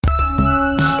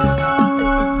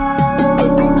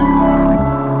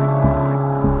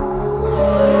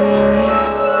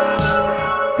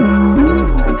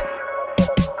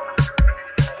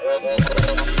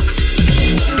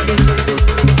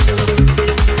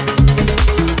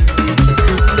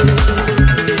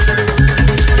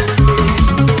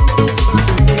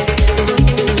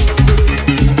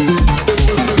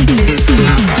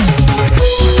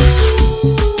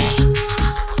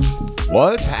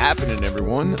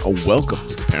welcome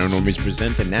to the Paranormies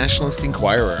Present the Nationalist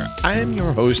Enquirer. I am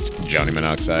your host, Johnny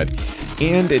Monoxide,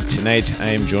 and tonight I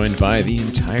am joined by the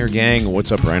entire gang.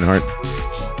 What's up, Reinhardt?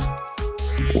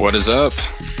 What is up?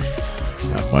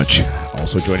 Not much.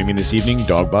 Also joining me this evening,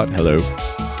 Dogbot. Hello.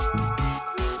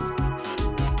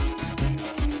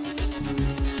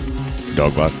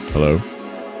 Dogbot. Hello.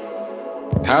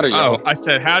 Howdy, y'all. Oh, I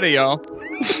said howdy, y'all.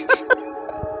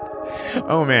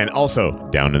 Oh, man. Also,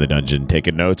 down in the dungeon,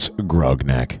 taking notes,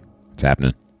 Grognak. What's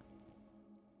happening?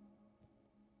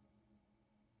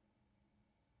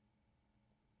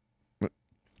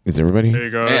 Is everybody? There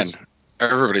you go. Man,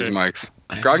 everybody's mics.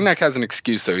 Grognak has an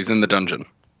excuse, though. He's in the dungeon.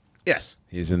 Yes.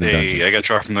 He's in the dungeon. Hey, I got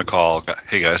dropped from the call.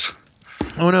 Hey, guys.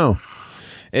 Oh, no.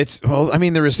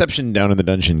 The reception down in the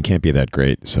dungeon can't be that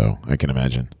great, so I can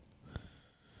imagine.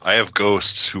 I have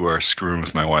ghosts who are screwing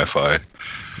with my Wi-Fi.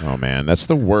 Oh, man. That's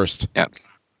the worst. Yeah.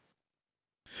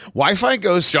 Wi-Fi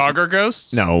ghosts... Jogger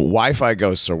ghosts? No, Wi-Fi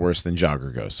ghosts are worse than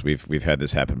jogger ghosts. We've had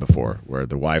this happen before, where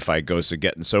the Wi-Fi ghosts are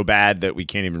getting so bad that we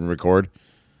can't even record.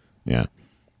 Yeah.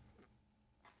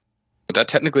 Would that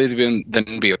technically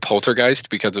then be a poltergeist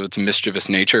because of its mischievous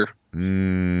nature?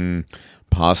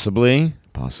 Possibly.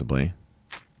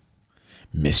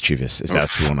 Mischievous, if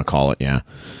that's what you want to call it, yeah.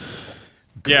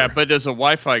 Yeah, but does a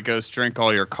Wi-Fi ghost drink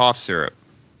all your cough syrup?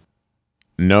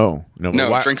 No.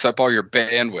 It drinks up all your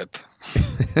bandwidth.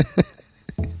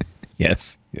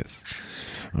 Yes.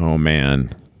 Oh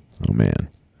man.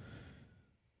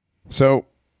 So,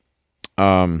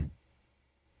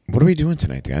 what are we doing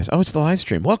tonight, guys? Oh, it's the live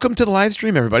stream. Welcome to the live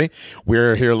stream, everybody.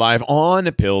 We're here live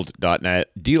on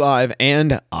pilled.net, DLive,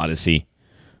 and Odyssey.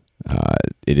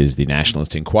 It is the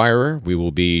Nationalist Enquirer. We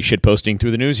will be shitposting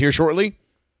through the news here shortly.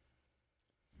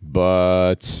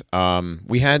 But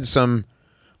we had some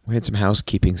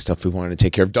housekeeping stuff we wanted to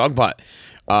take care of. Dogbot,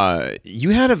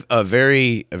 you had a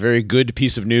very good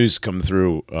piece of news come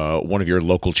through one of your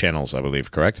local channels, I believe,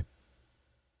 correct?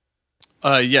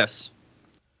 Yes.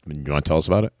 You want to tell us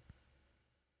about it?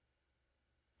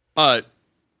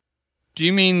 Do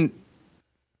you mean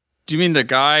the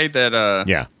guy that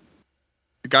Yeah.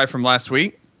 The guy from last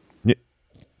week? Yeah.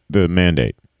 The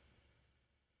mandate.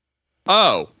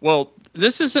 Oh, well,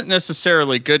 this isn't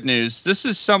necessarily good news. This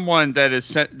is someone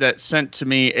that sent to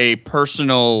me a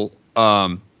personal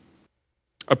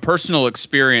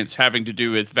experience having to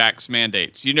do with vax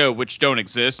mandates, which don't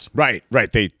exist. Right.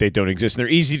 They don't exist. And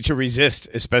they're easy to resist,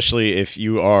 especially if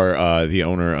you are the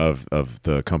owner of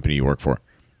the company you work for.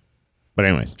 But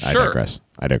anyways, sure.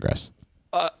 I digress.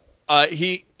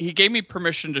 He gave me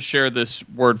permission to share this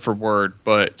word for word,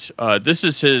 but this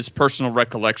is his personal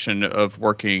recollection of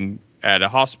working at a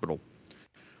hospital.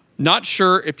 Not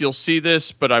sure if you'll see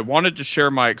this, but I wanted to share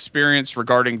my experience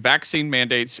regarding vaccine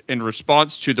mandates in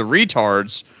response to the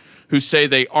retards who say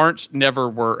they never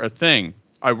were a thing.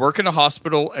 I work in a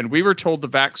hospital, and we were told the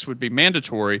vax would be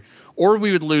mandatory or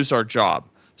we would lose our job.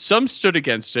 Some stood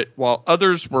against it, while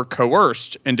others were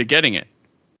coerced into getting it.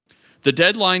 The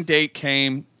deadline date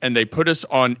came, and they put us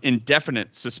on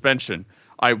indefinite suspension.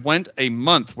 I went a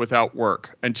month without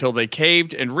work until they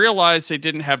caved and realized they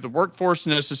didn't have the workforce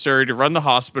necessary to run the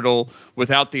hospital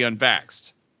without the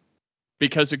unvaxxed,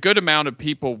 because a good amount of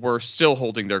people were still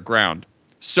holding their ground.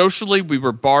 Socially, we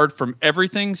were barred from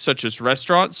everything such as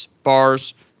restaurants,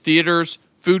 bars, theaters,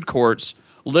 food courts,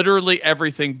 literally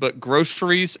everything but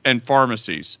groceries and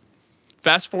pharmacies.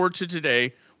 Fast forward to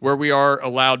today, where we are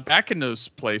allowed back in those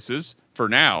places for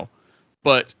now.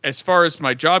 But as far as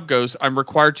my job goes, I'm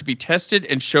required to be tested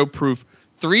and show proof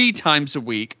 3 times a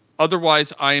week.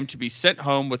 Otherwise, I am to be sent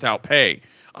home without pay.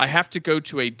 I have to go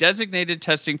to a designated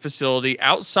testing facility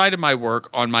outside of my work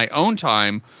on my own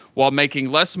time while making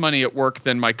less money at work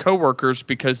than my coworkers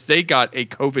because they got a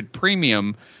COVID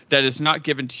premium that is not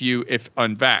given to you if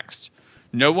unvaxxed.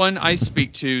 No one I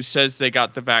speak to says they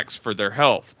got the vax for their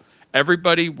health.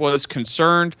 Everybody was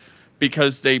concerned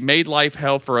because they made life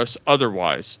hell for us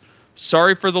otherwise.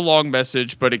 Sorry for the long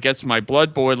message, but it gets my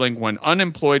blood boiling when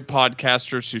unemployed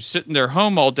podcasters who sit in their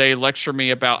home all day lecture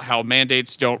me about how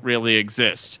mandates don't really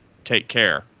exist. Take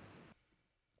care.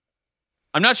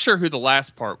 I'm not sure who the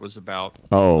last part was about.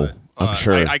 Oh, but, I'm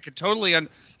sure. I could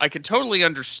totally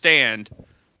understand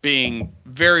being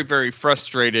very, very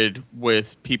frustrated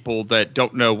with people that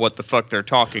don't know what the fuck they're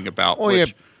talking about. Oh, yeah.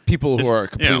 People who are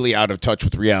completely out of touch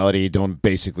with reality don't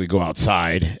basically go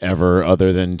outside ever,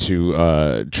 other than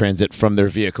to transit from their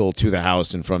vehicle to the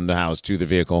house and from the house to the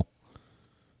vehicle.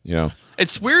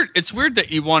 It's weird. It's weird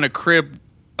that you want to crib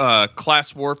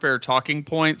class warfare talking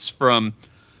points from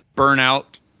burnout,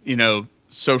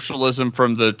 socialism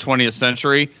from the 20th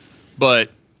century,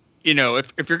 but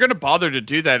if you're going to bother to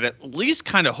do that, at least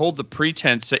kind of hold the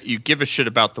pretense that you give a shit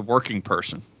about the working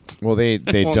person. Well, they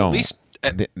Well, don't.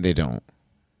 At least, They don't.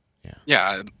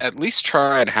 yeah, at least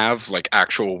try and have like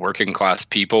actual working class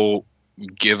people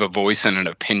give a voice and an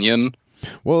opinion.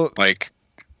 Well, Like,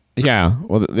 yeah.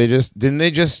 Well, they just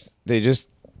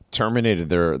terminated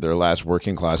their last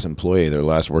working class employee. Their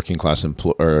last working class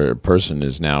person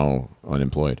is now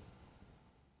unemployed.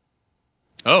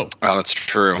 Oh, that's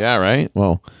true. Yeah, right?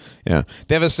 Well, yeah.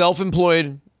 They have a self-employed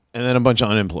and then a bunch of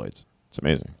unemployeds. It's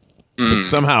amazing. But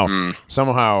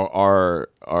somehow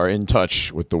are in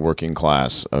touch with the working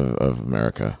class of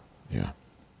America. Yeah.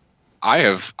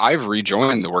 I've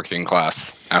rejoined the working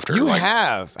class after You like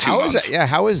have. 2 How months. is that? Yeah,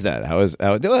 how is that?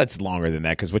 Well, that's longer than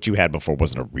that because what you had before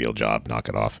wasn't a real job. Knock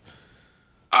it off.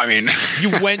 I mean,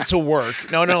 You went to work.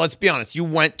 No, let's be honest. You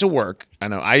went to work. I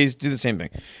know. I used to do the same thing.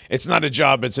 It's not a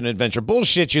job. It's an adventure.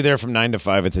 Bullshit. You're there from 9 to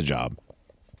 5. It's a job.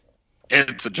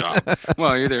 it's a job.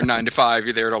 Well, you're there 9 to 5.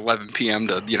 You're there at 11 p.m.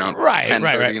 to 10:30 Right. in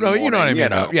the No, morning. you know what I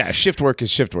mean. Yeah, shift work is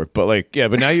shift work. But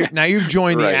but now you've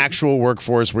joined Right. the actual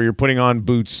workforce where you're putting on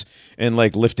boots and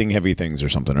like lifting heavy things or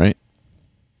something, right?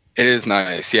 It is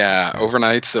nice. Yeah,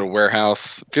 overnights at a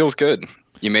warehouse feels good.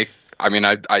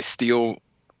 I steal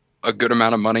a good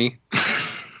amount of money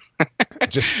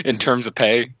Just in terms of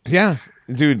pay. yeah,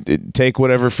 dude. Take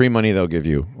whatever free money they'll give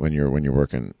you when you're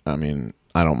working. I mean,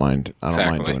 I don't mind. I don't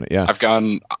mind doing it. Yeah, I've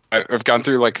gone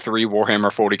through like 3 Warhammer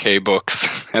 40K books,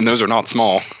 and those are not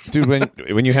small. dude.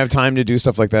 When you have time to do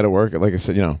stuff like that at work, like I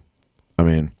said, I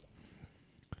mean,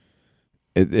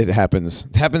 it happens.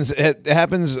 It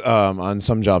happens on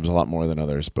some jobs a lot more than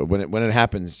others. But when it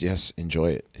happens, yes,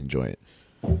 enjoy it.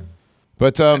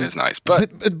 But It is nice,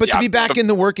 but to be back in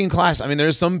the working class, I mean,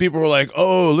 there's some people who are like,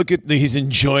 oh, look at he's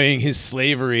enjoying his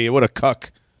slavery. What a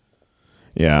cuck.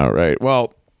 Yeah, right.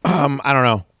 Well, I don't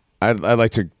know. I'd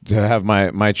like to have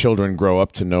my children grow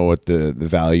up to know what the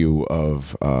value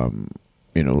of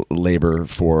labor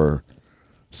for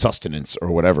sustenance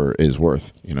or whatever is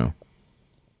worth.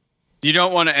 you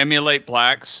don't want to emulate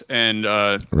blacks and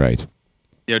Right.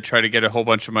 Try to get a whole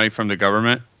bunch of money from the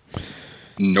government.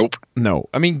 nope. No,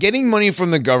 I mean getting money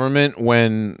from the government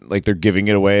when like they're giving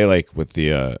it away, like with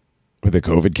the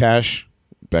COVID cash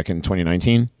back in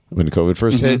 2019 when the COVID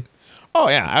first hit. Oh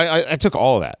yeah, I took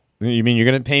all of that. You mean you're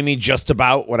gonna pay me just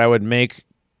about what I would make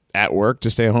at work to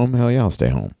stay home? Hell yeah, I'll stay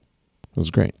home. It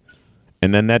was great.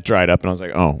 And then that dried up, and I was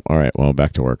like, oh, all right, well,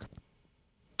 back to work.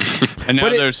 And now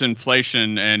there's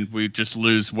inflation, and we just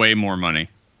lose way more money.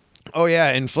 Oh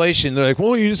yeah, inflation. They're like,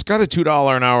 well, you just got a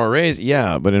 $2 an hour raise.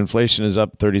 Yeah, but inflation is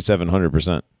up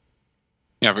 3,700%.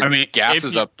 Yeah, but gas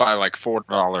is up by like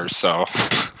 $4. So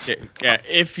Yeah,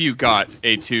 if you got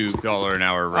a $2 an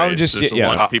hour raise, I'm just there's a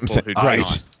lot of people who do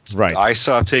not. Right. I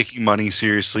stopped taking money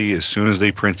seriously as soon as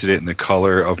they printed it in the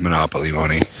color of Monopoly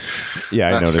money. Yeah,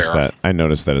 I That's noticed fair. that. I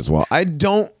noticed that as well. I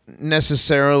don't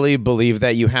necessarily believe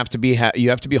that you have to be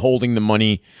holding the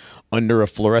money under a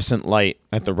fluorescent light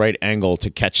at the right angle to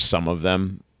catch some of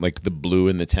them, like the blue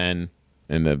in the 10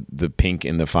 and the pink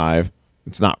in the 5.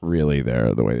 It's not really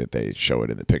there the way that they show it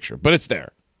in the picture, but it's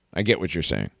there. I get what you're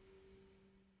saying.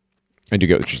 I do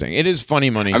get what you're saying. It is funny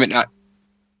money. I mean,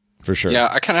 for sure. yeah,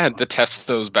 I kind of had to test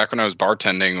those back when I was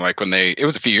bartending. Like it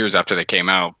was a few years after they came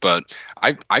out, but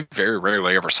I very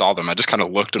rarely ever saw them. I just kind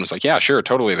of looked and was like, yeah, sure,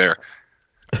 totally there.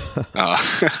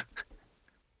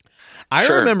 I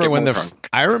Sure, remember get when more the drunk.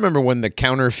 I remember when the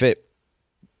counterfeit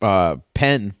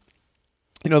pen,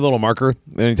 the little marker.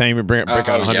 Anytime you break out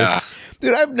 100, yeah.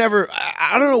 dude. I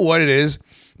don't know what it is,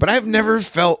 but I've never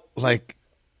felt like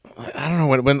I don't know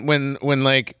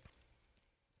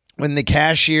when the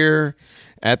cashier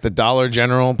at the Dollar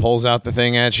General pulls out the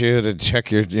thing at you to check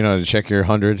your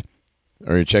 100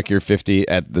 or you check your 50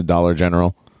 at the Dollar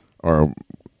General or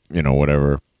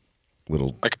whatever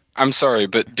little. Like, I'm sorry,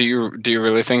 but do you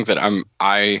really think that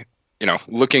I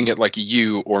looking at like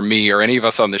you or me or any of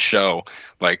us on the show,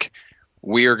 like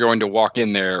we are going to walk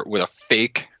in there with a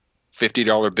fake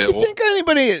 $50 bill? You think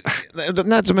anybody,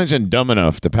 not to mention dumb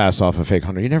enough to pass off a fake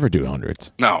 100? You never do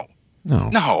hundreds. No. No.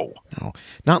 No.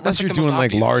 Not unless That's you're like the most doing like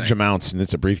obvious large thing. amounts and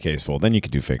it's a briefcase full. Then you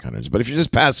could do fake hundreds. But if you're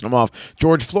just passing them off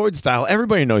George Floyd style,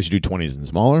 everybody knows you do 20s and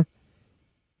smaller.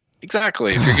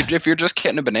 Exactly. If you're just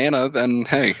getting a banana, then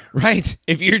hey. Right.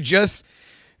 If you're just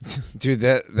dude,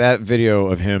 that video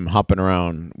of him hopping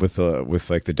around with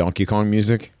like the Donkey Kong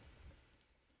music.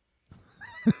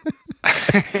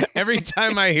 Every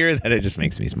time I hear that, it just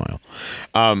makes me smile.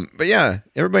 But yeah,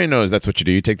 everybody knows that's what you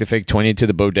do. You take the fake 20 to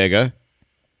the bodega.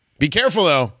 Be careful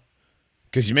though,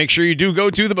 because you make sure you do go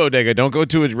to the bodega. Don't go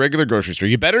to a regular grocery store.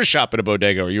 You better shop at a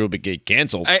bodega or you will get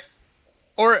canceled.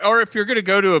 Or if you're going to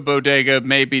go to a bodega,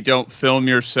 maybe don't film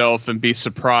yourself and be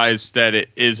surprised that it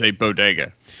is a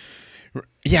bodega.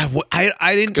 Yeah,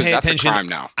 I didn't pay that's attention. a crime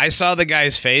now. I saw the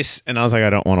guy's face, and I was like, I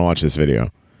don't want to watch this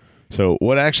video. So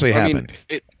what actually happened?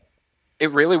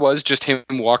 It really was just him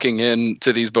walking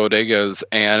into these bodegas,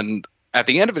 and at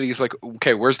the end of it, he's like,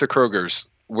 okay, where's the Kroger's?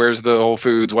 Where's the Whole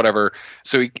Foods? Whatever.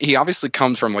 So he obviously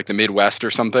comes from like the Midwest or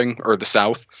something, or the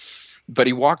South, but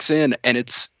he walks in,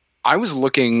 and I was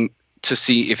looking to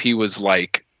see if he was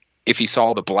like, if he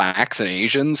saw the blacks and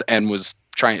Asians and was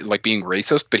trying, like, being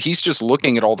racist, but he's just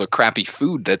looking at all the crappy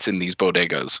food that's in these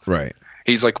bodegas. Right.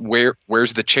 He's like,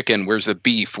 where's the chicken? Where's the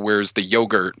beef? Where's the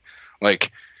yogurt?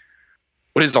 Like,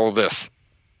 what is all of this?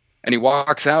 And he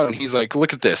walks out and he's like,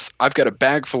 look at this. I've got a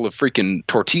bag full of freaking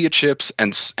tortilla chips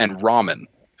and ramen.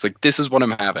 It's like, this is what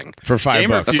I'm having. For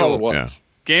 $5. That's all it was. Yeah.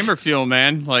 Gamer fuel,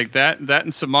 man. Like that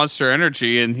and some Monster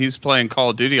Energy, and he's playing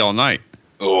Call of Duty all night.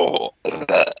 Oh,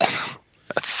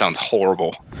 that sounds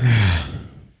horrible.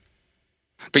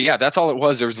 But yeah, that's all it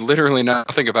was. There was literally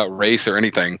nothing about race or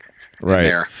anything in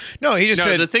there. No, he just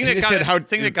said the thing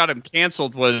that got him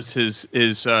canceled was his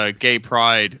gay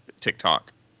pride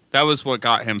TikTok. That was what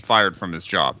got him fired from his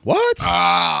job. What?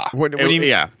 What do you mean?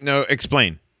 Yeah. No,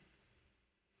 explain.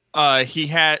 He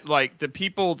had, like, the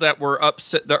people that were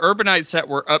upset, the urbanites that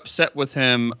were upset with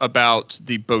him about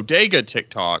the bodega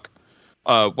TikTok,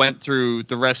 went through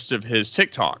the rest of his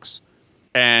TikToks.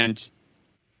 And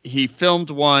he filmed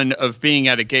one of being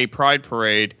at a gay pride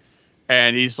parade.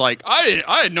 And he's like, I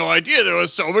had no idea there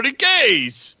was so many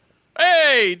gays.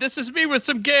 Hey, this is me with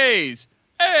some gays.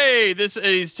 Hey, and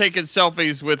he's taking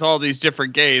selfies with all these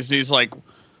different gays. And he's like,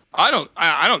 I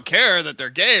don't care that they're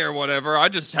gay or whatever. I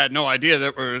just had no idea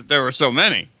that there were so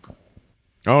many.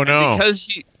 Oh no!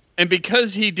 And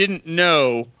because he didn't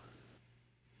know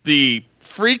the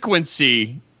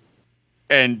frequency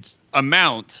and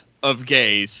amount of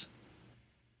gays,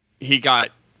 he got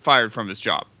fired from his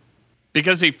job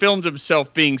because he filmed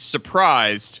himself being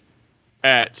surprised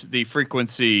at the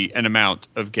frequency and amount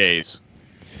of gays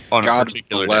on a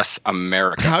particular bless day.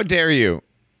 America. How dare you?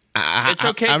 It's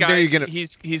okay, guys.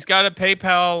 He's got a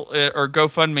PayPal or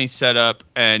GoFundMe set up,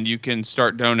 and you can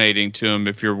start donating to him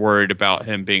if you're worried about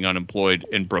him being unemployed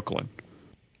in Brooklyn.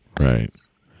 Right.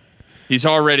 He's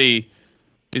already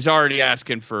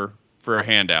asking for a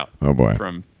handout. Oh boy.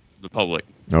 From the public.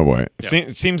 Oh boy. Yeah.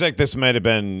 It seems like this might have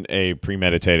been a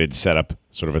premeditated setup,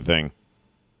 sort of a thing.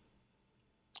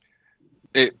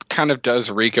 It kind of does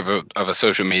reek of a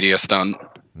social media stunt.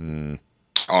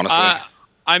 Honestly.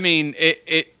 I mean,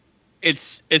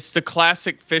 it's the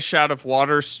classic fish out of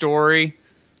water story,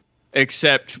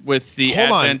 except with the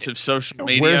advent of social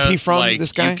media. Where's he from? Like,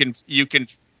 this guy?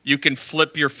 You can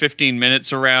flip your 15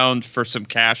 minutes around for some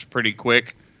cash pretty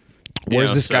quick.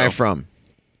 Where's this guy from?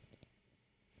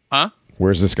 Huh?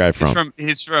 Where's this guy from?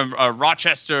 He's from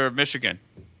Rochester, Michigan.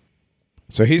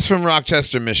 So he's from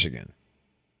Rochester, Michigan.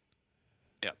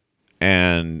 Yep.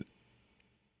 And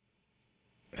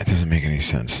that doesn't make any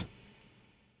sense.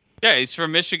 Yeah, he's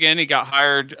from Michigan. He got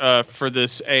hired for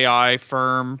this AI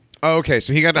firm. Oh, okay.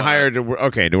 So he got hired to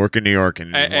work in New York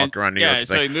and walk around New York. Yeah,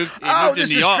 so he moved this to New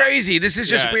is York. crazy. This is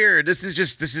just weird. This is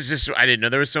just. I didn't know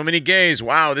there were so many gays.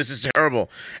 Wow, this is terrible.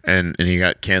 And he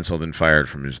got canceled and fired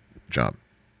from his job.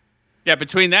 Yeah,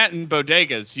 between that and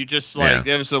bodegas, you just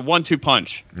there was a 1-2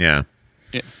 punch. Yeah.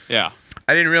 Yeah.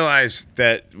 I didn't realize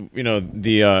that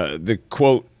the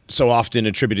quote so often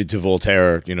attributed to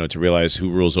Voltaire. To realize who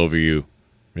rules over you,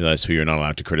 realize who you're not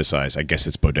allowed to criticize. I guess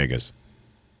it's bodegas.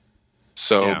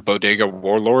 So bodega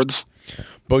warlords.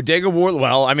 Bodega war.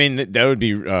 Well, I mean that would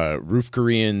be roof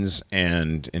Koreans,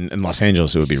 and in Los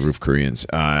Angeles it would be roof Koreans.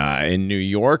 In New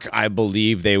York, I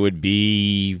believe they would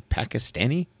be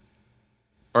Pakistani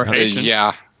or Haitian. Asian.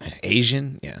 Yeah.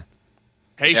 Haitian.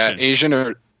 Yeah, Asian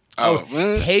or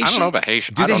Haitian. I don't know about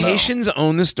Haitian. Do the Haitians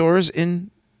own the stores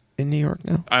in New York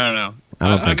now? I don't know. I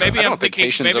don't think so. I don't think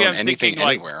Haitians own anything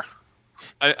anywhere.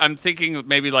 I'm thinking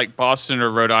maybe like Boston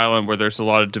or Rhode Island, where there's a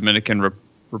lot of Dominican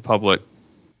Republic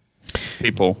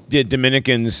people. Yeah,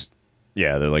 Dominicans.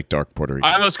 Yeah, they're like dark Puerto Rican.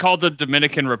 I almost called them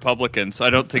Dominican Republicans. I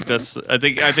don't think that's. I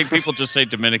think people just say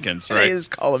Dominicans, right? They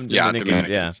just call them Dominicans.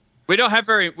 Yeah. We don't have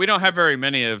very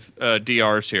many of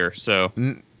DRs here, so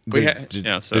they're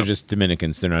just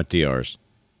Dominicans. They're not DRs.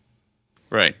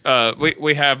 Right.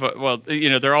 We have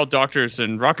they're all doctors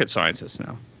and rocket scientists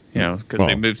now. Because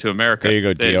they moved to America. There you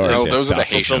go, DRs. Those are the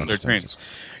Haitians.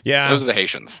 Yeah, those are the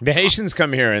Haitians. The Haitians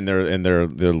come here and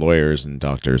they're lawyers and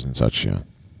doctors and such. Yeah.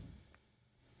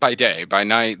 By day, by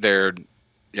night, they're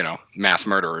mass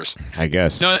murderers. I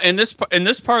guess. No, in this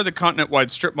part of the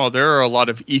continent-wide strip mall, there are a lot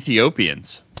of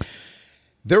Ethiopians.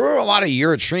 There were a lot of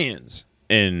Eritreans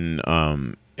in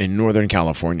Northern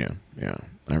California. Yeah,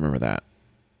 I remember that.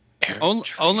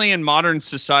 Only in modern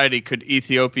society could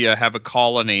Ethiopia have a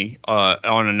colony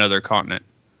on another continent.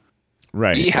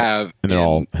 Right. We have and they're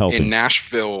all healthy. In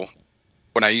Nashville,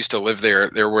 when I used to live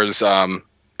there was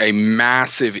a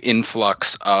massive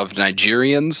influx of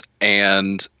Nigerians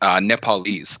and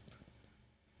Nepalese.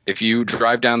 If you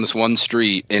drive down this one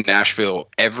street in Nashville,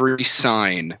 every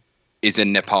sign is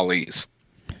in Nepalese.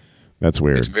 That's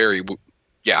weird. It's very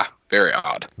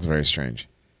odd. It's very strange.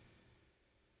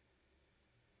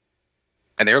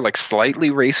 And they're like slightly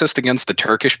racist against the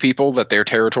Turkish people that their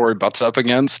territory butts up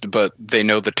against, but they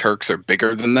know the Turks are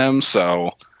bigger than them, so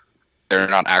they're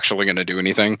not actually going to do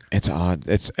anything. It's odd.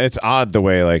 It's odd the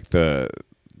way like the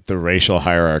racial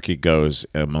hierarchy goes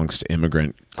amongst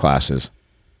immigrant classes.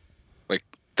 Like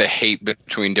the hate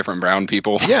between different brown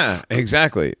people. Yeah,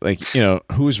 exactly. Like,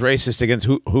 who's racist against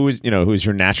who is, who's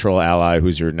your natural ally,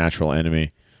 who's your natural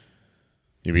enemy.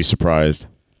 You'd be surprised,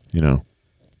 And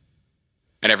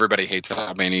everybody hates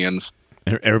Albanians.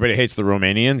 Everybody hates the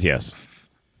Romanians, yes.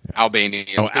 Albanians.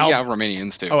 Oh,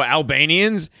 Romanians too. Oh,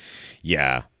 Albanians?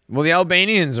 Yeah. Well, the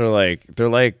Albanians are like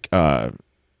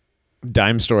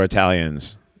dime store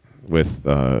Italians with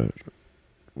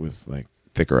like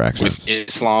thicker accents. With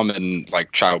Islam and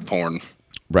like child porn.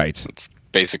 Right. That's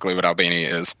basically what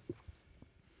Albania is.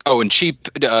 Oh, and cheap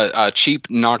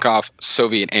knockoff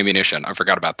Soviet ammunition. I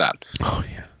forgot about that. Oh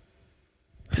yeah.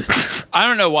 I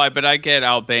don't know why, but I get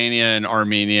Albania and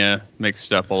Armenia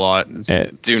mixed up a lot.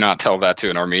 Do not tell that to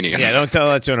an Armenian. Yeah, don't tell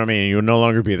that to an Armenian. You'll no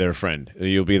longer be their friend.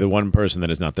 You'll be the one person that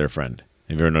is not their friend.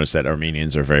 Have you ever noticed that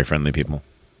Armenians are very friendly people?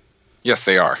 Yes,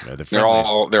 they are. Yeah, they're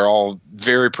all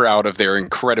very proud of their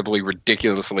incredibly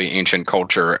ridiculously ancient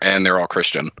culture, and they're all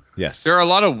Christian. Yes. There are a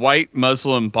lot of white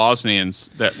Muslim Bosnians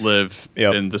that live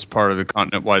in this part of the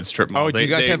continent-wide strip mall. Oh, do you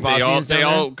guys have Bosnians They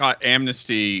all got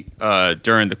amnesty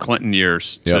during the Clinton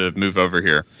years to move over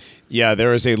here. Yeah,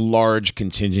 there is a large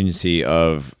contingency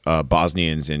of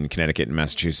Bosnians in Connecticut and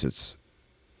Massachusetts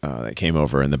that came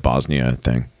over in the Bosnia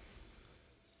thing.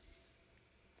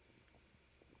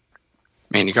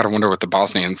 Man, you got to wonder what the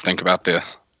Bosnians think about the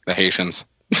Haitians.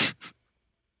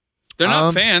 They're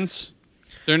not fans.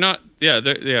 They're not.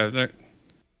 They're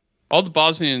all the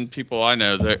Bosnian people I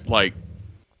know. They're like,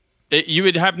 you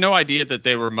would have no idea that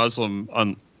they were Muslim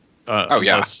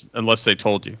unless they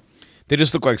told you. They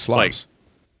just look like Slavs.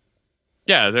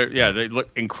 They look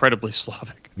incredibly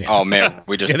Slavic. Yes. Oh man,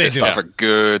 we just pissed off a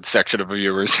good section of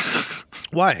viewers.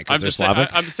 Why? Because they're Slavic.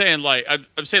 I'm saying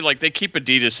they keep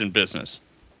Adidas in business.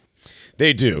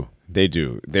 They do.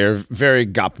 They're very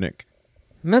Gopnik.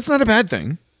 And that's not a bad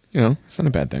thing. It's not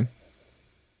a bad thing.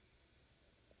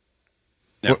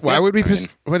 No, why would we piss?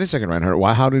 Wait a second, Reinhardt.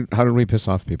 Why? How did we piss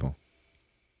off people?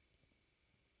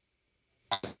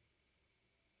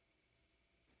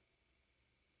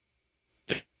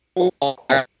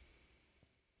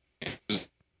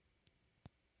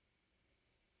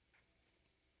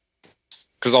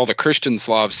 Because all the Christian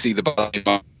Slavs see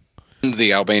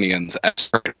the Albanians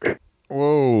as.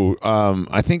 Whoa!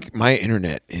 I think my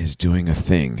internet is doing a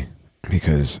thing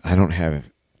because I don't have.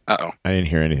 Uh-oh. I didn't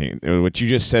hear anything. What you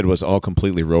just said was all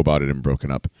completely roboted and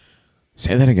broken up.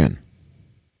 Say that again.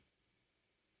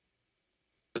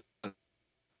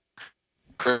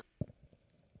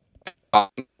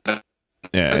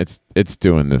 Yeah, it's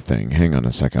doing the thing. Hang on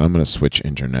a second. I'm going to switch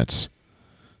internets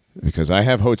because I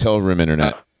have hotel room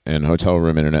internet, and hotel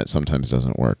room internet sometimes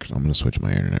doesn't work. So I'm going to switch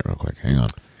my internet real quick. Hang on.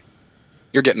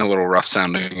 You're getting a little rough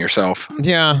sounding yourself.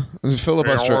 Yeah,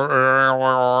 filibuster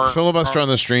on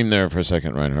the stream there for a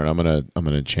second, Reinhardt. I'm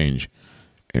gonna change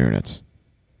internets.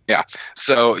 Yeah.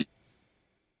 So.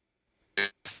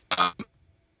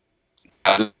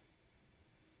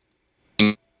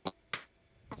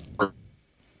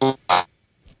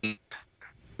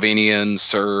 Albanian,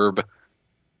 Serb.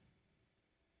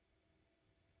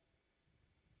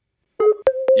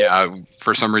 Yeah,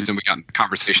 for some reason we got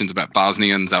conversations about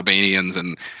Bosnians, Albanians,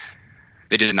 and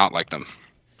they did not like them.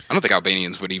 I don't think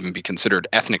Albanians would even be considered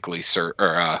ethnically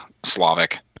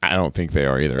Slavic. I don't think they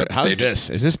are either. But how's this?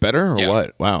 Is this better or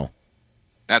what? Wow.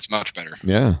 That's much better.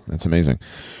 Yeah, that's amazing.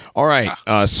 All right.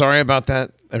 Sorry about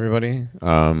that, everybody.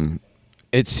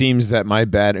 It seems that my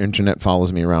bad internet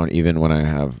follows me around even when I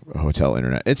have hotel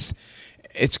internet. It's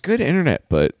good internet,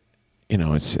 but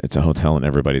it's a hotel and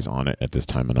everybody's on it at this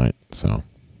time of night. So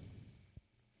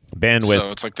bandwidth.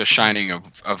 So it's like the shining of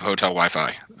hotel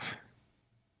Wi-Fi.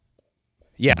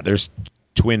 Yeah, there's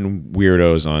twin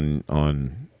weirdos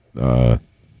on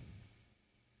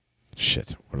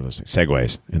Shit, what are those things?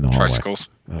 Segways in the hallway. Tricycles.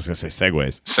 I was gonna say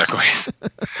segways. Segways.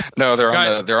 No,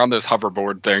 they're on those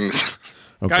hoverboard things.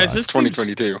 Oh, Guys, God. this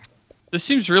 2022. This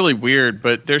seems really weird,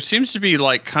 but there seems to be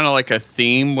like kind of like a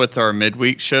theme with our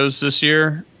midweek shows this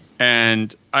year,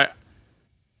 and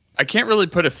I can't really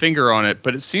put a finger on it,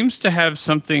 but it seems to have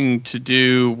something to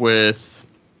do with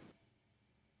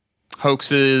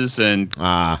hoaxes and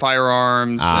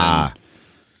firearms and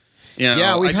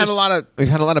yeah, we've had a lot of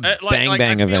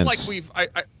bang events.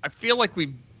 I feel like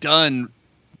we've done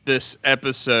this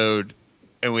episode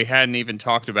and we hadn't even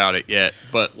talked about it yet,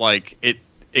 but like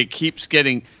it keeps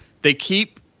getting, they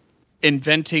keep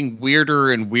inventing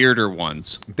weirder and weirder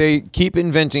ones. They keep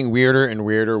inventing weirder and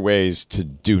weirder ways to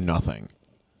do nothing.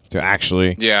 To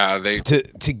actually,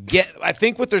 to get. I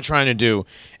think what they're trying to do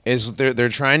is they're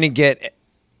trying to get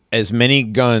as many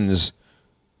guns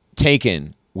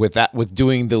taken with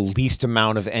doing the least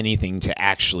amount of anything to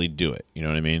actually do it. You know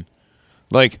what I mean?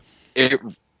 Like,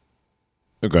 go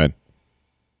ahead.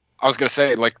 I was gonna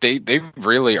say, like, they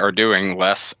really are doing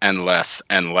less and less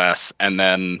and less, and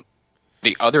then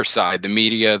the other side, the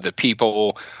media, the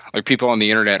people, like people on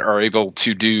the internet, are able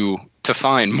to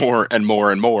find more and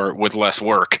more and more with less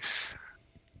work.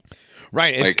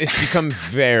 Right. It's become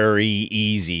very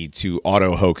easy to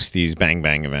auto hoax these bang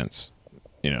bang events.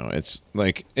 You know, it's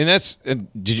like, and that's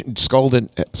Skull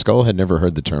had never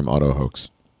heard the term auto hoax.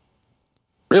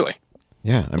 Really?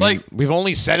 Yeah. I mean, we've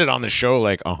only said it on the show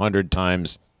like 100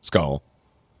 times. Skull.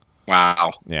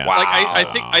 Wow. Yeah. Wow.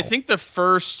 Like I think the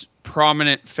first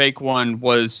prominent fake one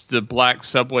was the black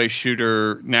subway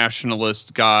shooter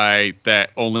nationalist guy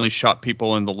that only shot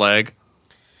people in the leg.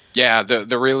 Yeah,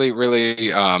 the really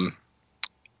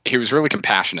he was really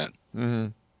compassionate. Mm-hmm.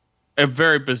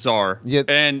 Very bizarre. Yeah.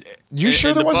 And you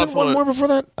sure there wasn't one more before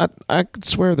that? I could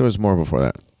swear there was more before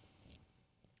that.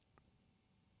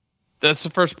 That's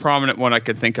the first prominent one I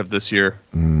could think of this year.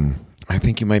 I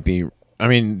think you might be. I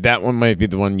mean, that one might be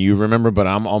the one you remember, but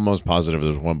I'm almost positive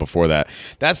there's one before that.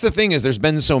 That's the thing, is there's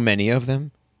been so many of them.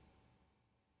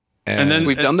 And then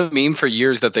we've done the meme for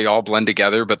years that they all blend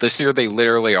together, but this year they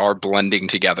literally are blending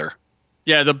together.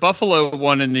 Yeah, the Buffalo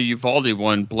one and the Uvalde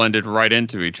one blended right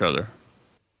into each other.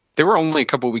 They were only a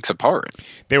couple weeks apart.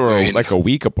 They were like a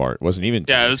week apart. It wasn't even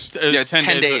 2 weeks. It was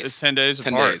 10 days. It's 10 days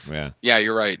 10 apart. days. Yeah,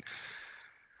 you're right.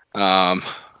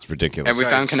 It's ridiculous. And we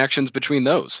found connections between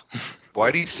those. Why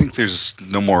do you think there's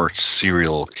no more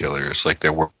serial killers like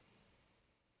there were?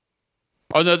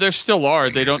 Oh no, there still are.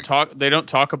 They don't talk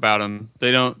about them.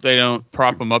 They don't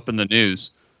prop them up in the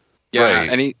news. Yeah,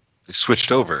 right. They switched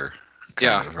over.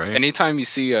 Yeah, right? Anytime you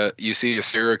see a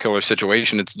serial killer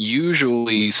situation, it's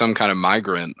usually some kind of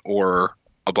migrant or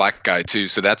a black guy too.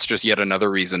 So that's just yet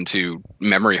another reason to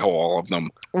memory hole all of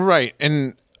them. Right,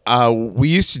 and we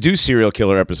used to do serial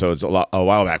killer episodes a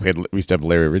while back. We used to have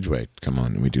Larry Ridgway come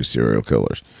on, and we do serial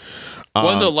killers.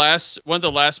 One of the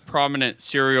last prominent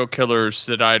serial killers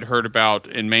that I'd heard about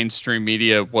in mainstream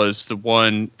media was the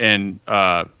one in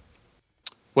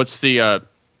what's the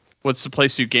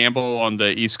place you gamble on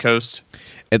the East Coast?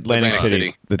 Atlantic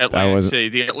City.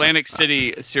 The Atlantic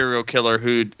City serial killer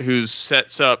who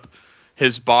sets up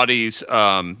his bodies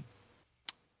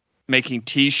making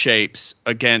T shapes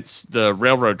against the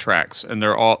railroad tracks, and they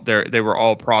were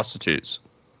all prostitutes.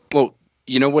 Well,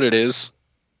 you know what it is?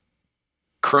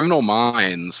 Criminal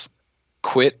Minds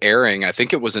quit airing. I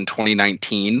think it was in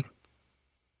 2019.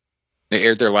 They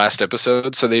aired their last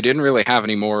episode, so they didn't really have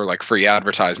any more like free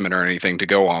advertisement or anything to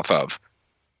go off of.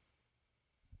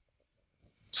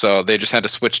 So they just had to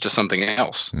switch to something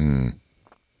else.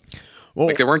 Well,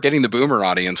 like they weren't getting the boomer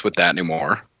audience with that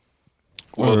anymore.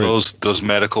 Well, those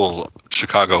medical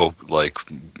Chicago like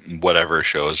whatever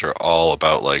shows are all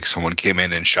about like someone came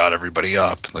in and shot everybody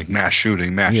up, like mass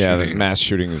shooting. Yeah, mass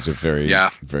shooting is a very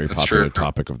popular true.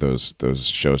 topic of those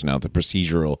shows now. The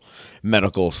procedural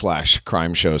medical /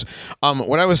 crime shows.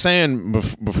 What I was saying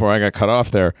before I got cut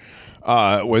off there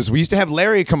was we used to have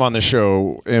Larry come on the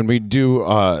show, and we'd do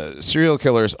serial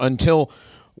killers until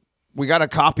we got a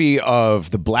copy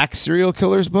of the Black Serial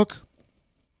Killers book,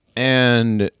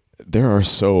 and there are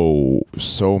so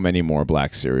many more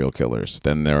black serial killers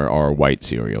than there are white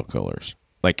serial killers.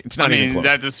 Like, it's not even close.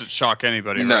 That doesn't shock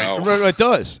anybody, No. right? It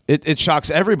does. It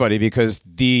shocks everybody because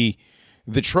the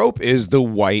trope is the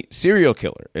white serial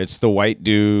killer. It's the white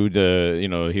dude.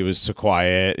 He was so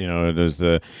quiet. He was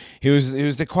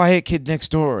the quiet kid next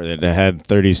door that had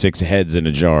 36 heads in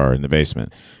a jar in the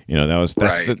basement.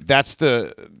 That's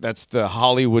the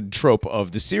Hollywood trope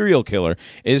of the serial killer,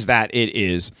 is that it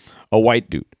is a white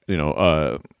dude.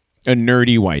 A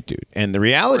nerdy white dude. And the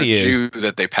reality is Jew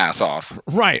that they pass off.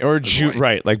 right, or a Jew,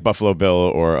 right, like Buffalo Bill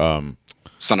or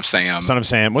Son of Sam. Son of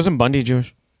Sam. Wasn't Bundy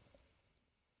Jewish?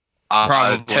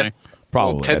 Probably. Ted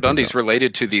Probably. Ted Bundy's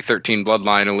related to the 13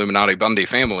 bloodline Illuminati Bundy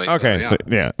family. Okay,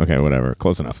 okay, whatever.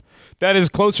 Close enough. That is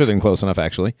closer than close enough,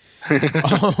 actually.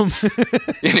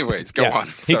 Anyways, go on.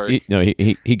 Sorry.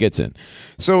 He gets in.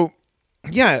 So,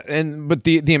 yeah, but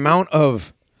the amount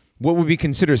of what would be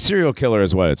considered a serial killer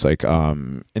is what it's like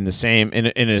in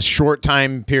a short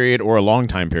time period or a long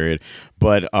time period,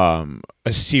 but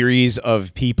a series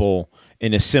of people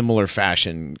in a similar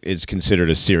fashion is considered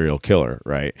a serial killer,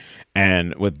 right?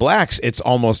 And with blacks, it's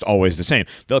almost always the same.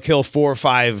 They'll kill 4 or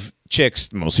 5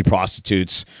 chicks, mostly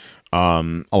prostitutes,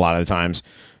 a lot of the times,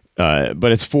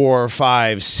 but it's 4 or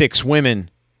 5, 6 women,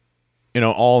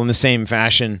 all in the same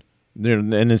fashion.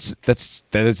 And that is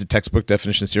the textbook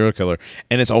definition of serial killer,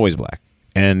 and it's always black.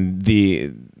 And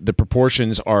the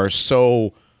proportions are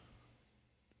so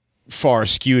far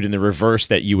skewed in the reverse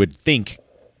that you would think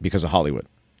because of Hollywood.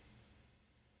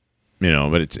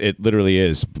 But it literally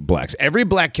is blacks. Every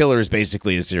black killer is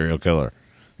basically a serial killer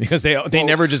because they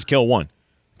never just kill one.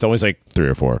 It's always like 3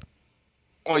 or 4.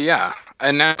 Well, yeah.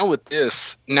 And now with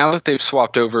this, now that they've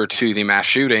swapped over to the mass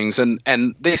shootings, and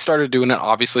they started doing it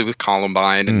obviously with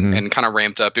Columbine and kind of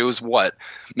ramped up. It was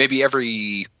maybe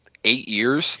every 8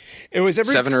 years? It was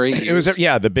every 7 or 8 years. It was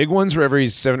the big ones were every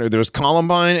 7. There was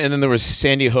Columbine, and then there was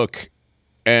Sandy Hook.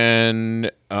 And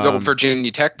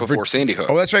Virginia Tech before Sandy Hook.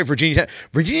 Oh, that's right, Virginia Tech.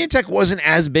 Virginia Tech wasn't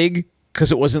as big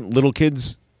because it wasn't little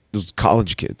kids; it was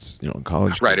college kids.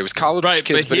 College. Right, kids. it was college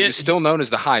kids, but it was still known as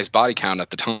the highest body count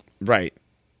at the time. Right.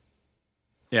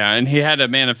 Yeah, and he had a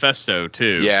manifesto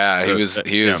too. Yeah,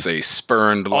 he was a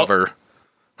spurned lover.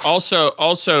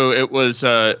 Also, it was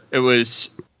the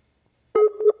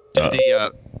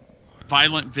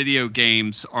violent video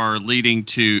games are leading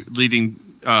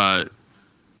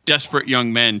desperate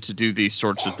young men to do these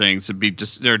sorts of things and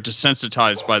they're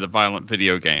desensitized by the violent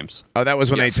video games. Oh, that was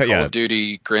when Call of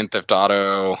Duty, Grand Theft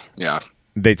Auto, yeah.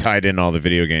 They tied in all the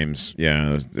video games.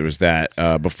 Yeah, there was that.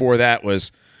 Before that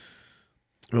was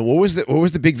what was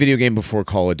the big video game before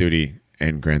Call of Duty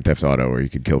and Grand Theft Auto where you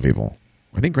could kiol people?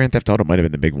 I think Grand Theft Auto might have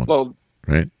been the big one. Well,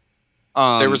 right?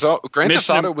 There was Grand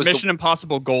Theft Auto was Mission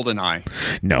Impossible GoldenEye.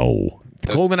 No.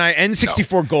 GoldenEye,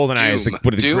 N64 GoldenEye is one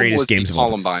of the greatest games of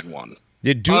all time. Columbine one.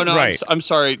 Yeah, Doom, right. I'm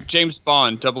sorry. James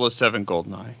Bond 007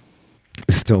 GoldenEye.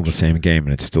 It's still the same game,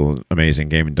 and it's still an amazing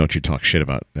game, and don't you talk shit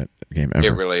about that game ever. It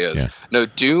really is. Yeah. No,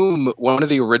 Doom, one of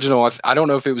the original, I don't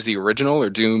know if it was the original or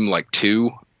Doom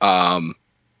 2.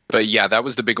 But yeah, that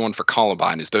was the big one for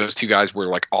Columbine, is those two guys were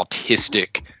like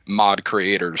autistic mod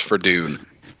creators for Doom.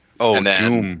 Oh, and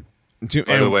then, Doom.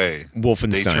 By the way,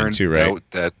 Wolfenstein too, right?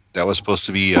 That was supposed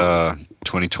to be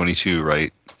 2022,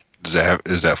 right? Is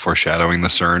that foreshadowing the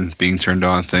CERN being turned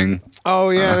on thing?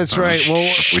 Oh yeah, that's right.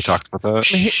 Well, we talked about that.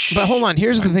 But hold on.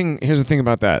 Here's the thing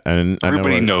about that. And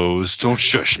everybody knows. Don't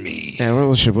shush me. Yeah,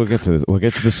 we'll get to the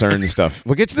CERN stuff.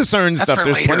 We'll get to the CERN stuff.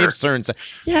 There's plenty of CERN stuff.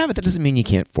 Yeah, but that doesn't mean you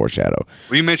can't foreshadow.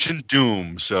 We mentioned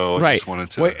Doom, so I just wanted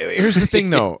to. Well, here's the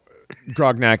thing, though,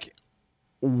 Grognak.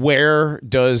 Where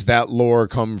does that lore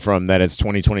come from that it's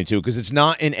 2022? Because it's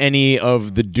not in any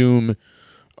of the Doom,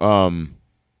 like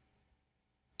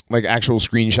actual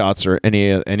screenshots or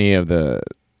any of the, any of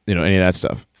that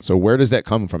stuff. So where does that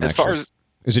come from? As far as,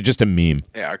 is it just a meme?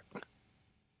 Yeah.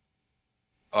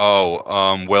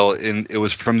 Oh, well, it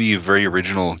was from the very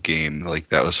original game, like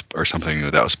that was, or something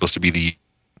that was supposed to be the.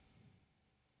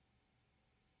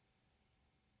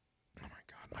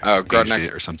 Oh,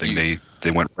 Grognak or something. They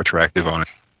went retroactive on it.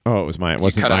 Oh, it was mine. It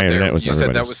wasn't my internet. It was you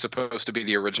said that was supposed to be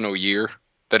the original year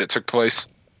that it took place.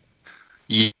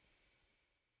 Yeah.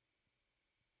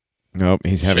 Nope,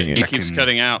 he's having it. He keeps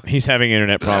cutting out. He's having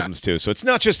internet problems too. So it's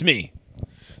not just me.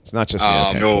 It's not just me.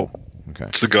 Okay, no, cool. Okay.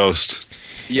 It's the ghost.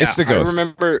 Yeah, it's the ghost. I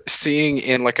remember seeing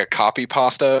in like a copy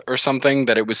pasta or something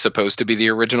that it was supposed to be the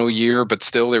original year, but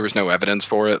still there was no evidence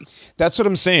for it. That's what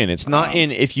I'm saying. It's not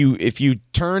in if you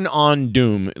turn on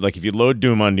Doom, like if you load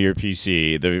Doom onto your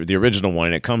PC, the original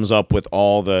one, it comes up with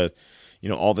all the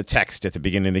all the text at the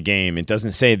beginning of the game. It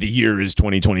doesn't say the year is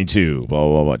 2022, blah,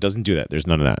 blah, blah. It doesn't do that. There's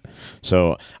none of that.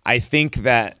 So I think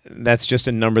that's just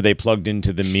a number they plugged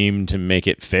into the meme to make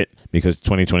it fit because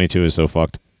 2022 is so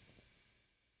fucked.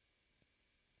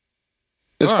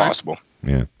 It's possible.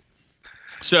 Yeah.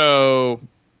 So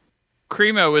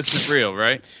Cremo isn't real,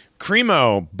 right?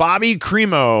 Cremo, Bobby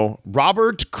Cremo,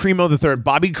 Robert Cremo III,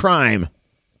 Bobby Crime.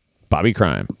 Bobby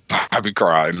Crime.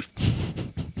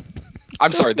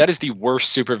 I'm sorry, that is the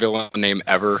worst supervillain name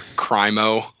ever.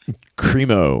 Crimo.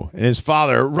 Cremo. And his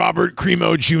father, Robert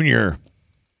Cremo Jr.,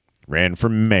 ran for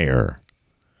mayor.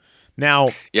 Now,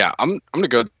 yeah, I'm gonna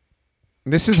go.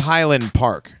 This is Highland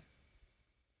Park.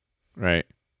 Right.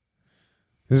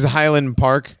 This is Highland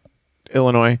Park,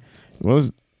 Illinois.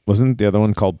 Wasn't the other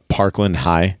one called Parkland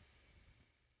High?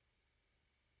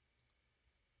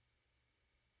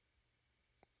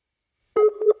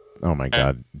 Oh my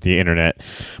God, the internet!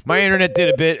 My internet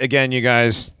did a bit again, you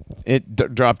guys.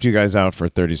 It dropped you guys out for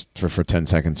 10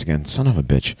 seconds again. Son of a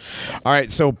bitch! All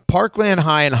right, so Parkland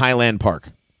High and Highland Park.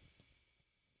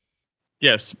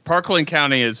 Yes, Parkland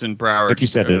County is in Broward. Like you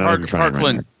said, they're not even trying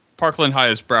right now. Parkland High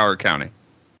is Broward County.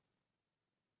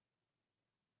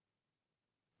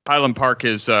 Highland Park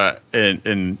is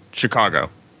in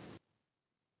Chicago.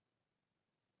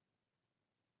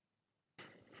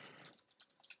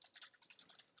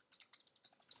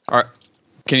 All right,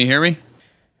 can you hear me?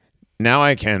 Now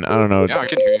I can. I don't know. Yeah, I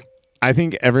can hear you. I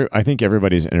think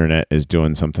everybody's internet is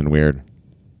doing something weird.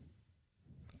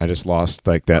 I just lost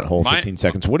like that whole 15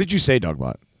 seconds. What did you say,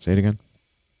 Dogbot? Say it again.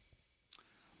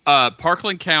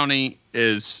 Parkland County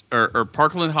is, or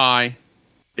Parkland High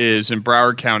is in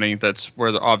Broward County. That's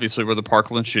where obviously where the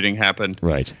Parkland shooting happened.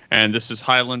 Right. And this is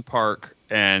Highland Park,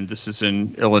 and this is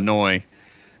in Illinois.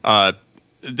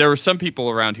 There were some people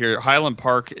around here. Highland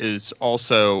Park is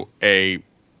also a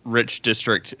rich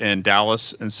district in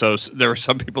Dallas, and so there were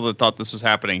some people that thought this was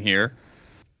happening here.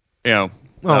 You know,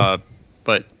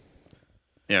 but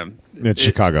yeah, it's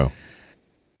Chicago.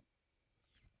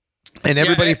 And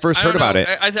everybody first heard about it.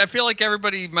 I feel like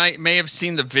everybody may have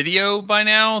seen the video by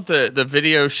now. The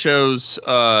video shows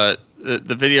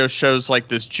the video shows like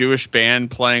this Jewish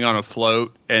band playing on a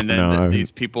float, and then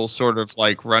these people sort of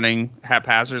like running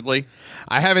haphazardly.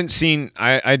 I haven't seen.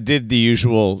 I did the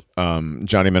usual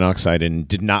Johnny Monoxide and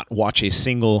did not watch a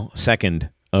single second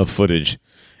of footage,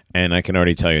 and I can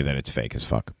already tell you that it's fake as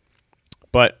fuck.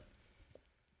 But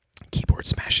keyboard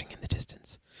smashing in the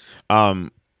distance.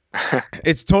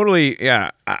 It's totally,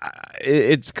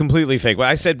 it's completely fake. Well,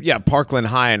 I said, Parkland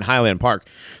High and Highland Park.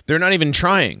 They're not even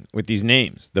trying with these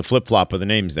names, the flip-flop of the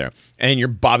names there. And your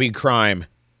Bobby Crime,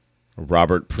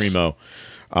 Robert Primo,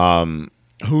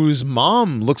 whose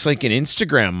mom looks like an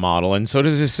Instagram model, and so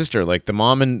does his sister. Like the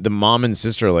mom and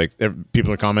sister, like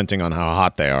people are commenting on how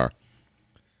hot they are.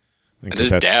 And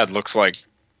his dad looks like,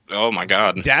 oh my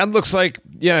God! Dad looks like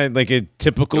like a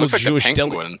typical Jewish like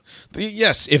deli.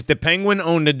 Yes, if the Penguin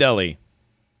owned a deli,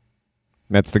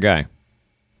 that's the guy.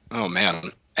 Oh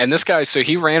man! And this guy, so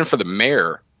he ran for the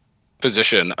mayor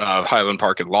position of Highland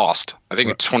Park and lost. I think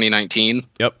in 2019.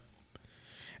 Yep.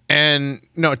 And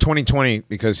no, 2020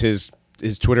 because his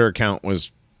Twitter account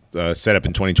was set up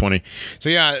in 2020. So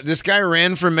this guy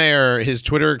ran for mayor. His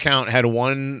Twitter account had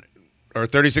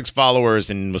 36 followers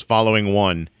and was following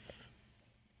one.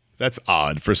 That's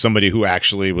odd for somebody who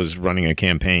actually was running a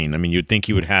campaign. I mean, you'd think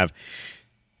he would have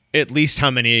at least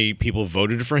how many people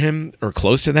voted for him or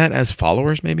close to that as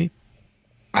followers, maybe?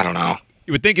 I don't know.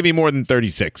 You would think it'd be more than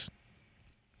 36.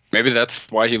 Maybe that's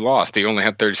why he lost. He only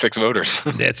had 36 voters.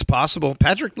 It's possible.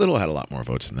 Patrick Little had a lot more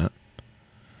votes than that.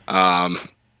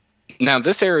 Now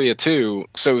this area too.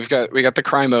 So we got the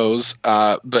Crimos,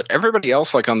 but everybody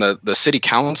else, like on the city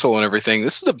council and everything.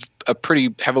 This is a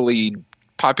pretty heavily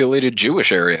populated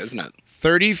Jewish area, isn't it?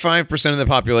 35% of the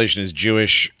population is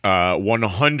Jewish.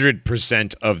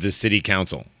 100% of the city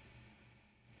council.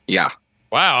 Yeah.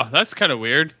 Wow, that's kind of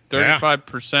weird.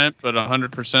 35%, but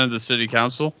 100% of the city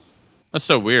council. That's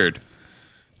so weird.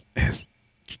 It's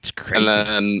crazy. And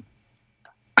then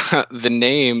the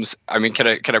names. I mean, can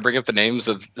I bring up the names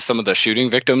of some of the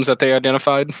shooting victims that they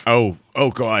identified? Oh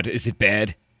God, is it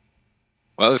bad?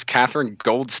 Well, there's Catherine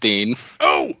Goldstein.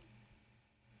 Oh.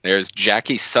 There's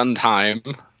Jackie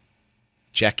Sundheim.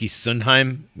 Jackie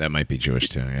Sundheim? That might be Jewish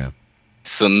too, yeah.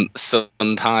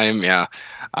 Sundheim, yeah.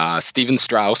 Stephen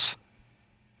Strauss.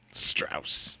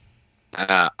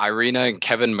 Irina and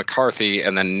Kevin McCarthy,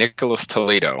 and then Nicholas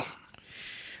Toledo.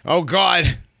 Oh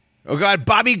God.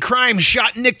 Bobby Crime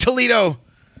shot Nick Toledo.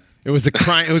 It was a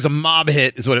crime. It was a mob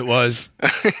hit is what it was.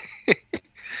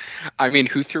 I mean,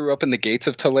 who threw open the gates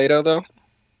of Toledo, though?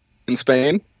 In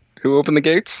Spain? Who opened the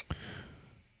gates?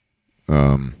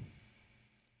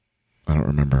 I don't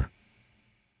remember.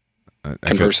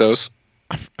 Conversos.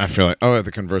 I feel like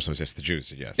the Conversos. Yes, the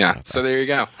Jews. Yes. Yeah. So there you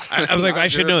go. I was like, I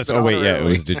should know this. Oh wait, it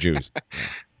was the Jews.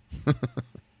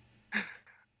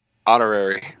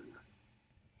 Honorary.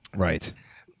 Right.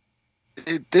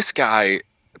 Dude, this guy.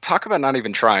 Talk about not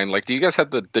even trying. Like, do you guys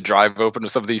have the drive open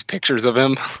with some of these pictures of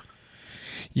him?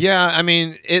 Yeah, I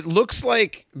mean, it looks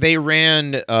like they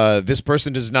ran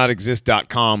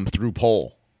thispersondoesnotexist.com through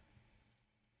poll.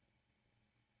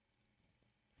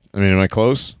 I mean, am I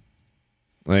close?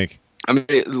 Like, I mean,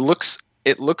 it looks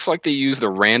like they used the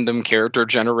random character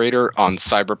generator on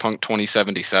Cyberpunk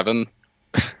 2077.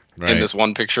 in this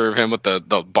one picture of him with the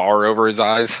bar over his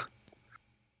eyes,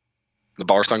 the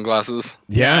bar sunglasses.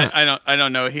 Yeah. I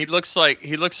don't know. He looks like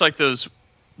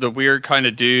the weird kind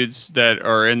of dudes that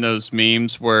are in those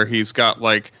memes where he's got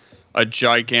like a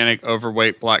gigantic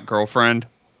overweight black girlfriend.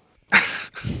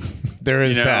 There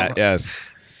is that. Yes.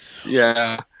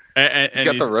 Yeah. And he's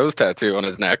got the rose tattoo on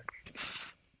his neck.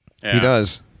 Yeah. He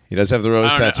does. He does have the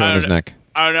rose tattoo on his neck.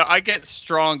 I don't know. I get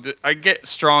strong.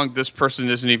 This person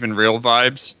isn't even real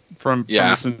vibes from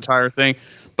this entire thing.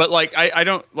 But like, I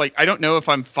don't know if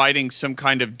I'm fighting some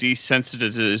kind of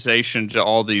desensitization to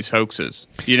all these hoaxes.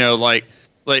 You know, like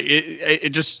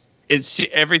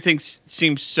everything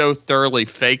seems so thoroughly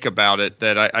fake about it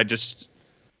that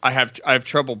I have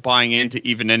trouble buying into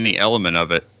even any element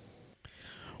of it.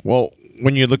 Well,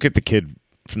 when you look at the kid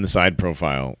from the side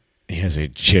profile, he has a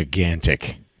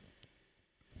gigantic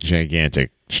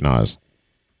schnoz.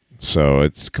 So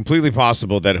it's completely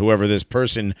possible that whoever this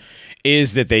person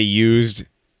is that they used,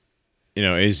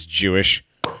 is Jewish.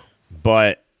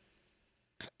 But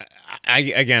I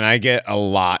get a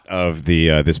lot of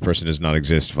the this person does not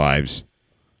exist vibes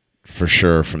for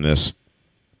sure from this.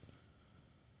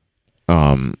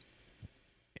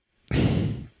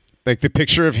 Like the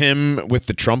picture of him with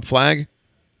the Trump flag.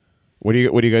 What do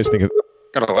you guys think of?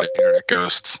 Gotta like internet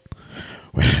ghosts.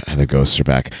 The ghosts are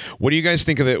back. What do you guys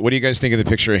think of it? What do you guys think of the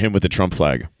picture of him with the Trump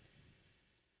flag?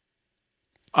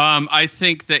 I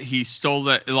think that he stole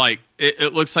that. Like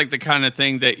it looks like the kind of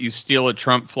thing that you steal a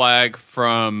Trump flag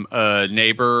from a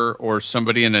neighbor or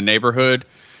somebody in a neighborhood,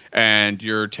 and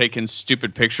you're taking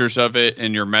stupid pictures of it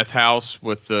in your meth house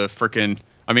with the freaking.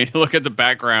 I mean, look at the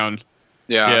background.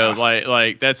 Yeah,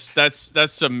 like that's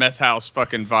some meth house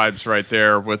fucking vibes right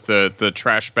there with the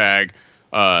trash bag,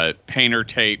 painter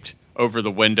taped over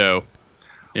the window.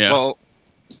 Yeah. Well,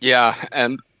 yeah,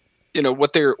 and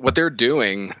what they're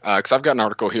doing, because I've got an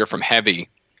article here from Heavy.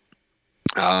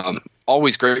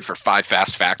 Always great for 5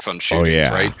 fast facts on shootings,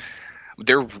 right?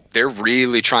 They're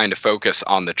really trying to focus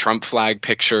on the Trump flag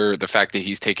picture, the fact that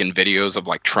he's taken videos of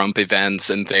like Trump events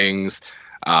and things.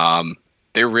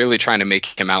 They're really trying to make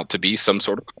him out to be some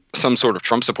sort of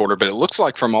Trump supporter, but it looks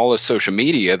like from all his social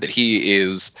media that he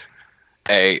is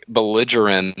a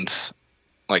belligerent,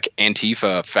 like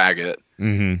Antifa faggot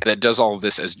that does all of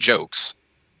this as jokes.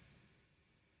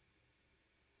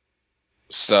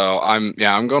 So I'm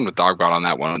going with Dogbot on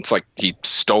that one. It's like he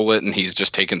stole it and he's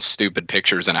just taking stupid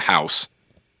pictures in a house.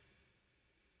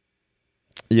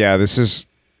 Yeah, this is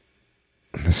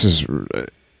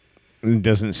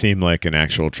doesn't seem like an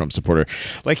actual Trump supporter.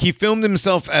 Like he filmed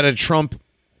himself at a Trump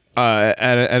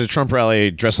at a Trump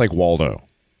rally dressed like Waldo.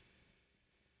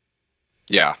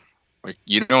 Yeah. Like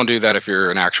you don't do that if you're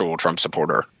an actual Trump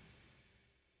supporter.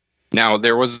 Now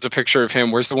there was a picture of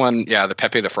him. Where's the one? Yeah, the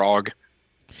Pepe the Frog,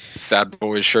 sad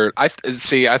boy shirt.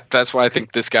 That's why I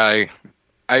think this guy.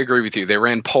 I agree with you. They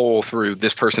ran poll through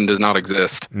this person does not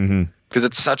exist because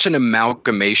it's such an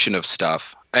amalgamation of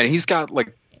stuff, and he's got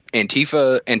like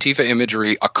Antifa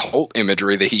imagery, occult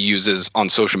imagery that he uses on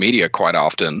social media quite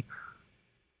often,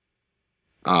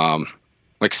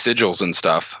 like sigils and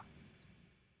stuff.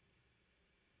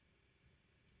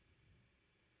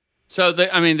 So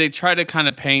they try to kind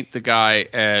of paint the guy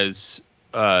as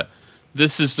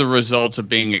this is the result of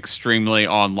being extremely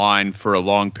online for a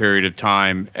long period of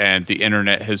time, and the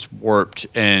internet has warped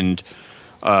and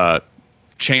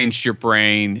changed your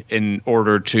brain in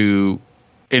order to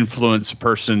influence a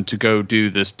person to go do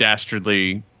this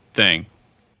dastardly thing.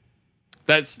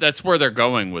 That's where they're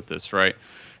going with this, right?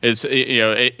 It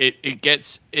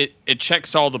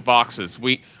checks all the boxes.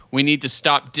 We need to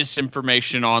stop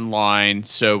disinformation online,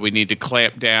 so we need to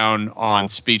clamp down on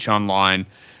speech online,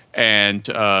 and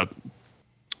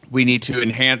we need to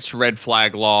enhance red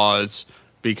flag laws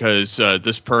because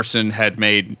this person had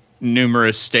made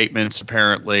numerous statements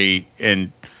apparently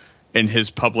in his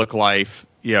public life,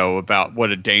 about what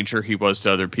a danger he was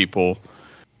to other people.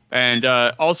 And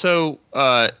also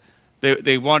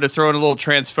they wanted to throw in a little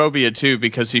transphobia too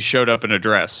because he showed up in a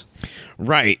dress.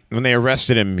 Right. When they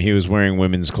arrested him, he was wearing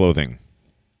women's clothing.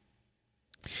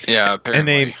 Yeah,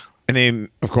 apparently. And they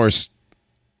of course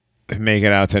make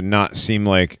it out to not seem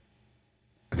like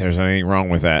there's anything wrong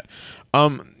with that.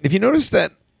 If you notice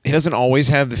that he doesn't always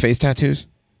have the face tattoos?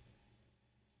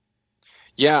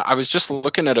 Yeah, I was just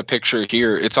looking at a picture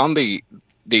here. It's on the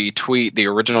tweet, the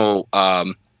original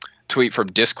tweet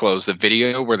from Disclose, the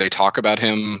video where they talk about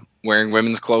him wearing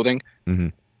women's clothing. Mm-hmm.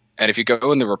 And if you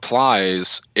go in the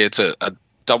replies, it's a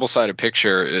double-sided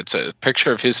picture. It's a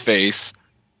picture of his face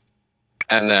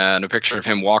and then a picture of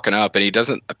him walking up, and he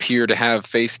doesn't appear to have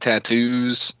face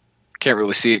tattoos. Can't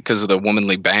really see it because of the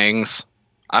womanly bangs.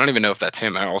 I don't even know if that's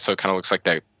him. It also kind of looks like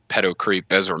that pedo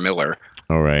creep Ezra Miller.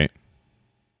 All right.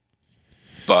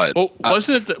 But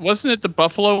wasn't it the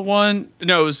Buffalo one?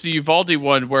 No, it was the Uvalde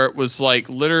one where it was like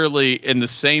literally in the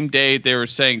same day they were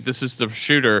saying this is the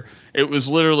shooter. It was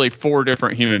literally 4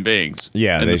 different human beings.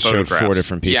 Yeah, they showed 4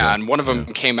 different people. Yeah, and one of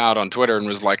them came out on Twitter and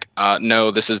was like,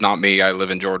 "No, this is not me. I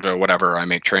live in Georgia. Whatever. I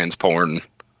make trans porn."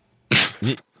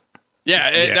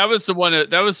 That was the one.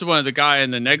 That was the one of the guy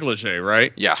in the negligee,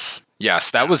 right? Yes,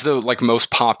 that was the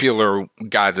most popular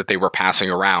guy that they were passing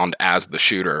around as the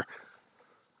shooter.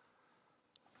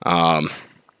 I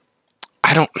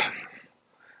don't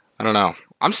know.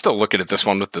 I'm still looking at this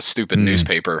one with the stupid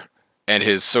newspaper and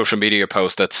his social media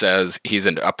post that says he's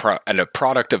a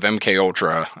product of MK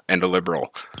Ultra and a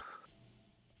liberal.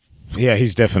 Yeah,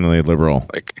 he's definitely a liberal.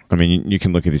 Like, I mean, you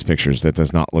can look at these pictures. That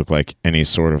does not look like any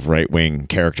sort of right-wing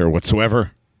character whatsoever.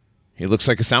 He looks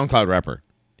like a SoundCloud rapper,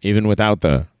 even without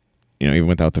the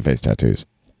face tattoos.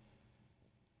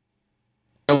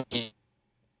 The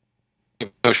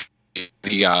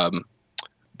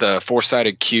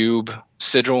 4-sided cube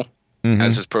sigil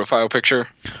as his profile picture.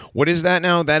 What is that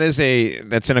now? That's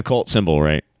an occult symbol,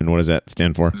 right? And what does that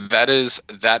stand for? That is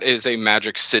a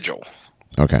magic sigil.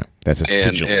 Okay, that's a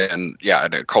sigil. And yeah,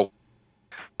 an occult.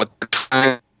 What they're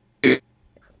trying to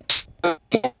do,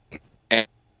 and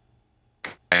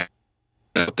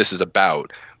what this is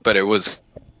about, but it was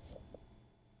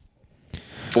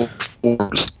 4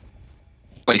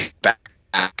 like back.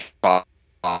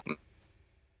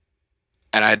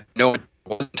 And I know it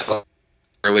wasn't until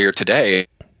earlier today.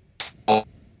 We're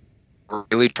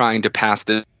really trying to pass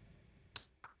this.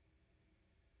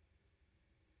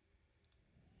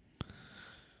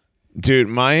 Dude,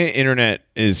 my internet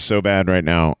is so bad right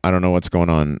now. I don't know what's going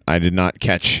on. I did not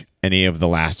catch any of the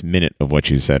last minute of what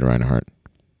you said, Reinhardt.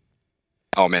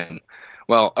 Oh, man.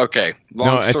 Well, okay.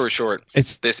 Long story short,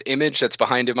 it's this image that's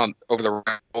behind him over the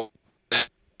rail.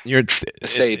 You're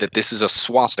say that this is a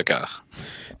swastika.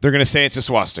 They're going to say it's a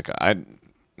swastika.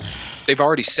 They've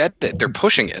already said it. They're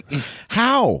pushing it.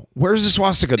 How? Where's the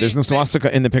swastika? There's no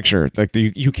swastika in the picture. Like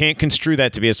you can't construe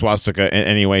that to be a swastika in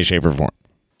any way, shape, or form.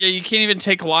 Yeah, you can't even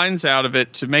take lines out of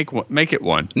it to make it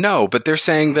one. No, but they're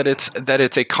saying that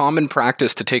it's a common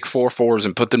practice to take 4 4s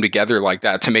and put them together like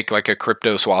that to make like a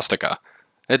crypto swastika.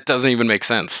 It doesn't even make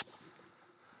sense.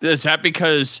 Is that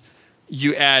because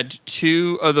you add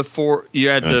 2 of the 4? You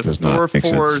add the 4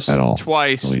 4s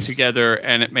twice together,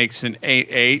 and it makes an 8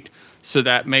 8. So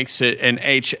that makes it an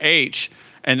HH,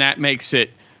 and that makes it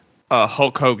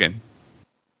Hulk Hogan.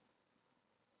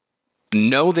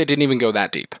 No, they didn't even go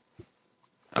that deep.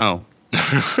 Oh.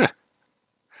 Here,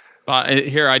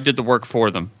 I did the work for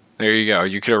them. There you go.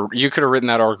 You could have written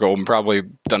that article and probably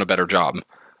done a better job.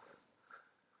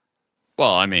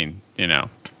 Well, I mean,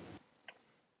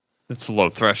 it's a low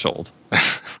threshold.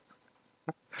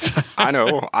 I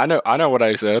know what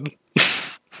I said.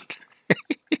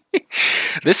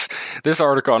 This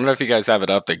article, I don't know if you guys have it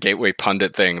up, the Gateway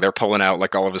Pundit thing. They're pulling out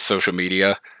like all of his social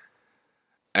media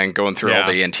and going through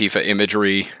all the Antifa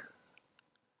imagery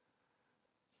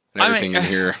and everything in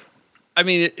here. I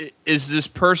mean, is this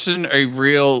person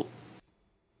real,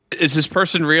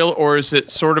 or is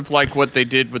it sort of like what they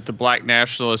did with the black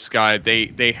nationalist guy?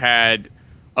 They had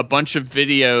a bunch of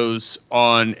videos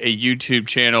on a YouTube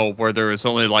channel where there was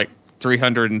only like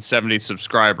 370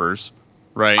 subscribers,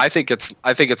 right? I think it's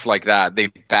like that. They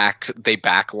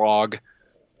backlog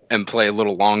and play a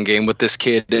little long game with this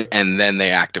kid, and then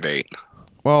they activate.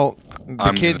 Well,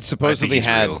 the kid supposedly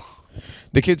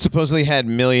had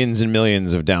millions and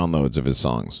millions of downloads of his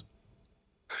songs.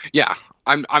 Yeah,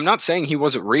 I'm not saying he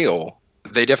wasn't real.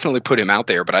 They definitely put him out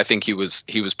there, but I think he was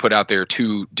put out there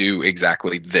to do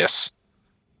exactly this.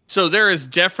 So there is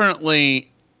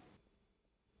definitely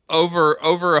over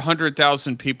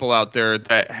 100,000 people out there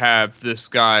that have this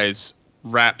guy's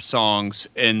rap songs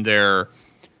in their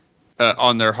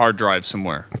on their hard drive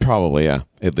somewhere. Probably, yeah,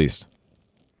 at least.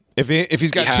 If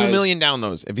he's got 2 million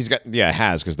downloads,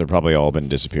 has, because they're probably all been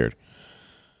disappeared.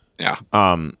 Yeah.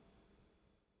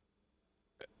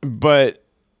 But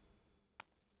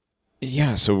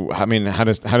yeah, so I mean, how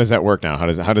does that work now? How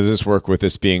does this work with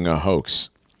this being a hoax?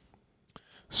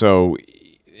 So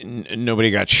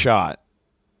nobody got shot,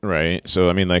 right? So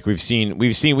I mean, like we've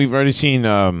already seen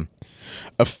a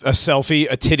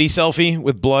titty selfie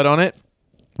with blood on it,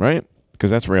 right?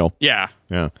 Because that's real. Yeah.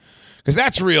 Because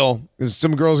that's real. Because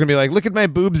some girl's gonna be like, "Look at my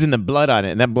boobs and the blood on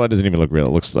it," and that blood doesn't even look real.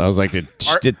 It looks. I was like, did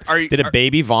a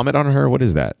baby vomit on her? What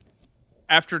is that?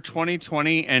 After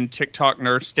 2020 and TikTok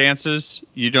nurse dances,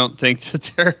 you don't think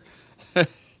that they're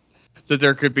that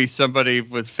there could be somebody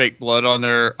with fake blood on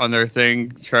their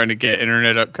thing trying to get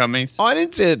internet upcomings? Oh, I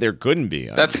didn't say that there couldn't be.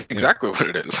 That's exactly what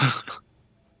it is.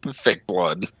 Fake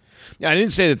blood. Yeah, I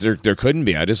didn't say that there couldn't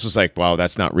be. I just was like, wow,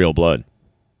 that's not real blood.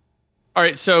 All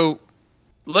right, so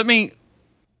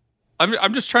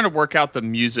I'm just trying to work out the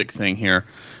music thing here.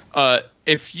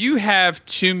 If you have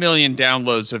 2 million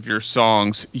downloads of your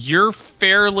songs, you're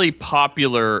fairly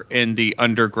popular in the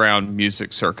underground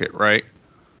music circuit, right?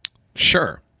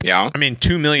 Sure. Yeah. I mean,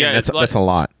 2 million. Yeah, that's a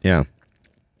lot. Yeah.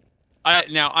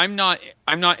 Now I'm not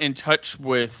in touch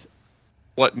with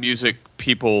what music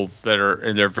people that are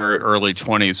in their very early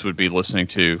 20s would be listening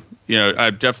to. You know,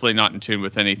 I'm definitely not in tune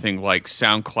with anything like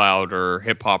SoundCloud or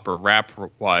hip hop or rap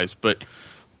wise, but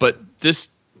this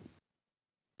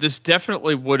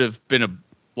definitely would have been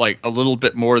a little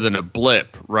bit more than a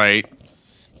blip, right?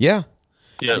 Yeah.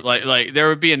 Yeah, like there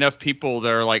would be enough people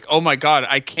that are like, "Oh my god,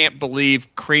 I can't believe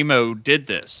Cremo did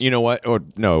this." You know what? Or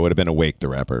no, it would have been Awake the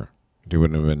rapper. He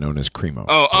wouldn't have been known as Cremo.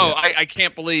 I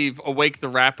can't believe Awake the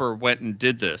rapper went and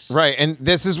did this. Right, and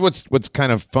this is what's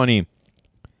kind of funny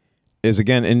is,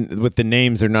 again, with the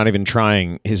names, they're not even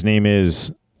trying. His name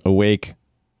is Awake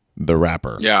the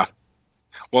rapper. Yeah.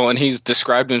 Well, and he's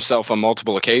described himself on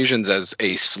multiple occasions as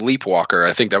a sleepwalker.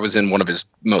 I think that was in one of his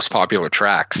most popular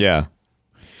tracks. Yeah.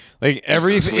 Like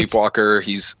every sleepwalker,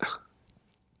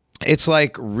 it's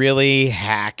like really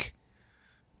hack,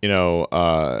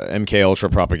 MK Ultra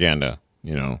propaganda,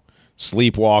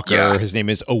 Sleepwalker. Yeah. His name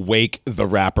is Awake the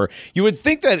rapper. You would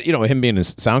think that, him being a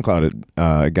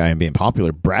SoundCloud guy and being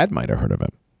popular, Brad might have heard of him.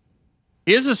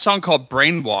 He has a song called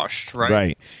Brainwashed, right?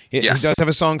 Right. He does have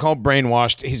a song called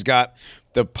Brainwashed. He's got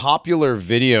the popular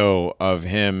video of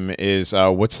him is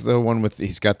what's the one with,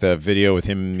 he's got the video with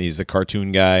him, he's the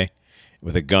cartoon guy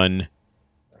with a gun.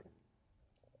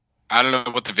 I don't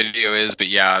know what the video is, but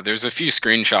yeah, there's a few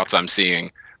screenshots I'm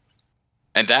seeing.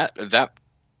 And that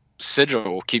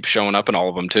sigil keeps showing up in all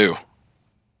of them too.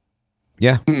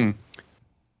 Yeah.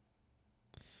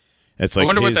 It's like I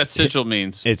wonder what that sigil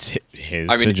means. It's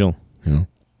his I mean, sigil. Yeah.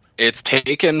 It's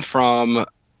taken from,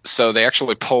 so they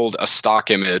actually pulled a stock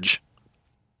image,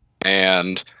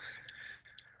 and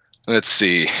let's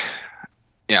see.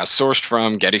 Yeah, sourced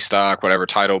from Getty Stock, whatever,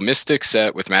 title, Mystic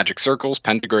Set with Magic Circles,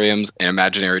 Pentagrams, and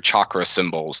Imaginary Chakra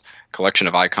Symbols. Collection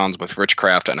of icons with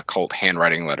witchcraft and occult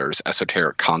handwriting letters.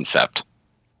 Esoteric concept.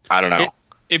 I don't know.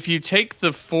 If you take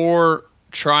the 4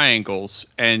 triangles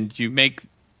and you make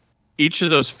each of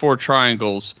those 4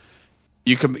 triangles,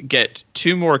 you can get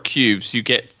 2 more cubes. You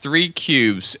get 3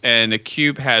 cubes, and a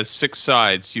cube has 6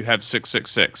 sides. You have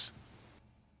 666.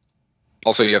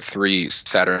 Also, you have 3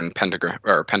 Saturn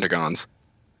pentagons.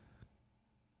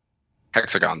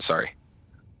 Hexagons, sorry.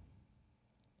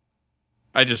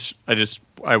 I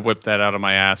whipped that out of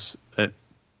my ass.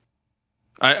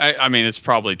 I mean, it's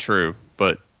probably true,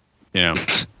 but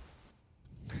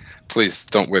Please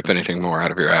don't whip anything more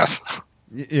out of your ass.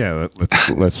 Yeah,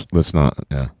 let's not.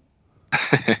 Yeah.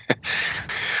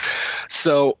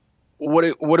 So, what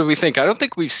do we think? I don't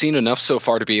think we've seen enough so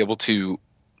far to be able to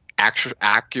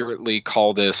accurately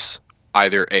call this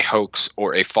either a hoax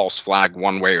or a false flag,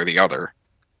 one way or the other.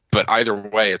 But either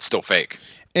way, it's still fake.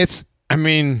 I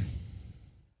mean,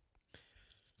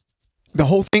 the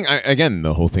whole thing,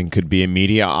 the whole thing could be a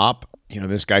media op.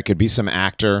 This guy could be some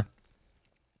actor.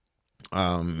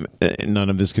 None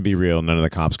of this could be real. None of the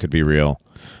cops could be real.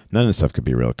 None of the stuff could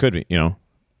be real. It could be,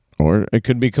 or it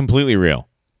could be completely real.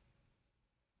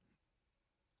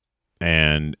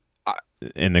 And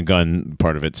the gun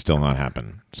part of it still not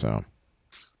happen. So,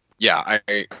 yeah,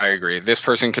 I agree. This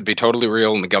person could be totally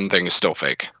real, and the gun thing is still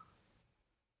fake.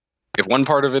 If one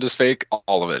part of it is fake,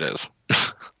 all of it is.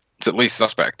 It's at least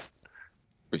suspect.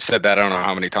 We've said that I don't know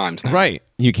how many times now. Right.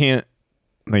 You can't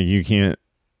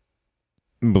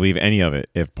believe any of it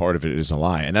if part of it is a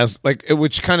lie. And that's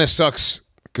which kind of sucks,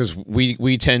 because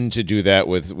we tend to do that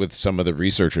with some of the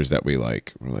researchers that we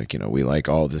like. We're like, we like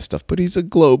all this stuff, but he's a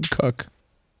globe cuck.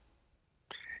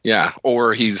 Yeah,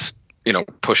 or he's,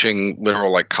 pushing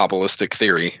literal Kabbalistic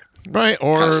theory. Right,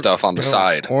 or kind of stuff on the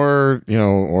side. Or,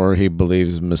 or he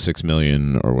believes him 6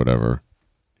 million or whatever.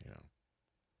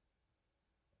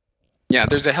 Yeah,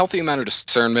 there's a healthy amount of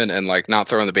discernment and not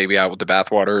throwing the baby out with the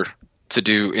bathwater to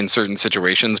do in certain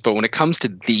situations. But when it comes to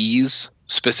these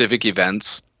specific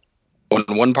events, when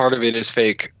one part of it is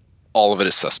fake, all of it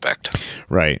is suspect.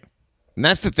 Right. And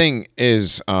that's the thing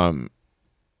is, when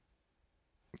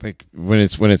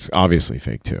it's obviously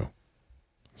fake too.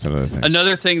 That's another thing.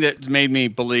 Another thing that made me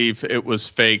believe it was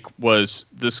fake was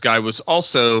this guy was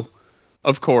also,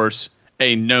 of course,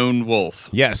 a known wolf.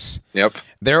 Yes. Yep.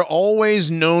 They're always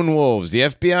known wolves. The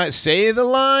FBI, say the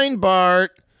line,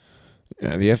 Bart.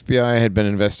 Yeah, the FBI had been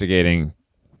investigating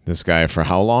this guy for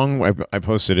how long? I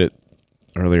posted it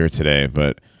earlier today,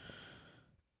 but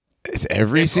it's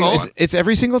every single. It's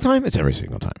every single time. It's every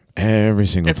single time. Every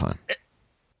single time.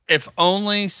 If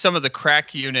only some of the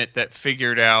crack unit that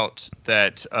figured out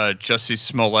that Jussie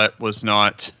Smollett was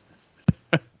not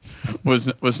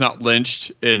was not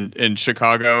lynched in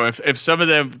Chicago. If some of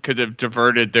them could have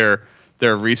diverted their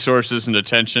resources and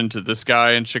attention to this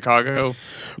guy in Chicago,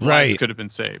 lives could have been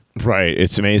saved. Right.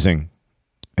 It's amazing.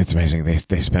 It's amazing. They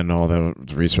spend all the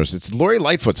resources. It's Lori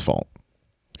Lightfoot's fault.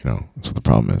 You know, that's what the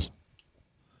problem is.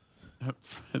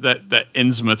 That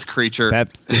Innsmouth creature.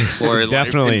 That is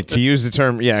definitely, to use the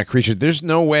term, creature. There's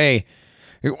no way.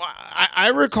 I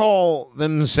recall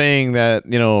them saying that,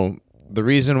 you know, the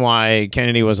reason why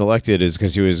Kennedy was elected is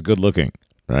because he was good looking,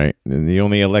 right? And you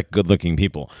only elect good looking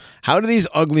people. How do these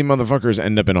ugly motherfuckers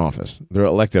end up in office? They're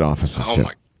elected offices. Oh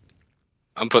my!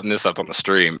 I'm putting this up on the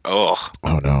stream. Oh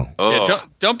no! Oh. Yeah,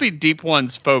 don't be deep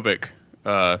ones phobic,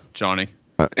 Johnny.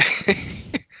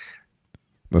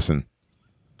 Listen.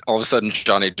 All of a sudden,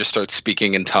 Johnny just starts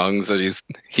speaking in tongues, and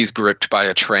he's gripped by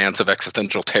a trance of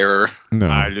existential terror. No.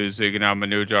 Yeah. You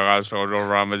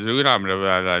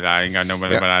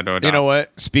know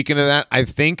what? Speaking of that, I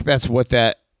think that's what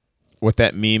that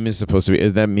meme is supposed to be.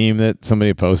 Is that meme that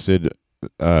somebody posted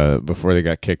before they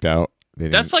got kicked out?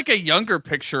 That's like a younger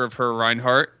picture of her,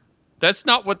 Reinhardt. That's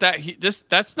not what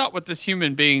that's not what this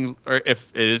human being, or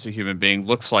if it is a human being,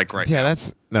 looks like right now.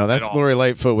 That's Lori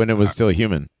Lightfoot when it was still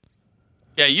human.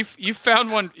 Yeah, you found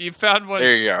one. You found one.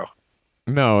 There you go.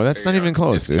 No, that's not even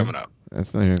close, it's dude. coming up.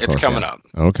 That's not even close. It's coming up.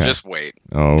 Okay. Just wait.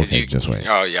 Oh, okay. Just wait.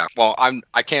 Oh yeah. Well,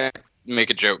 I can't make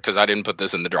a joke because I didn't put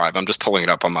this in the drive. I'm just pulling it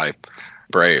up on my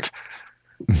Brave.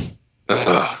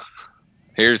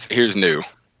 Here's new.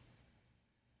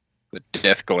 The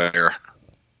death glare.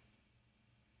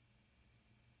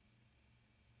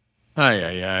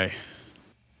 Aye.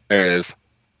 There it is.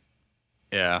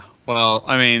 Yeah. Well,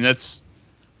 I mean,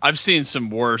 I've seen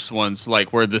some worse ones,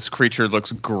 like where this creature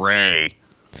looks gray,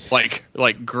 like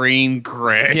green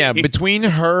gray. Yeah, between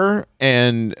her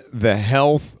and the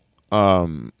health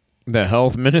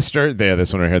minister,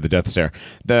 this one right here, the death stare,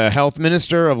 the health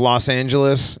minister of Los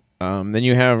Angeles. Then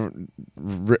you have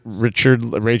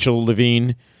Rachel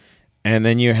Levine, and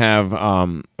then you have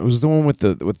who's the one with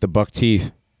the buck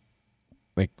teeth?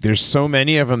 Like, there's so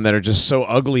many of them that are just so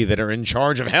ugly that are in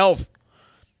charge of health.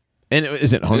 And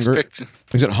is it Hungary?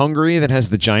 Is it Hungary that has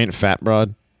the giant fat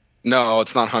broad? No,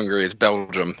 it's not Hungary. It's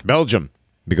Belgium. Belgium,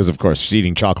 because of course she's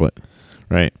eating chocolate,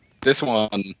 right? This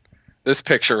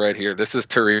picture right here. This is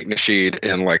Tariq Nasheed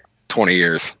in like 20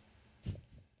 years.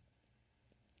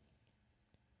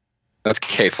 That's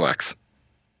K-Flex.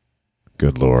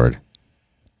 Good Lord.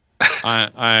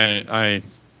 I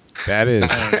That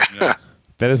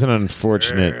is an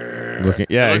unfortunate looking.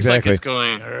 Yeah, it looks exactly. Like it's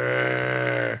going.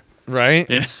 Right?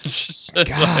 Yeah.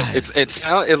 God.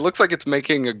 It looks like it's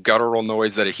making a guttural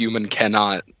noise that a human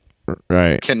cannot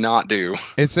do.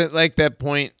 It's at like that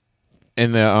point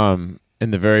in the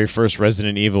very first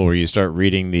Resident Evil where you start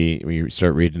reading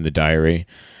the diary,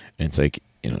 and it's like,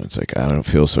 you know, it's like, I don't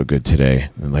feel so good today.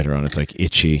 And later on it's like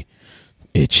itchy,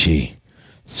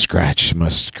 scratch,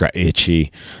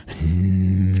 itchy.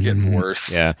 It's getting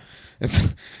worse. Yeah.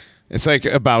 It's like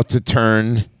about to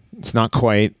turn. It's not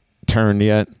quite turned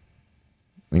yet.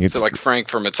 So like Frank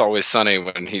from It's Always Sunny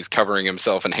when he's covering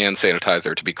himself in hand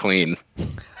sanitizer to be clean.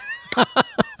 I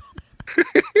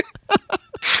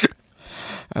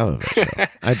love that show.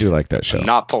 I do like that show. I'm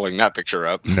not pulling that picture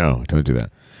up. No, don't do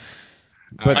that.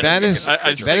 But that is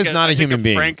not a human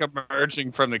being. Frank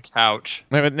emerging from the couch.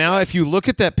 But now, if you look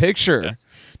at that picture,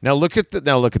 now look at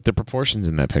the proportions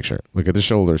in that picture. Look at the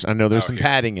shoulders. I know there's some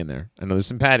padding in there.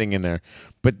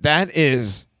 But that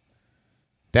is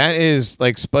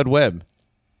like Spud Webb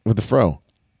with the fro.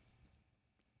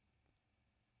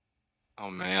 Oh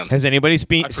man! Has anybody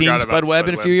seen Spud Webb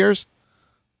in a few years?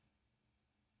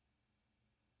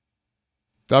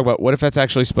 Talk about what if that's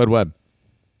actually Spud Webb?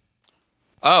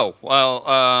 Oh well,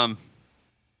 I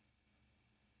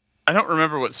don't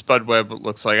remember what Spud Webb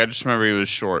looks like. I just remember he was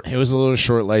short. He was a little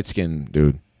short, light-skinned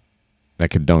dude that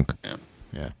could dunk.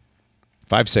 Yeah.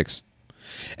 5'6".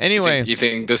 Anyway, you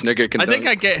think this nigga can? I think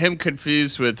I get him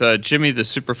confused with Jimmy the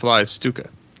Superfly Stuka.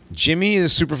 Jimmy the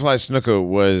Superfly Snuka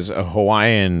was a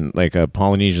Hawaiian, like a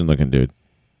Polynesian-looking dude.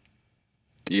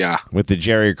 Yeah, with the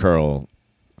Jerry curl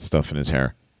stuff in his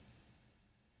hair.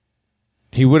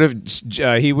 He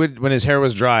would when his hair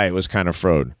was dry, it was kind of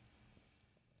froed.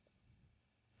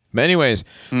 But anyways,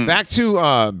 back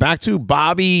to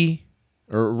Bobby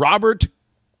or Robert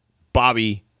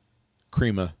Bobby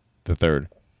Crema III.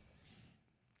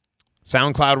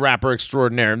 SoundCloud rapper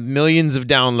extraordinaire. Millions of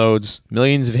downloads,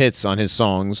 millions of hits on his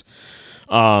songs.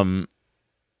 He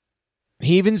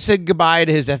even said goodbye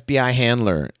to his FBI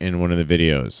handler in one of the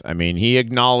videos. I mean, he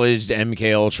acknowledged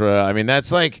MK Ultra. I mean,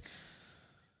 that's like,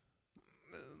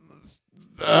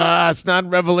 it's not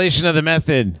revelation of the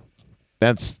method.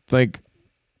 That's like,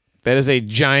 that is a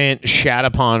giant shat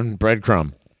upon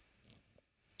breadcrumb.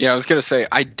 Yeah, I was gonna say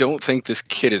I don't think this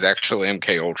kid is actually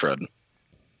MK Ultra.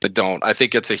 I don't. I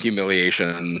think it's a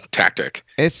humiliation tactic.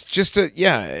 It's just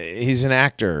he's an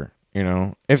actor. You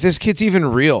know, if this kid's even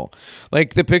real,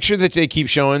 like the picture that they keep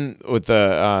showing with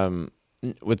the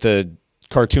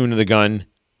cartoon of the gun,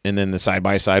 and then the side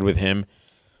by side with him,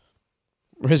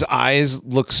 his eyes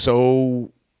look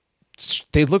so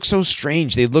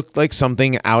strange. They look like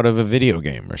something out of a video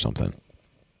game or something.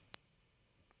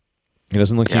 He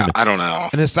doesn't look human. I don't know.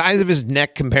 And the size of his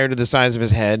neck compared to the size of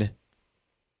his head.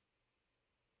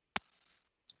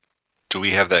 Do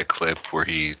we have that clip where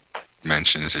he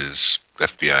mentions his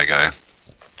FBI guy?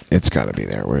 It's got to be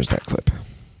there. Where's that clip?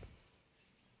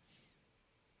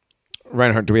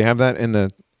 Reinhardt, do we have that in the?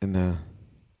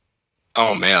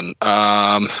 Oh man,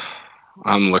 I'm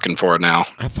looking for it now.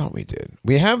 I thought we did.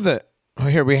 We have the. Oh,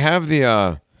 here we have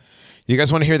the. You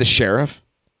guys want to hear the sheriff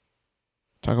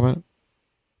talk about it?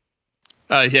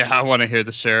 Yeah, I want to hear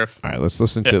the sheriff. All right, let's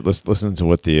listen to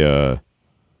what the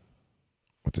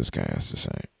what this guy has to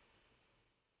say.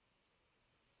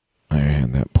 I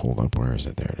had that pulled up. Where is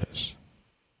it? There it is.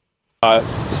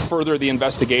 Further the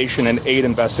investigation and 8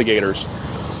 investigators.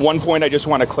 One point I just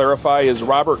want to clarify is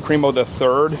Robert Cremo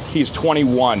III. He's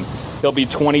 21. He'll be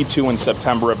 22 in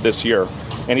September of this year,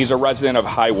 and he's a resident of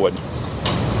Highwood.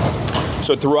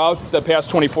 So throughout the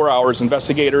past 24 hours,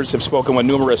 investigators have spoken with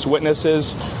numerous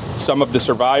witnesses, some of the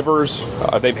survivors.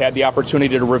 They've had the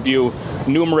opportunity to review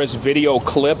numerous video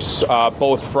clips,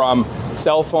 both from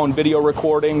cell phone video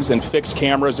recordings and fixed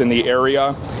cameras in the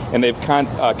area, and they've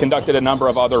conducted a number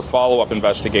of other follow-up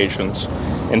investigations.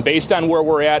 And based on where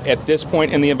we're at this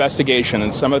point in the investigation,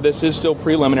 and some of this is still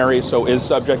preliminary, so is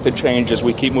subject to change as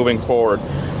we keep moving forward,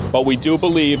 but we do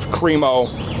believe Cremo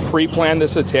pre-planned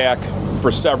this attack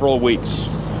for several weeks.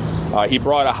 He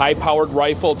brought a high-powered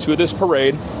rifle to this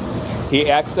parade. He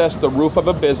accessed the roof of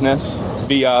a business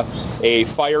via a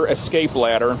fire escape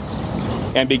ladder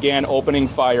and began opening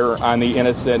fire on the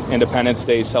innocent Independence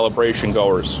Day celebration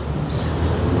goers.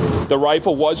 The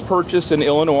rifle was purchased in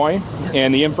Illinois,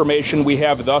 and the information we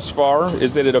have thus far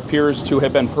is that it appears to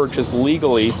have been purchased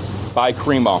legally by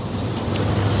Cremo.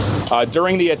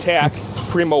 During the attack,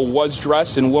 Cremo was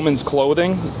dressed in woman's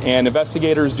clothing, and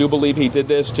investigators do believe he did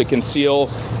this to conceal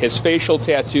his facial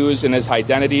tattoos and his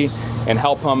identity and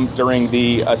help him during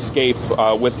the escape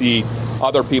with the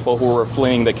other people who were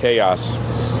fleeing the chaos.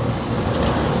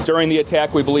 During the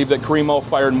attack, we believe that Cremo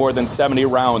fired more than 70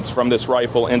 rounds from this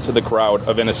rifle into the crowd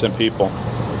of innocent people.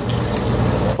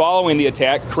 Following the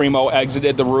attack, Cremo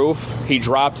exited the roof, he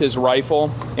dropped his rifle,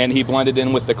 and he blended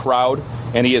in with the crowd,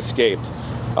 and he escaped.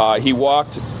 He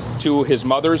walked to his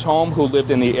mother's home, who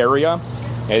lived in the area,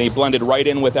 and he blended right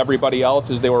in with everybody else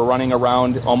as they were running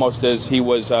around, almost as he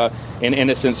was an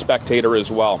innocent spectator as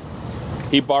well.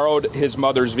 He borrowed his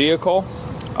mother's vehicle.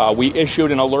 We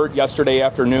issued an alert yesterday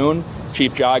afternoon.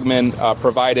 Chief Jogman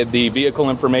provided the vehicle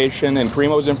information and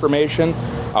Cremo's information.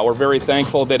 We're very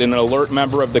thankful that an alert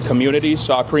member of the community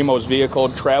saw Cremo's vehicle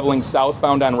traveling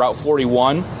southbound on Route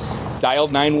 41,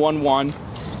 dialed 911.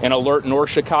 An alert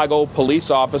North Chicago police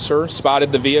officer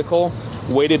spotted the vehicle,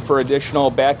 waited for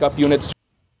additional backup units.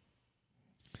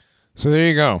 So there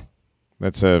you go.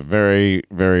 That's a very,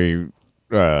 very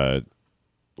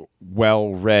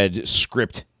well-read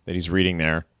script that he's reading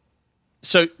there.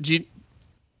 So do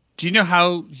you know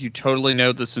how you totally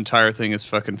know this entire thing is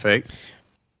fucking fake?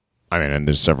 I mean, and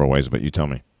there's several ways, but you tell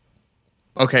me.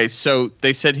 Okay, so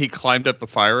they said he climbed up a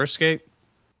fire escape,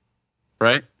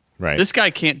 right? Right. This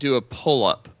guy can't do a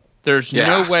pull-up. There's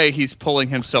no way he's pulling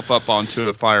himself up onto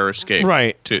a fire escape.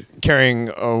 Right. Carrying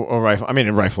a rifle. I mean,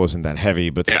 a rifle isn't that heavy,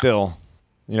 but still,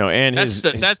 you know, and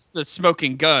that's the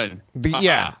smoking gun.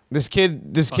 Yeah. This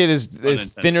kid is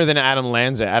thinner than Adam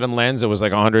Lanza. Adam Lanza was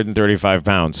like 135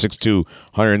 pounds, 6'2",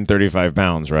 135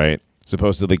 pounds, right?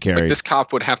 Supposedly carried. Like this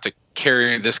cop would have to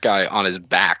carry this guy on his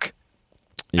back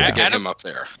to get him up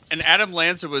there. And Adam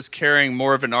Lanza was carrying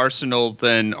more of an arsenal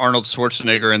than Arnold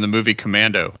Schwarzenegger in the movie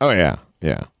Commando. Oh, yeah.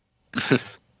 Yeah.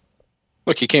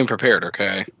 Look, he came prepared,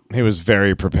 okay? He was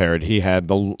very prepared. He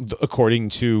had according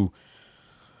to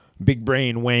Big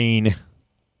Brain Wayne,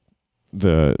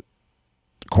 the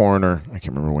coroner, I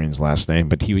can't remember Wayne's last name,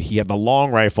 but he had the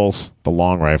long rifles.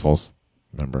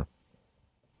 Remember?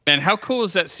 And how cool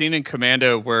is that scene in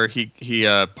Commando where he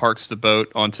parks the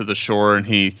boat onto the shore and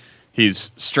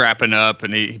he's strapping up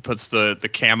and he puts the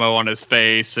camo on his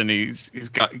face and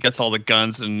gets all the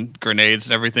guns and grenades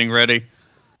and everything ready.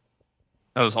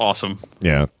 That was awesome.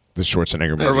 Yeah, the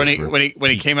Schwarzenegger movie. Or when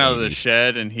he came out of the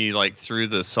shed and he like threw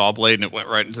the saw blade and it went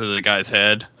right into the guy's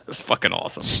head. It was fucking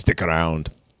awesome. Stick around.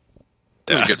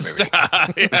 It was a good movie.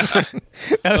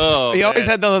 Yeah. He always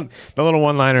had the little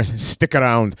one-liner. Stick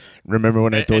around. Remember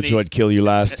when I told you I'd kill you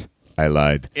last? I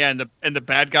lied. Yeah, and the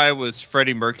bad guy was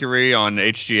Freddie Mercury on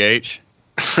HGH.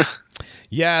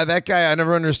 Yeah, that guy. I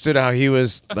never understood how he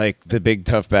was like the big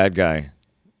tough bad guy.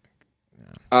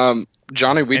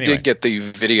 Johnny, we Anyway. did get the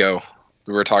video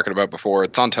we were talking about before.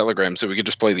 It's on Telegram, so we could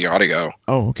just play the audio.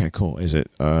 Oh, okay, cool. Is it?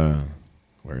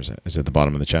 Where is it? Is it at the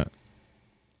bottom of the chat?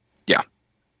 Yeah.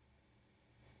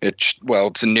 It's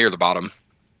near the bottom.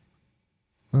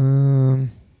 Man,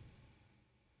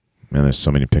 there's so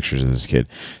many pictures of this kid.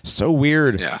 So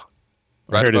weird. Yeah.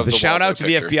 Oh, here it is. above The shout out Waldo to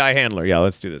the picture. FBI handler. Yeah,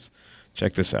 let's do this.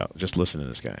 Check this out. Just listen to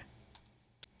this guy.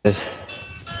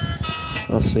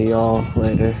 I'll see y'all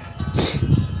later.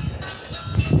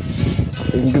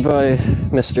 Goodbye,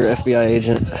 Mr. FBI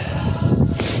agent.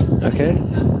 Okay?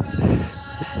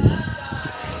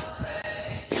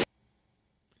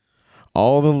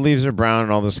 All the leaves are brown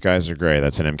and all the skies are gray.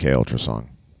 That's an MK Ultra song.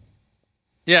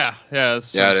 Yeah,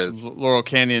 it's Yeah, it some is. Laurel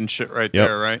Canyon shit right Yep.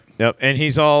 there, right? Yep. And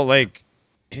he's all what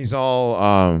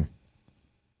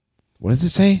does it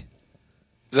say?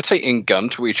 Does that say "In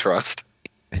Gunt We Trust"?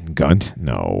 In Gunt?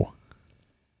 No.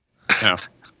 No.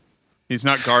 He's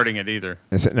not guarding it either.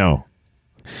 Is it? No.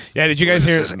 Yeah, did you guys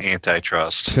hear? It says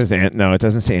antitrust. It says no, it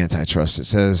doesn't say antitrust. It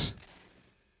says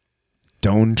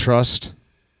don't trust.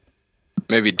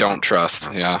 Maybe "Don't Trust."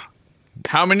 Yeah.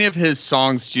 How many of his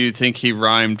songs do you think he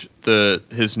rhymed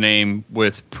his name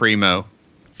with Primo?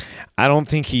 I don't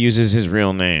think he uses his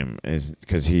real name is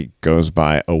because he goes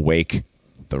by Awake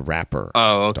the Rapper.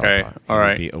 Oh, okay. Dogba. All He would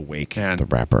right. Be Awake Man. the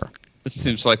Rapper. This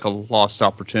seems like a lost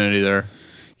opportunity there.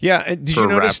 Yeah, and did For you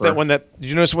a notice rapper. did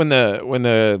you notice when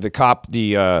the cop,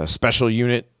 the special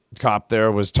unit cop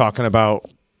there was talking about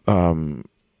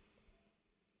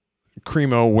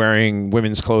Cremo wearing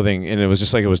women's clothing and it was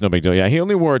just like it was no big deal. Yeah, he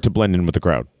only wore it to blend in with the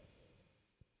crowd.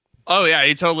 Oh yeah,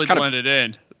 he totally Kinda- blended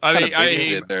in. Kind of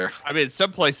bigoted there. I mean,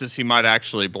 some places he might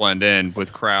actually blend in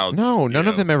with crowds. No, none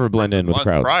of them ever blend in with month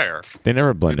crowds. prior. They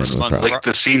never blend in It's with month crowds. Like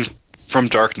the scene from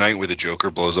Dark Knight where the Joker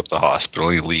blows up the hospital,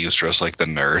 he leaves dressed like the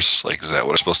nurse. Like, is that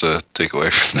what I'm supposed to take away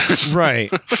from this?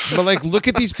 Right. But like look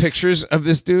at these pictures of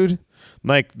this dude.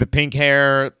 Like the pink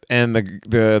hair and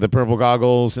the purple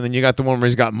goggles, and then you got the one where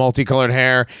he's got multicolored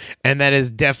hair, and that is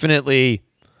definitely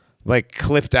like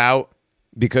clipped out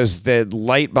because the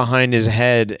light behind his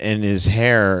head and his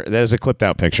hair, that is a clipped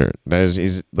out picture. That is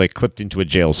he's like clipped into a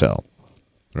jail cell.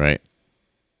 Right?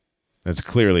 That's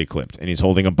clearly clipped. And he's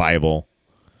holding a Bible.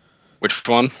 Which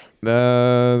one?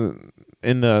 It's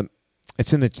in the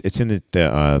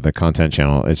content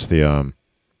channel. It's the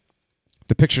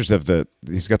pictures of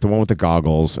he's got the one with the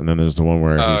goggles, and then there's the one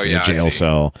where he's in yeah, a I jail see.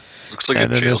 cell. Looks like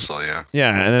And a then jail there's- cell, yeah. Yeah,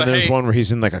 and then But there's hey, one where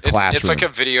he's in like a classroom. It's like a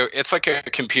video. It's like a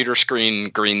computer screen,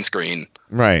 green screen.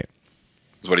 Right.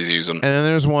 Is what he's using. And then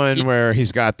there's one where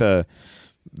he's got the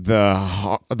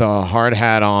hard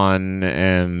hat on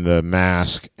and the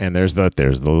mask, and there's the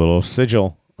little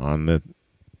sigil on the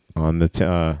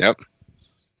Yep.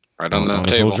 Right on the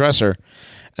his table. little dresser.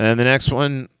 And then the next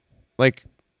one, like,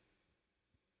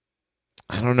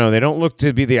 I don't know. They don't look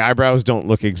to be, the eyebrows don't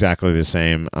look exactly the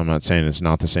same. I'm not saying it's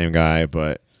not the same guy,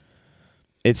 but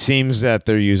it seems that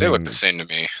they're using. They look the same to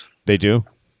me. They do?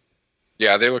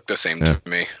 Yeah, they look the same Yeah. to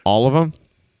me. All of them?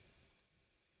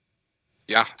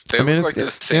 Yeah, they I mean, look like the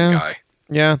it's- same yeah. guy.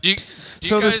 Yeah. Do you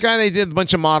So this guys- guy, they did a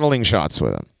bunch of modeling shots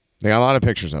with him. They got a lot of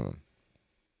pictures of him.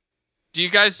 Do you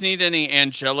guys need any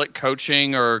angelic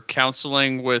coaching or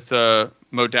counseling with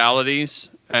modalities?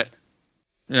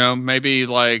 Maybe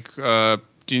like, do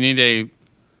you need a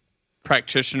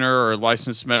practitioner or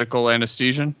licensed medical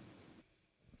anesthesian?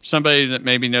 Somebody that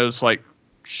maybe knows like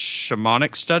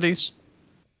shamanic studies?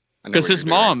 I know Because what his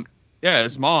you're doing.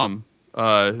 mom,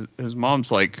 his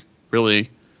mom's like really,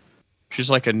 she's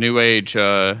like a new age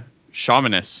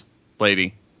shamanist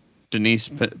lady, Denise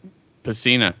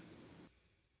Pacina.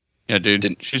 Yeah,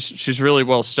 dude, she's really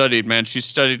well studied, man. She's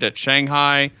studied at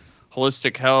Shanghai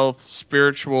Holistic Health,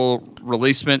 Spiritual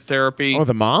Releasement Therapy. Oh,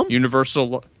 the mom?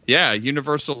 Universal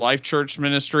Life Church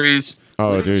Ministries.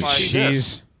 Oh, dude, Certified-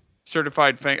 she's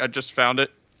certified. I just found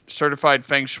it. Certified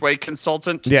Feng Shui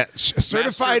consultant. yeah,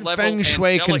 certified Master Feng level Shui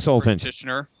angelic consultant.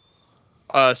 practitioner,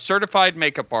 certified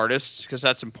makeup artist, because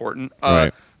that's important.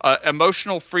 Right.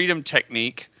 Emotional freedom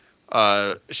technique,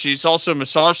 She's also a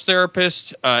massage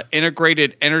therapist,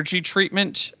 integrated energy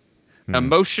treatment,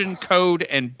 emotion code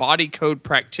and body code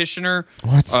practitioner.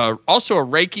 What? Also a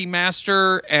Reiki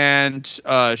master, and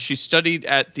she studied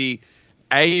at the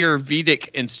Ayurvedic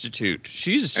Institute.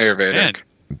 She's Ayurvedic.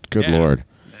 man, Good yeah. Lord.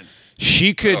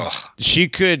 She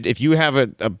could, if you have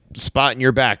a spot in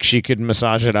your back, she could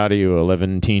massage it out of you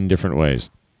 11 different ways.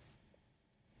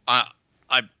 I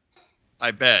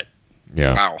bet.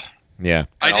 Yeah. Wow. Yeah.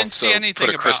 I And didn't see also anything put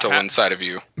a about crystal inside of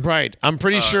you. Right. I'm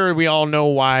pretty sure we all know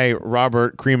why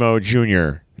Robert Cremo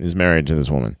Jr. is married to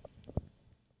this woman.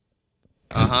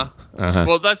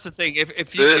 Well, that's the thing.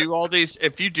 If you do all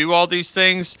these,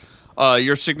 things,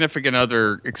 your significant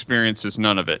other experiences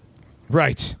none of it.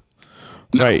 Right.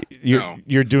 Right.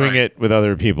 You're doing it with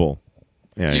other people.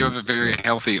 Yeah. You have a very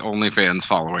healthy OnlyFans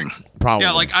following.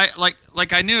 Probably. Yeah,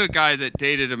 I knew a guy that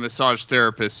dated a massage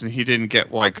therapist, and he didn't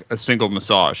get like a single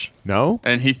massage. No?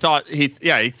 And he thought he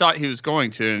thought he was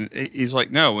going to, and he's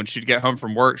like, no. When she'd get home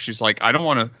from work, she's like, I don't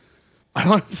want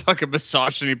to fucking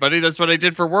massage anybody. That's what I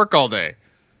did for work all day.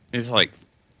 He's like,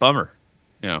 bummer.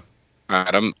 Yeah. All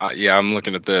right, I'm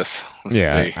looking at this. Let's see.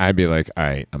 I'd be like, all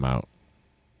right, I'm out.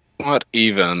 What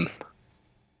even?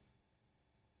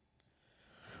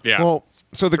 Yeah. Well,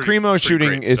 so the Pretty Cremo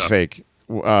shooting great is stuff. fake.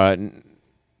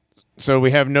 So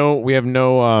we have no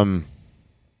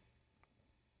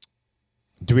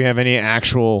do we have any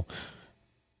actual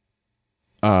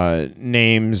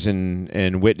names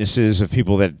and witnesses of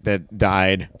people that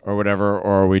died or whatever,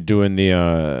 or are we doing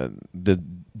the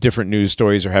different news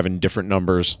stories are having different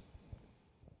numbers?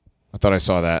 I thought I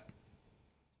saw that.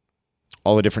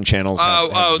 All the different channels have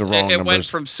the wrong it numbers. went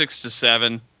from 6 to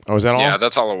 7. Oh, is that all? Yeah,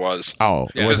 that's all it was. Oh,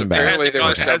 it wasn't bad. apparently It there were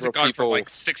hasn't several gone from people. like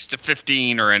 6 to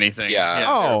 15 or anything. Yeah.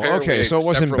 Oh, apparently okay, so it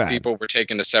wasn't several bad. people were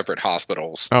taken to separate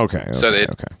hospitals. Okay. So okay.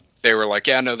 They were like,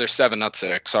 yeah, no, there's 7, not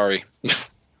 6. Sorry.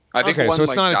 I think Okay, one so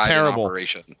it's not a died in terrible-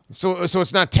 operation. So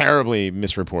it's not terribly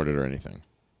misreported or anything.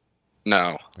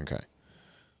 No. Okay.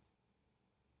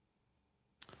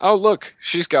 Oh, look,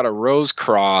 she's got a rose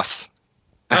cross.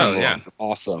 Oh, yeah.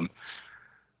 Awesome.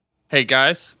 Hey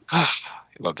guys.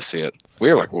 Love to see it.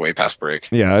 We're like way past break.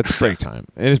 Yeah, it's break time.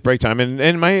 It is break time, and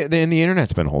the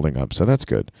internet's been holding up, so that's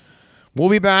good. We'll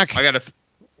be back I got a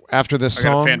after this I got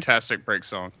a song. fantastic break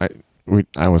song.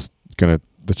 I was gonna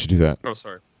let you do that. Oh,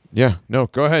 sorry. Yeah, no,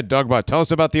 go ahead, Dogbot. Tell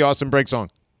us about the awesome break song.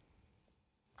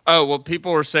 Oh, well,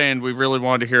 people were saying we really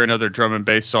wanted to hear another drum and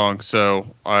bass song, so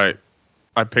I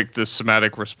picked this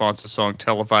somatic responses song,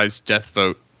 Televised Death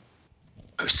Vote.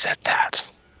 Who said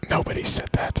that? Nobody said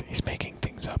that. He's making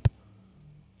things up.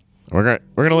 We're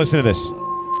gonna listen to this,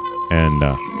 and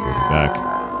we'll be back.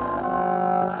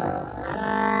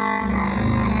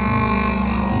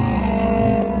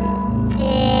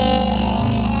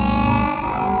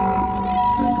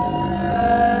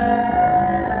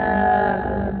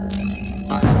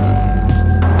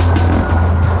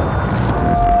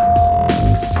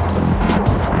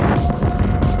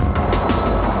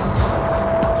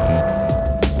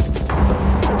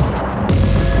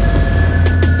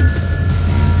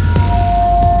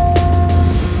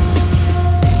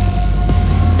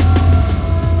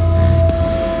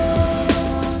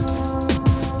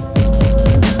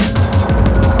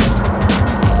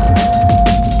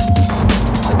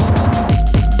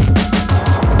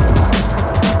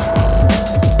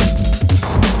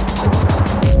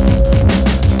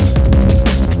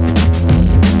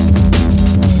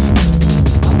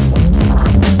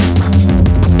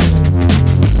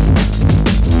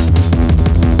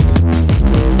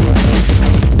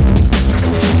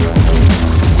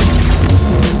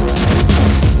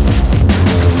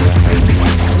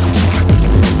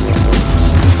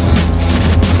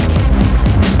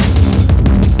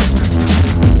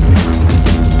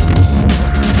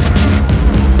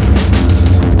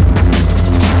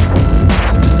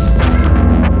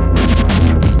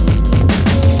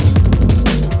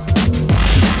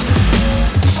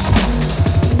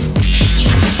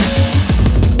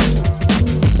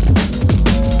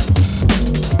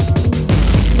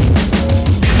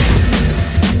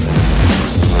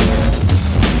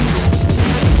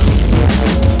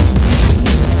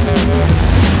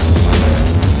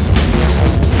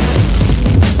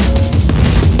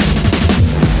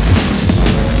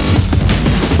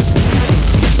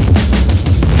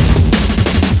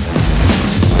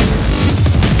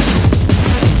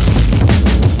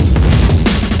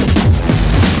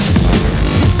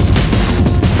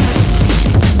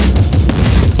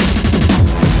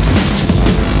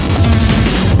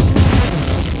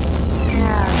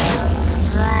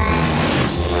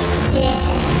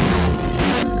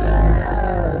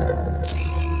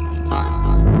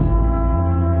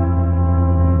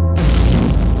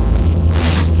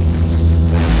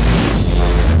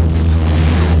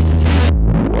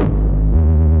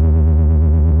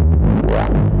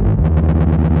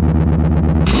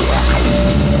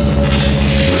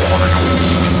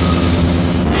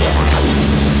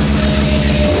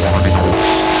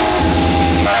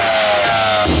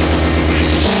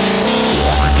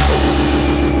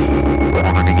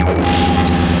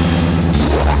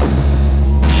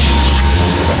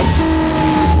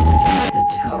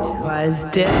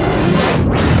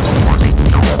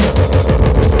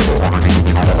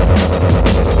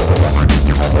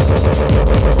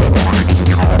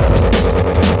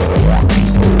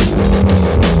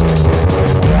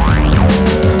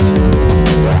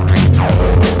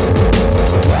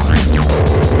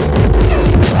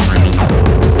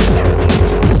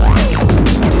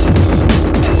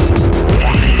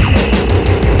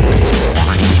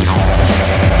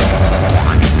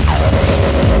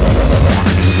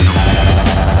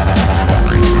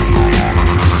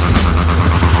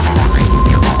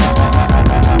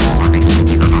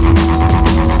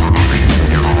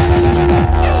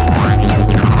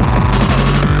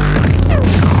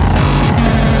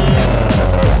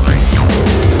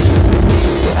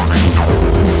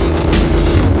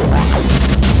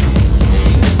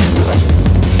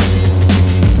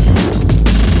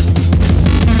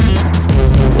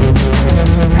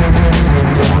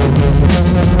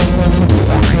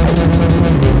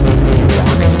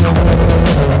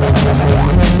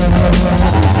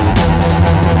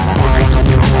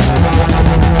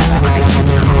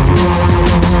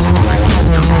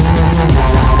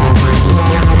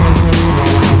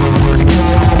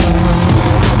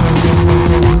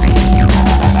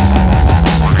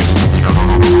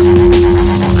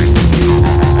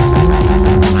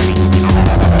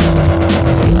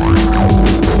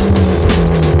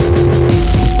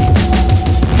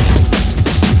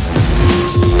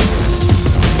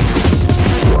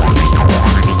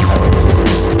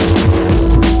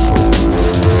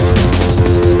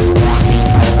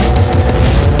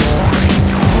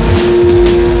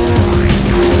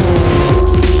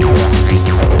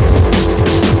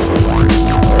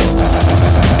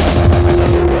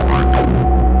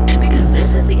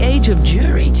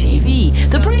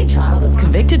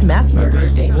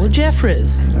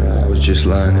 I was just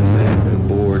lying in bed,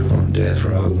 bored on death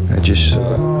row. I just saw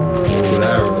what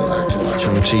I would like to watch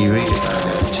on TV.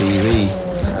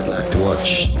 I'd like to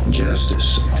watch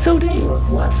Justice. So, Dave,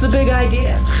 what's the big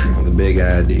idea? The big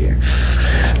idea.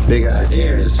 Big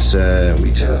idea is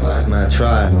we televise my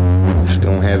trial. Just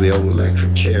gonna have the old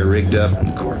electric chair rigged up in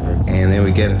the courtroom, and then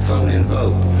we get a phone-in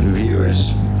vote. The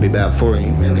viewers, be about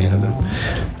 40 million of them.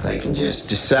 They can just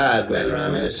decide whether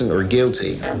I'm innocent or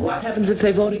guilty. And what happens if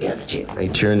they vote against you? They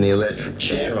turn the electric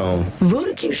chair on.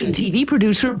 Votecution TV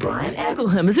producer Brian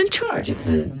Agleham is in charge of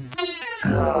the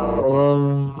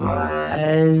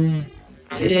televised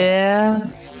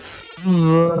death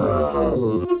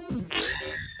vote.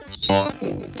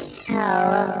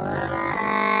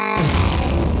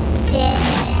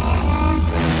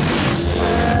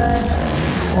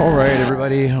 All right,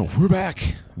 everybody, we're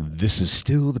back. This is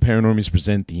still the Paranormies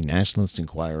present the Nationalist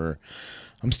Enquirer.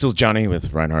 I'm still Johnny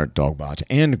with Reinhardt, Dogbot,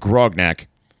 and Grognak.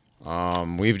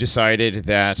 We've decided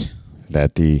that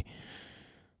the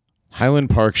Highland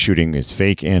Park shooting is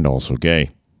fake and also gay.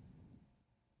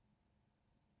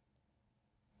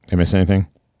 Did I miss anything?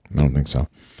 I don't think so.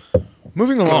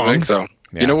 Moving along. I don't think so.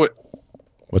 Yeah. You know what?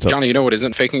 What's up? Johnny, you know what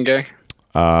isn't fake and gay?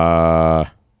 How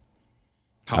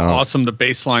awesome the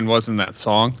bass line was in that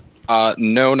song.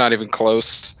 No, not even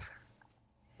close.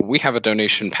 We have a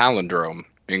donation palindrome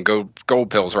in gold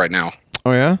pills right now.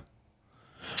 Oh, yeah?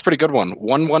 It's a pretty good one.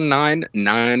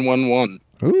 119911.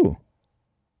 Ooh.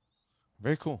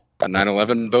 Very cool. Got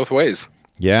 911 both ways.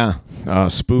 Yeah.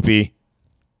 Spoopy.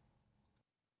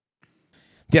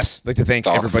 Yes, I'd like to thank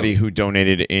That's everybody who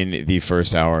donated in the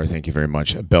first hour. Thank you very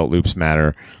much. Belt Loops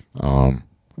Matter.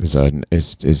 Is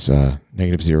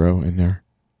 -0 in there?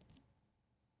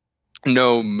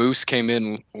 No, Moose came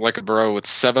in like a bro with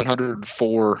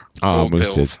 704 Oh, gold Moose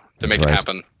pills did. to make That's it right.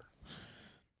 happen.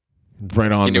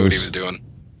 Right on, He knew Moose. what he was doing.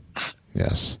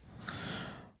 Yes.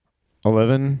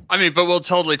 11. I mean, but we'll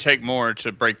totally take more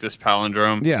to break this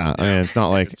palindrome. Yeah, I mean, it's not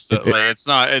like It's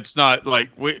not like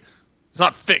it's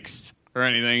not fixed or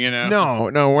anything, you know.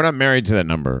 No, we're not married to that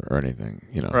number or anything,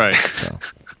 you know. Right. So.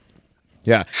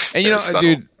 Yeah, and you know, Subtle.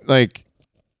 dude, like,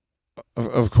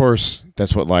 of course,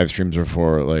 that's what live streams are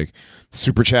for, like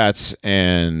super chats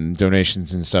and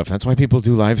donations and stuff. That's why people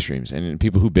do live streams, and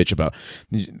people who bitch about.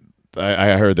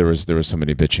 I heard there was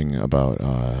somebody bitching about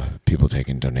people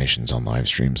taking donations on live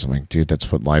streams. I'm like, dude, that's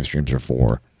what live streams are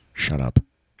for. Shut up.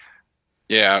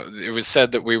 Yeah, it was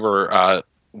said that we were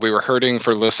hurting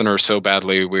for listeners so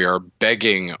badly we are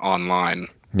begging online.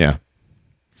 Yeah.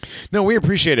 No, we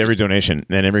appreciate every donation,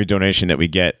 and every donation that we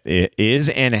get is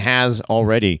and has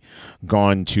already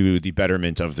gone to the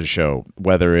betterment of the show,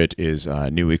 whether it is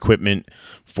new equipment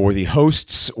for the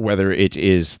hosts, whether it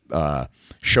is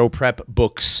show prep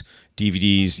books,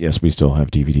 DVDs. Yes, we still have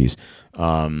DVDs.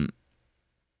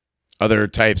 Other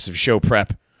types of show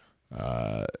prep,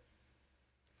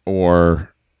 or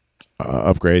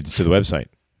upgrades to the website.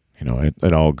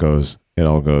 It all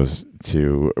goes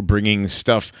to bringing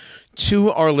stuff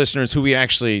to our listeners who we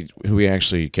actually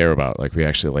care about. Like, we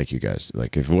actually like you guys.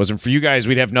 Like, if it wasn't for you guys,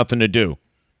 we'd have nothing to do.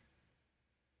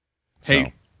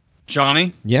 Hey,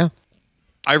 Johnny? Yeah.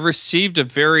 I received a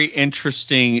very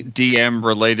interesting DM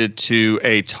related to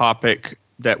a topic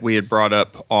that we had brought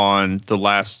up on the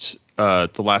last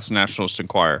Nationalist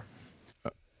Enquirer.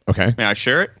 Okay. May I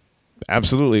share it?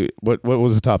 Absolutely. What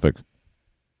was the topic?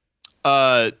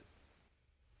 AI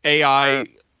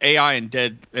and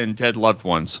dead loved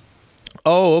ones.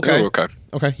 Oh, okay. Oh, okay.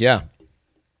 Okay, yeah.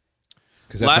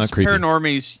 Because that's not creepy.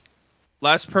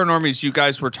 Last Paranormies, you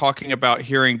guys were talking about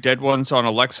hearing dead ones on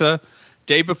Alexa.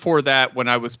 Day before that, when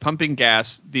I was pumping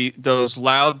gas, those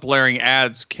loud blaring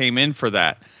ads came in for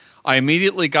that. I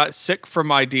immediately got sick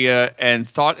from idea and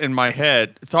thought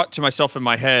to myself in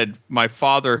my head, my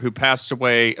father who passed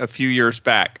away a few years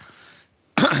back.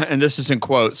 And this is in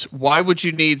quotes. Why would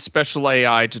you need special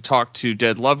AI to talk to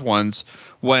dead loved ones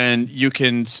when you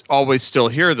can always still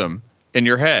hear them in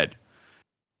your head?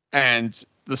 And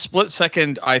the split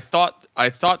second I thought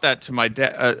that to my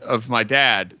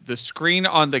dad, the screen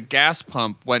on the gas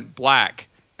pump went black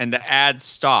and the ad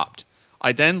stopped.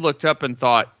 I then looked up and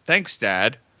thought, thanks,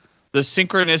 Dad. The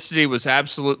synchronicity was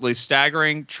absolutely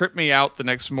staggering. Tripped me out the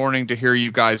next morning to hear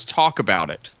you guys talk about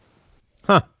it.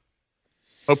 Huh.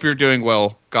 Hope you're doing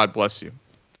well. God bless you.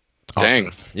 Awesome.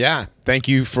 Dang. Yeah. Thank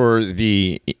you for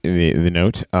the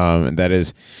note. That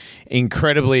is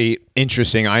incredibly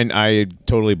interesting. I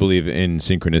totally believe in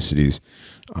synchronicities.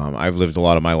 I've lived a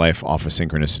lot of my life off of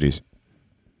synchronicities.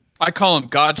 I call them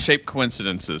God-shaped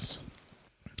coincidences.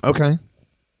 Okay.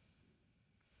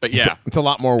 But yeah. It's a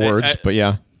lot more words, but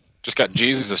yeah. Just got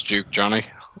Jesus juke, Johnny.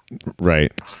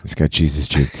 Right. It's got Jesus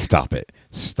juke. Stop it.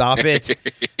 Stop it.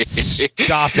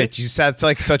 Stop it. That's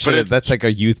like that's like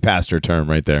a youth pastor term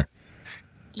right there.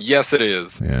 Yes, it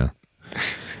is. Yeah.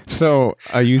 So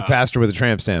a youth pastor with a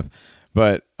tramp stamp,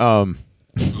 but an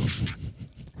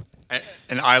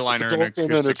eyeliner and It's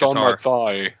acoustic it's on my guitar.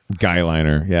 thigh. guy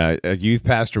liner. Yeah, a youth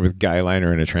pastor with guy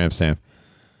liner and a tramp stamp.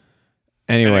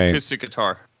 An Anyway. acoustic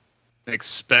guitar. An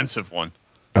expensive one.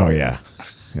 Oh yeah.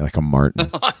 Like a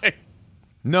Martin.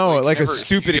 No, like a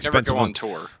stupid you could never expensive go one. on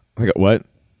tour. Like a what?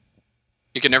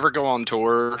 You could never go on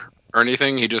tour or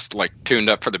anything. He just like tuned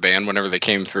up for the band whenever they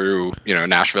came through,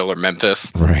 Nashville or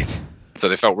Memphis. Right. So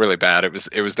they felt really bad.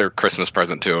 It was their Christmas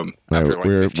present to him after like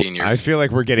 15 years. I feel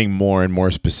like we're getting more and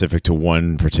more specific to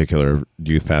one particular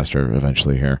youth pastor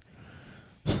eventually here.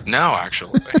 No,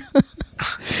 actually.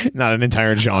 Not an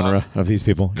entire genre of these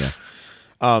people. Yeah.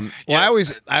 Well, I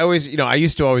always, I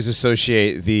used to always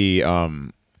associate the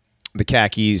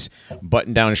khakis,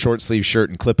 button-down short-sleeve shirt,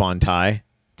 and clip-on tie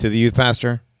to the youth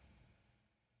pastor.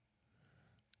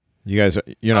 You guys,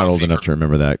 you're not old enough to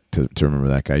remember that. To remember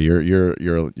that guy, your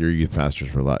youth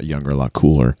pastors were a lot younger, a lot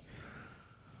cooler.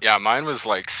 Yeah, mine was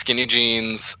like skinny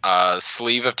jeans,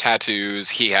 sleeve of tattoos.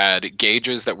 He had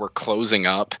gauges that were closing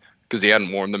up because he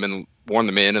hadn't worn them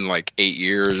in like 8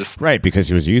 years. Right, because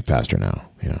he was a youth pastor now.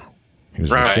 Yeah, he was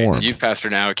reformed. Youth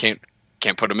pastor now can't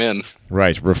put them in.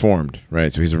 Right, reformed.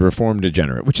 Right, so he's a reformed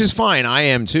degenerate, which is fine. I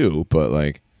am too, but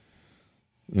like,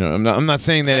 I'm not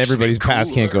saying that everybody's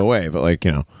past can't go away, but like,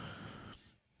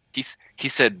 He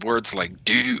said words like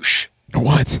douche.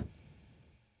 What?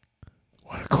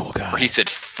 What a cool guy. Or he said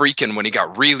freaking when he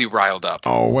got really riled up.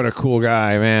 Oh, what a cool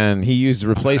guy, man. He used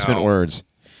replacement words.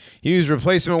 He used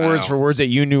replacement words for words that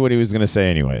you knew what he was going to say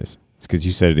anyways. It's because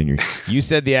you said it you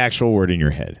said the actual word in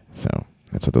your head. So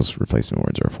that's what those replacement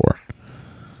words are for.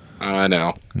 I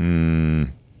know.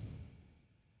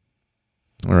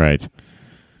 All right.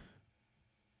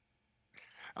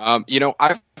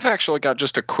 I've actually got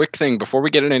just a quick thing before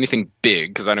we get into anything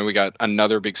big, because I know we got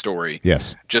another big story.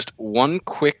 Yes. Just one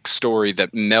quick story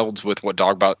that melds with what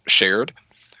Dogbot shared.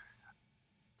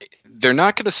 They're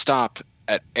not going to stop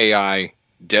at AI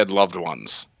dead loved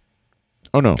ones.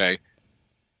 Oh, no. Okay.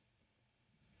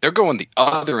 They're going the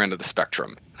other end of the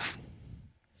spectrum.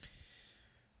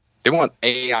 They want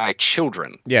AI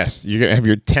children. Yes. You're going to have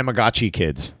your Tamagotchi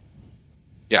kids.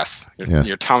 Yes,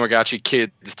 your Tamagotchi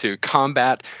kids to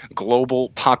combat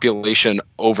global population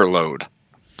overload.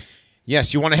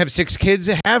 Yes, you want to have 6 kids?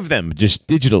 Have them, just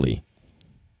digitally.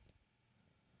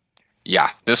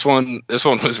 Yeah, this one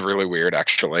was really weird,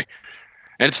 actually.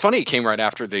 And it's funny, it came right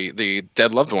after the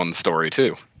dead loved one story,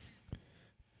 too.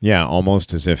 Yeah,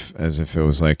 almost as if it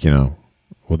was like,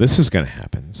 well, this is going to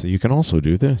happen, so you can also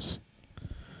do this.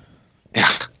 Yeah.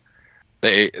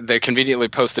 They conveniently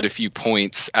posted a few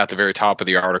points at the very top of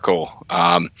the article.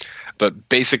 But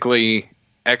basically,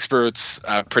 Experts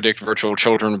predict virtual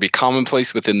children will be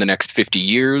commonplace within the next 50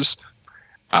 years.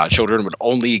 Children would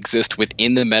only exist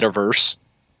within the metaverse.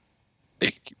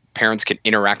 Parents can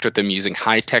interact with them using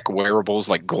high-tech wearables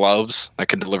like gloves that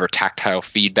can deliver tactile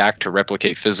feedback to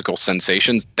replicate physical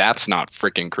sensations. That's not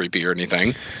freaking creepy or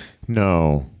anything.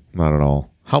 No, not at all.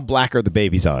 How black are the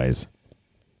baby's eyes?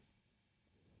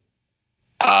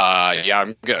 Yeah,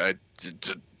 I'm good.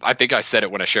 I think I said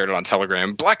it when I shared it on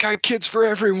Telegram. Black-eyed kids for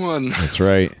everyone. That's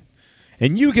right.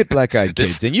 And you get black-eyed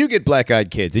kids, and you get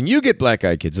black-eyed kids, and you get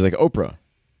black-eyed kids. It's like Oprah.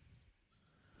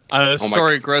 The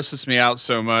story grosses me out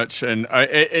so much, and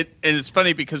it's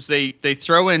funny because they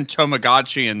throw in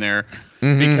Tamagotchi in there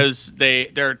because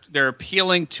they're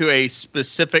appealing to a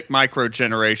specific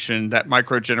microgeneration. That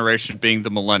microgeneration being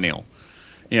the millennial.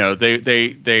 You know,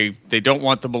 they don't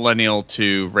want the millennial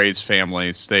to raise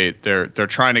families. They're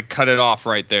trying to cut it off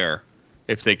right there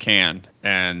if they can.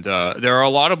 And there are a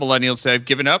lot of millennials that have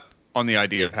given up on the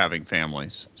idea of having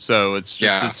families. So it's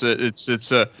just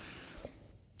it's a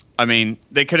I mean,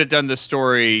 they could have done this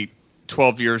story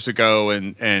 12 years ago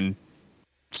and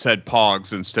said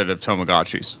Pogs instead of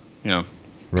Tamagotchis, you know.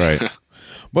 Right.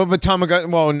 But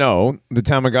Tamagotchi, well, no, the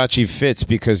Tamagotchi fits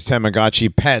because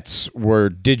Tamagotchi pets were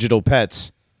digital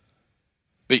pets.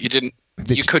 But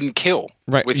you couldn't kill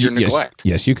with your neglect.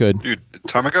 Yes, you could. Dude,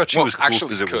 Tamagotchi was cool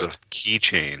because it was a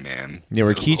keychain, man. They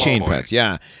were keychain pets,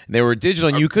 yeah. They were digital,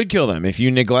 and you could kill them. If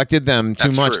you neglected them too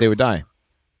much, they would die.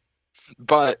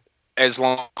 But as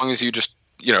long as you just,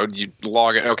 you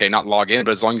log in, okay, not log in,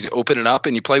 but as long as you open it up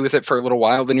and you play with it for a little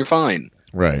while, then you're fine.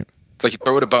 Right. It's like you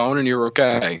throw it a bone and you're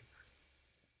okay.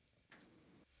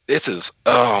 This is,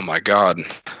 oh my God.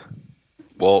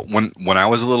 Well, when I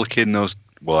was a little kid and I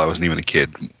wasn't even a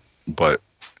kid, but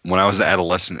when I was an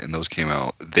adolescent and those came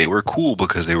out, they were cool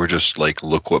because they were just like,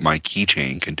 look what my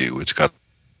keychain can do. It's got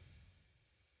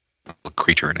a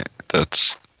creature in it.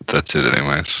 That's it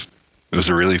anyways. It was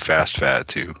a really fast fad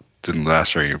too. Didn't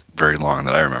last very long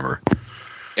that I remember.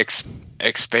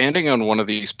 Expanding on one of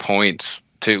these points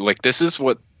to like, this is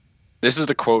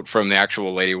the quote from the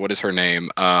actual lady. What is her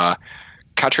name?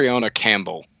 Catriona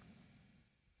Campbell.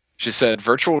 She said,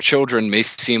 virtual children may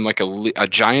seem like a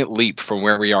giant leap from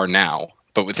where we are now,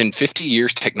 but within 50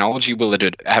 years, technology will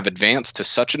have advanced to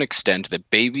such an extent that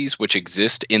babies which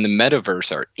exist in the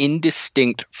metaverse are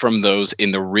indistinct from those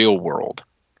in the real world.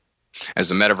 As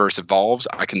the metaverse evolves,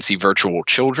 I can see virtual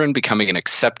children becoming an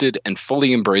accepted and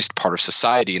fully embraced part of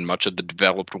society in much of the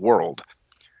developed world.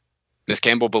 Ms.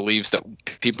 Campbell believes that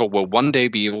people will one day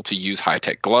be able to use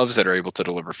high-tech gloves that are able to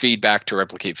deliver feedback to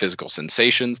replicate physical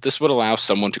sensations. This would allow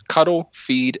someone to cuddle,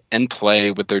 feed, and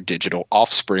play with their digital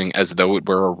offspring as though it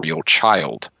were a real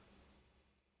child.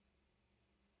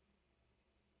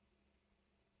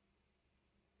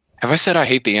 Have I said I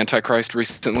hate the Antichrist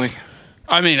recently?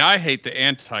 I mean, I hate the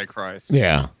Antichrist.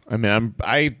 Yeah. I mean,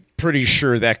 I'm pretty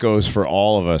sure that goes for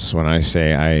all of us when I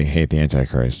say I hate the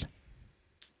Antichrist.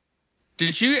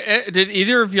 Did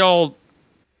either of y'all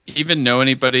even know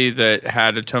anybody that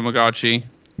had a Tamagotchi?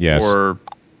 Yes. Or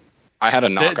I had a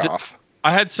knockoff.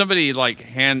 I had somebody like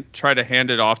try to hand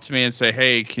it off to me and say,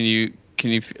 "Hey, can you?"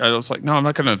 I was like, "No, I'm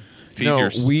not going to feed your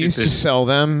stupid." We used to sell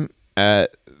them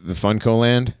at the Funko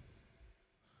Land.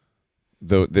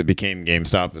 That became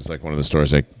GameStop. It's like one of the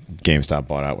stores that GameStop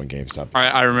bought out when GameStop.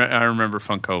 I remember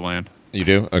Funko Land. You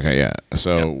do? Okay, yeah.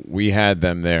 So we had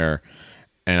them there,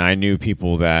 and I knew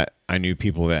people that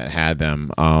had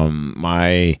them.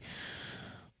 My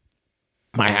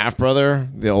half brother,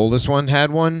 the oldest one,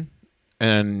 had one,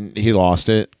 and he lost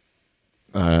it.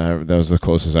 That was the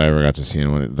closest I ever got to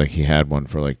seeing one. Like he had one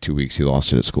for like 2 weeks. He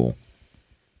lost it at school.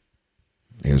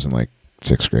 He was in like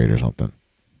 6th grade or something.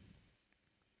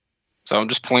 So I'm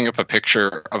just pulling up a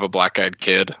picture of a black-eyed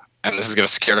kid, and this is going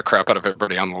to scare the crap out of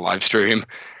everybody on the live stream.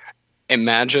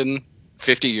 Imagine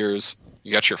 50 years,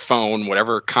 you got your phone,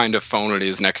 whatever kind of phone it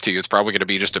is next to you. It's probably going to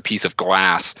be just a piece of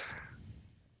glass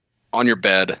on your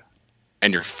bed,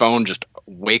 and your phone just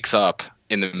wakes up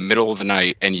in the middle of the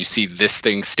night, and you see this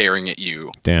thing staring at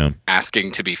you. Damn.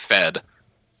 Asking to be fed.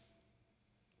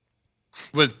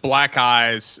 With black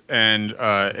eyes, and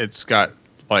it's got,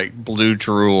 like, blue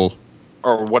drool.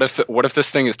 Or what if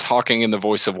this thing is talking in the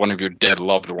voice of one of your dead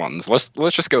loved ones? Let's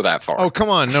just go that far. Oh, come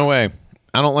on. No way.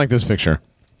 I don't like this picture.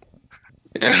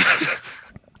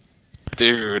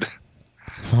 Dude.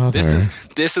 Father.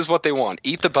 This is what they want.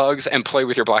 Eat the bugs and play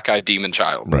with your black-eyed demon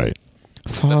child. Right.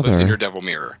 Father. That lives in your devil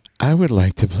mirror. I would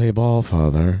like to play ball,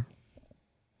 Father.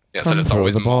 Yes, Come and it's throw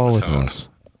always the ball with monotone. us.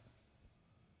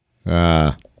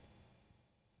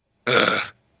 I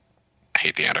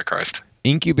hate the Antichrist.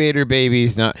 Incubator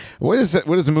babies. Not what is that,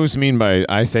 what does Moose mean by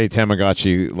I say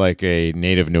Tamagotchi like a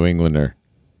native New Englander?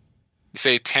 You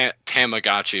say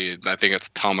Tamagotchi. I think it's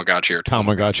Tamagotchi or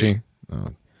Tamagotchi.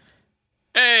 Oh.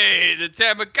 Hey, the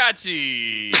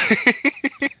Tamagotchi.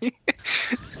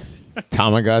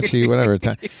 Tamagotchi, whatever.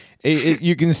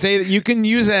 You can say that. You can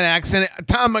use that accent.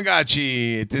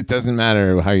 Tamagotchi. It doesn't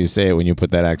matter how you say it when you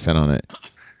put that accent on it.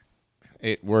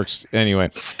 It works anyway.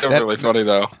 It's still really funny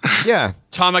though. Yeah.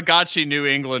 Tamagotchi New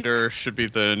Englander should be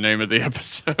the name of the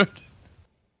episode.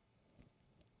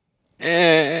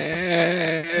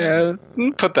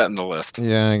 Put that in the list.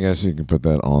 Yeah, I guess you can put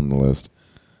that on the list.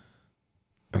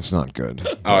 That's not good.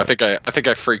 Oh, I think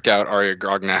I freaked out Arya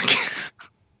Grognak.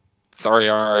 Sorry,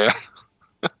 Arya.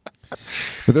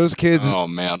 But those kids. Oh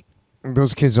man.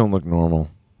 Those kids don't look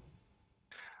normal.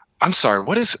 I'm sorry.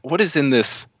 What is in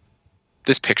this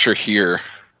picture here?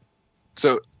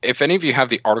 So, if any of you have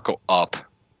the article up,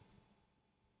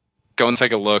 go and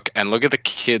take a look and look at the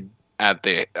kid as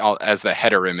the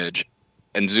header image,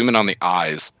 and zoom in on the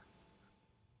eyes.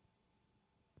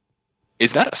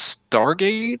 Is that a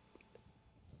Stargate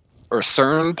or a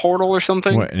CERN portal or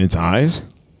something? What, in its eyes?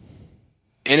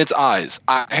 In its eyes.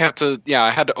 I had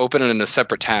to open it in a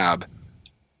separate tab.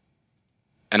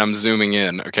 And I'm zooming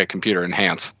in. Okay, computer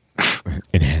enhance.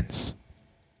 Enhance.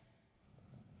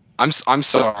 I'm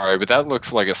sorry, but that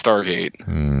looks like a Stargate.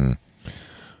 In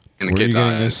the kid's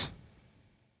eyes. This?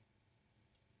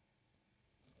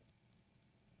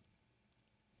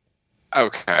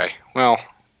 Okay, well,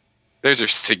 there's your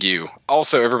SIGU.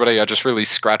 Also, everybody, I just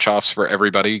released scratch-offs for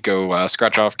everybody. Go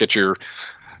scratch off, get your,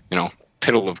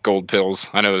 piddle of gold pills.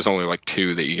 I know there's only like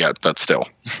 2 that you get, but still.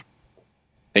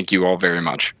 Thank you all very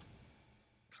much.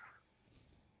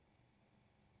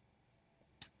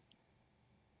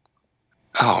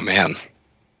 Oh, man.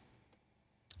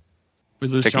 We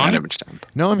lose Taking that John? image down.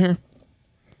 No, I'm here.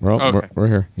 We're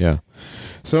here. Yeah.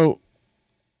 So,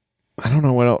 I don't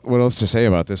know what else to say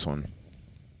about this one.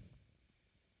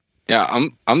 Yeah,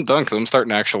 I'm done because I'm starting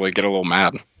to actually get a little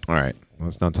mad. All right,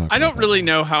 let's not talk. I about don't that. really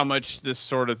know how much this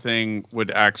sort of thing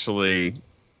would actually.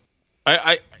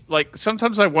 I like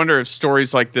sometimes I wonder if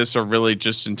stories like this are really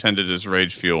just intended as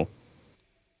rage fuel.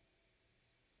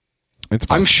 It's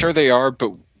possible. I'm sure they are,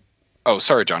 but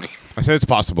sorry, Johnny. I said it's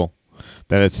possible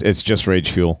that it's just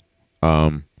rage fuel.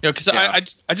 Because I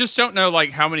just don't know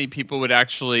like how many people would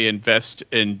actually invest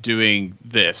in doing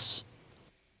this.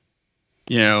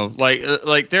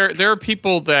 Like there are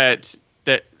people that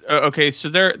okay, so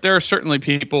there are certainly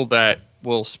people that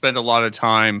will spend a lot of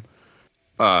time,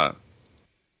 on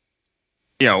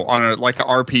a like an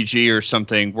RPG or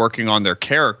something, working on their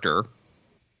character.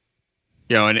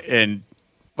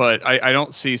 But I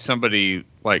don't see somebody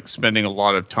like spending a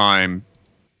lot of time,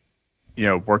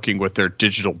 working with their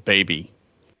digital baby.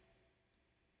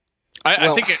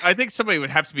 I think somebody would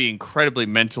have to be incredibly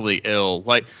mentally ill.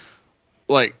 Like,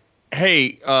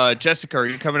 hey, Jessica, are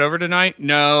you coming over tonight?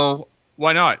 No.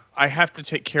 Why not? I have to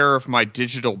take care of my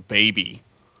digital baby.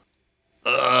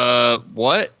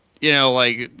 What?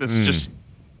 That's just.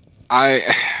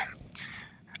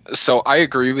 So I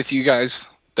agree with you guys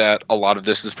that a lot of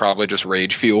this is probably just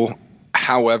rage fuel.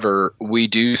 However, we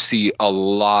do see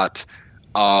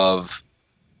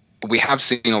we have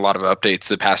seen a lot of updates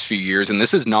the past few years, and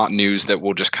this is not news that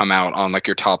will just come out on like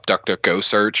your top DuckDuckGo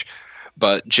search,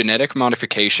 but genetic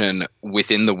modification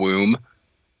within the womb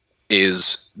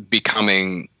is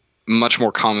becoming much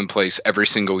more commonplace every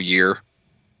single year.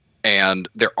 And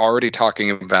they're already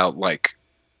talking about like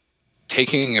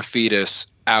taking a fetus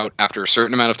out after a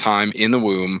certain amount of time in the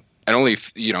womb and only,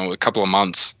 a couple of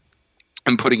months,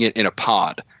 and putting it in a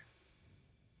pod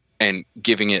and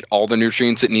giving it all the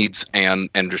nutrients it needs and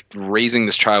just raising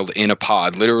this child in a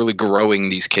pod, literally growing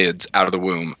these kids out of the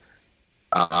womb,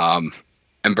 and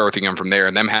birthing them from there,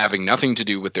 and them having nothing to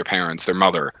do with their parents, their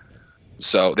mother.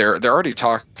 So they're already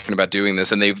talking about doing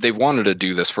this, and they've wanted to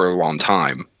do this for a long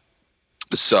time.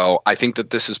 So I think that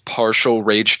this is partial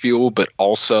rage fuel, but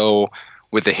also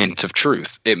with a hint of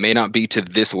truth. It may not be to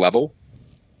this level,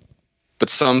 but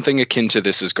something akin to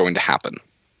this is going to happen.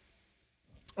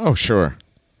 Oh, sure.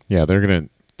 Yeah, they're gonna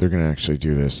actually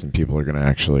do this, and people are gonna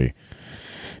actually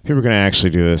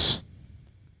do this.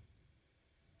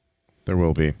 There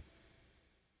will be.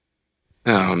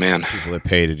 Oh man, people that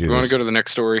pay to do this. You want to go to the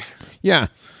next story? Yeah,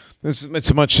 it's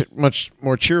a much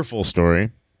more cheerful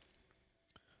story.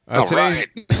 Today's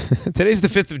the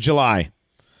 5th of July,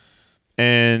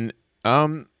 and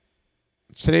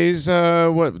today's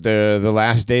the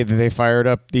last day that they fired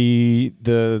up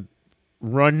the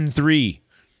Run 3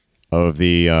 of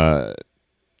the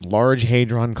Large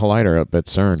Hadron Collider up at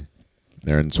CERN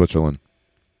there in Switzerland.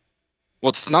 Well,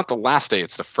 it's not the last day;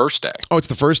 it's the first day. Oh, it's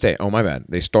the first day. Oh, my bad.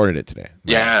 They started it today. Right.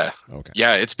 Yeah. Okay.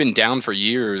 Yeah, it's been down for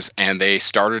years, and they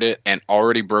started it and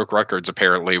already broke records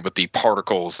apparently with the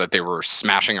particles that they were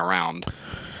smashing around.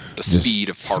 The Just speed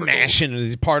of particles. smashing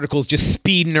these particles, just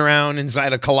speeding around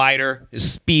inside a collider,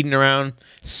 just speeding around,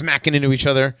 smacking into each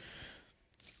other.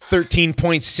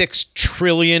 13.6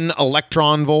 trillion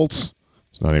electron volts.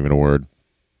 It's not even a word.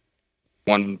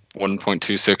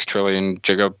 1.26 trillion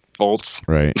gigavolts.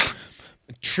 Right.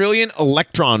 Trillion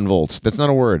electron volts. That's not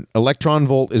a word. Electron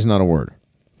volt is not a word.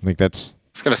 Like that's. I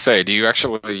was gonna say,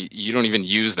 you don't even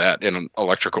use that in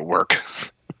electrical work.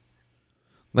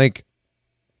 Like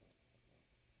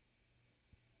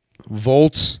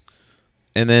volts,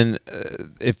 and then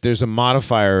if there's a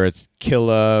modifier, it's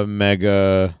kilo,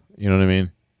 mega. You know what I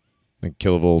mean? Like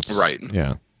kilovolts. Right.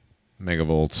 Yeah.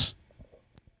 Megavolts.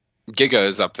 Giga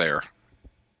is up there.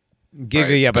 Giga,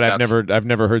 right, yeah, but I've that's-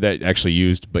 never heard that actually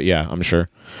used. But yeah, I'm sure.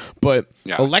 But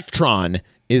Yeah. electron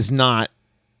is not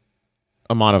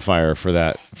a modifier for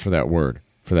that word,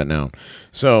 for that noun.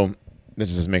 So that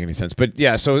just doesn't make any sense. But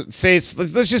yeah, so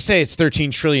let's just say it's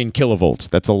 13 trillion kilovolts.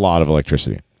 That's a lot of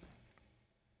electricity.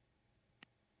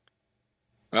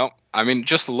 Well, I mean,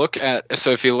 just look at.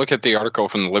 So if you look at the article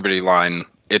from the Liberty Line,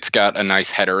 it's got a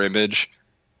nice header image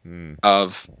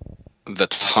of the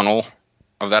tunnel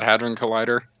of that Hadron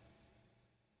Collider.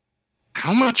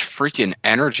 How much freaking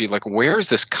energy? Like, where is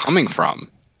this coming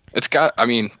from? It's got. I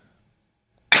mean,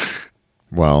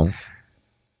 Well,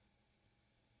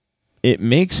 it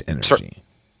makes energy.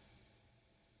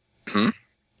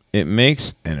 It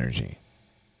makes energy.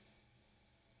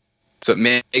 so it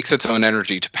makes its own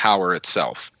energy to power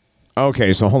itself.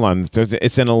 Okay, so hold on.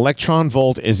 It's an electron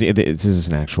volt. This is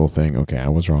an actual thing. Okay, I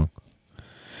was wrong.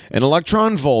 An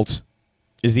electron volt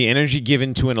is the energy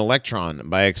given to an electron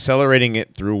by accelerating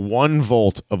it through 1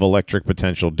 volt of electric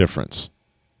potential difference.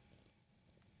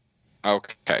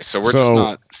 Okay, so we're just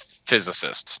not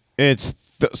physicists.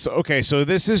 So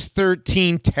this is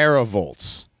 13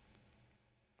 teravolts.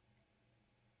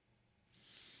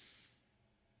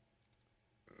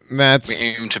 That's We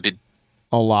aim to be.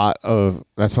 a lot of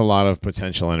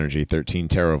potential energy, 13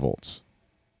 teravolts.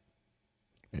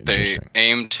 They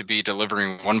aim to be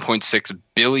delivering 1.6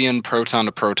 billion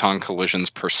proton-to-proton collisions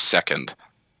per second.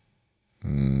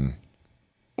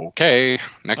 Okay,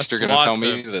 next That's you're going to tell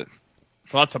me lots that.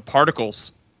 It's lots of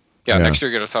particles. Yeah, Yeah. next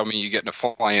you're going to tell me you get in a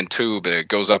flying tube. It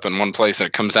goes up in one place and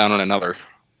it comes down in another.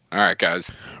 All right, guys.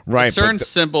 Right, The CERN but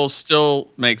symbol still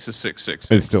makes a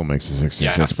 666. it still makes a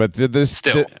 666. Yes. But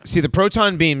Still. the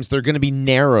proton beams, they're going to be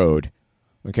narrowed.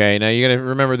 Okay, now you got to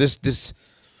remember this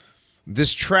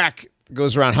track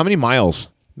goes around. How many miles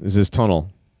is this tunnel?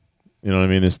 You know what I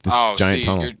mean? This giant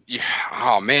tunnel.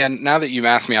 Oh man, now that you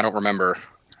asked me, I don't remember.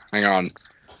 Hang on.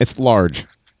 It's large.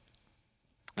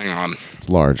 It's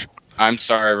large. I'm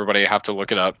sorry, everybody. I have to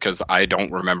look it up because I don't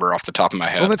remember off the top of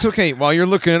my head. Well, that's okay. While you're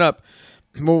looking it up,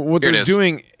 what Here it they're is.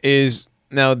 doing is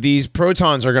now these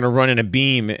protons are going to run in a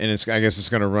beam, and I guess it's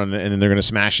going to run, and then they're going to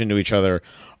smash into each other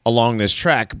along this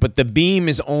track. But the beam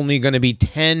is only going to be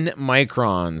 10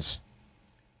 microns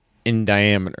in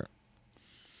diameter.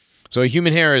 So a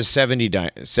human hair is 70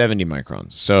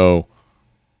 microns. So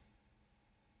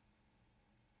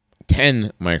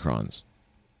 10 microns.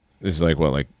 This is like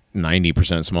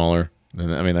 90% smaller.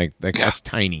 I mean, that's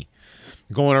tiny.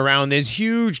 Going around this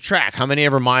huge track. How many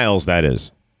ever miles that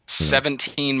is?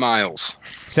 17 miles.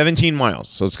 17 miles.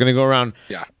 So it's going to go around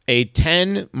a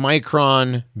 10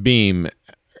 micron beam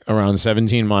around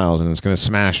 17 miles, and it's going to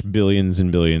smash billions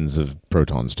and billions of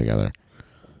protons together.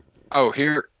 Oh,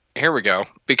 here we go.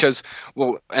 Because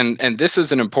and this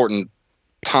is an important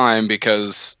time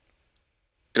because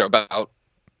about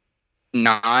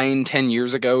 9-10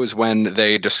 years ago is when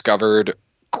they discovered,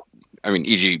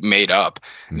 e.g. made up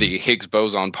the Higgs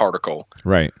boson particle.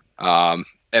 Right.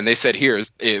 And they said here,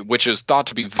 which is thought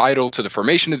to be vital to the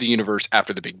formation of the universe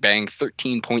after the Big Bang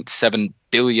 13.7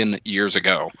 billion years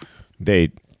ago.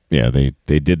 They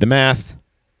did the math.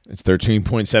 It's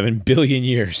 13.7 billion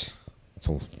years.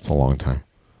 It's a long time.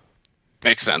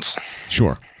 Makes sense.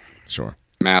 Sure.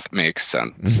 Math makes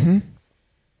sense. Mm-hmm.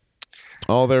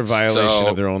 All their violation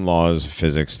of their own laws,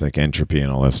 physics, like entropy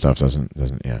and all that stuff doesn't.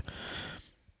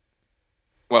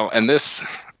 Well, and they've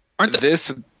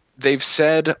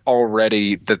said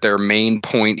already that their main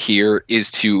point here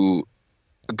is to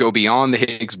go beyond the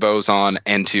Higgs boson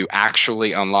and to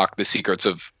actually unlock the secrets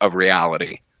of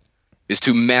reality, is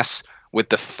to mess with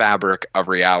the fabric of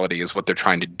reality is what they're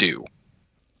trying to do.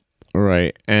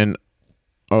 Right. And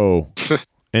and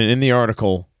in the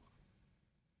article,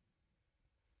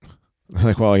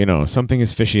 Like, well, something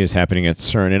as fishy is happening at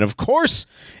CERN. And of course,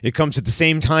 it comes at the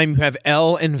same time you have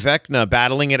Elle and Vecna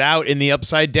battling it out in the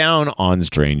Upside Down on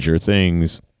Stranger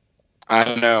Things.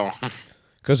 I know.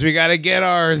 Because we got to get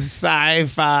our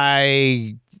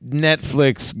sci-fi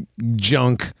Netflix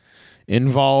junk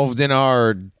involved in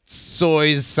our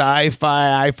soy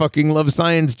sci-fi I fucking love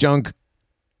science junk.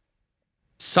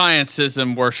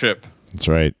 Scientism worship. That's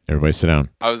right. Everybody sit down.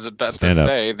 I was about Stand to up.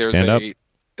 say Stand up.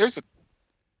 there's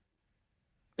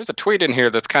a tweet in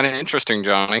here that's kind of interesting,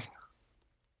 Johnny.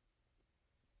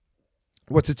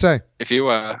 What's it say? If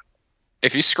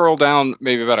you scroll down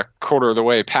maybe about a quarter of the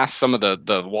way past some of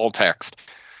the wall text,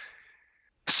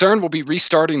 CERN will be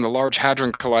restarting the Large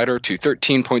Hadron Collider to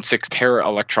 13.6 tera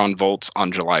electron volts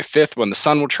on July 5th when the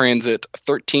sun will transit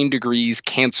 13 degrees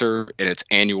Cancer in its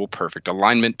annual perfect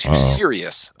alignment to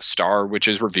Sirius, a star which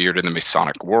is revered in the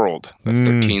Masonic world. The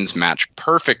 13s match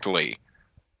perfectly.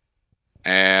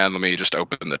 And let me just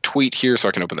open the tweet here so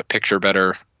I can open the picture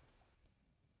better.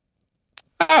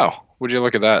 Oh, would you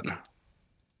look at that?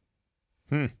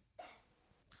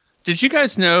 Did you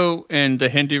guys know in the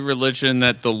Hindu religion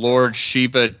that the Lord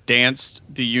Shiva danced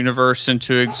the universe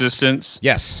into existence?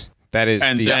 Yes, that is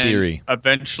And the then theory.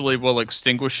 eventually will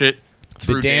extinguish it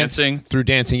through dancing? Through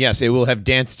dancing, yes. It will have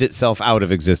danced itself out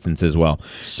of existence as well.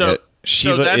 So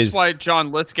Shiva that's is... why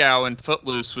John Lithgow in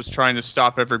Footloose was trying to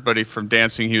stop everybody from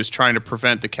dancing. He was trying to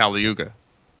prevent the Kali Yuga.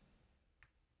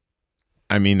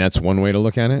 I mean, that's one way to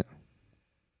look at it.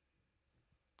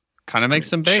 Kind of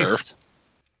makes him based. Sure.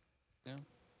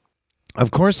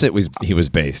 Of course he was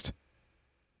based.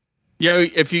 Yeah,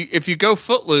 if you go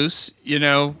Footloose,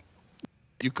 you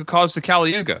could cause the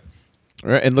Kali Yuga.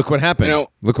 Right, and look what happened.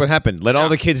 Look what happened. Let all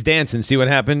the kids dance and see what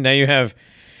happened. Now you have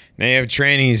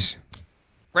trannies.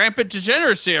 Rampant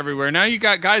degeneracy everywhere. Now you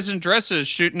got guys in dresses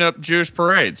shooting up Jewish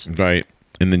parades. Right.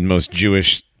 In the most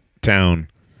Jewish town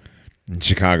in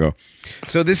Chicago.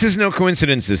 So this is no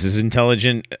coincidence. This is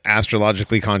intelligent,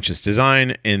 astrologically conscious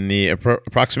design. In the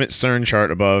approximate CERN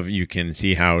chart above, you can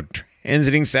see how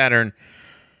transiting Saturn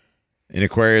in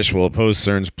Aquarius will oppose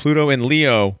CERN's Pluto in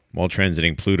Leo, while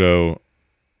transiting Pluto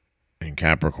in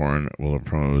Capricorn will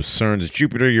oppose CERN's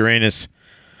Jupiter-Uranus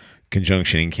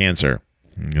conjunction in Cancer.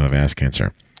 You'll have ass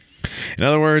cancer. In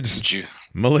other words,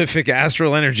 malefic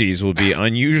astral energies will be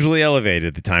unusually elevated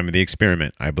at the time of the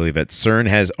experiment. I believe that CERN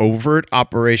has overt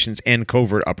operations and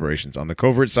covert operations. On the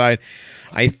covert side,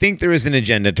 I think there is an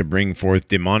agenda to bring forth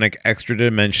demonic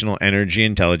extra-dimensional energy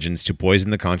intelligence to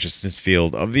poison the consciousness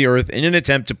field of the Earth in an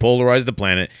attempt to polarize the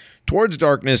planet towards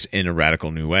darkness in a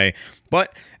radical new way.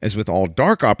 But as with all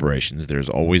dark operations, there's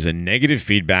always a negative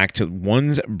feedback to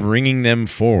ones bringing them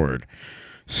forward.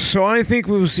 So I think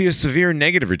we will see a severe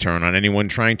negative return on anyone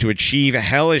trying to achieve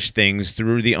hellish things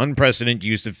through the unprecedented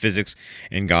use of physics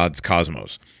in God's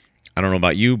cosmos. I don't know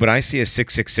about you, but I see a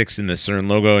 666 in the CERN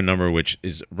logo, a number which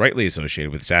is rightly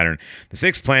associated with Saturn. The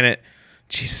sixth planet,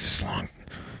 Jesus, this is long.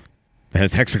 It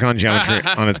has hexagon geometry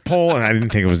on its pole, and I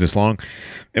didn't think it was this long,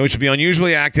 and which will be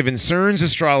unusually active in CERN's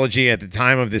astrology at the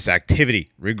time of this activity.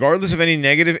 Regardless of any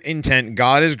negative intent,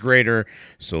 God is greater,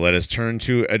 so let us turn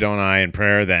to Adonai in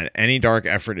prayer that any dark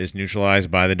effort is neutralized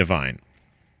by the divine.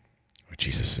 Oh,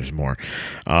 Jesus, there's more.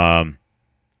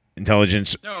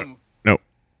 Intelligence... No.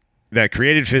 That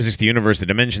created physics, the universe, the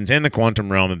dimensions, and the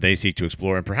quantum realm that they seek to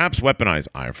explore and perhaps weaponize.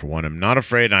 I, for one, am not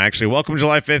afraid, and I actually welcome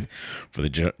July 5th for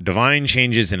the divine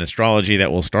changes in astrology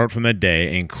that will start from that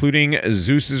day, including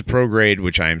Zeus's prograde,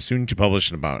 which I am soon to publish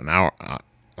in about an hour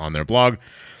on their blog.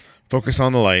 Focus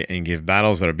on the light and give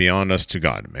battles that are beyond us to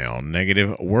God. May all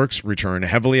negative works return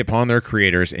heavily upon their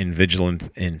creators in vigilance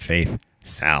and faith.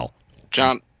 Sal.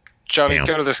 Johnny, Damn.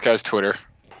 Go to this guy's Twitter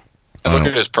and look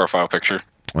at his profile picture.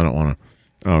 I don't want to.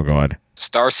 Oh, God.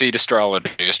 Starseed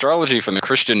astrology. Astrology from the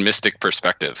Christian mystic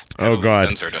perspective. Oh, God.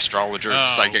 Censored astrologer and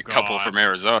psychic couple from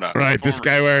Arizona. Right, this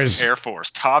guy wears... Air Force.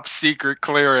 Top secret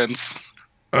clearance.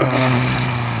 That's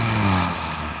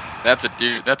a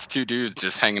dude. That's two dudes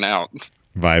just hanging out.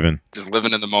 Vibing. Just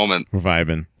living in the moment.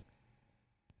 Vibing.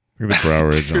 Look at the brow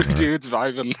ridge. Two dudes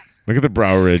vibing. Look at the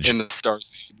brow ridge. In the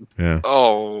starseed. Yeah.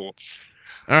 Oh.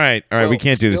 All right. Well, we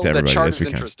can't do this to everybody. The chart Yes, we is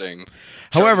can. interesting.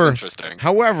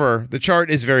 However, the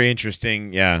chart is very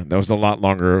interesting. Yeah, that was a lot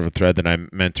longer of a thread than I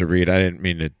meant to read. I didn't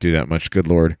mean to do that much. Good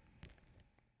Lord.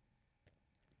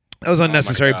 That was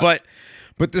unnecessary. But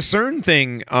the CERN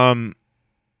thing,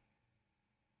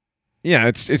 yeah,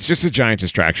 it's just a giant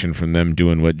distraction from them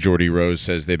doing what Geordie Rose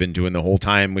says they've been doing the whole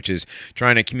time, which is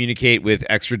trying to communicate with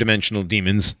extra-dimensional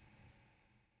demons.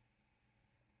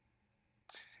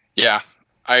 Yeah,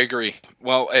 I agree.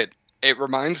 Well, it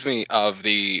reminds me of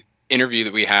the interview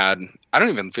that we had. I don't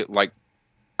even feel like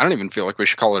I don't even feel like we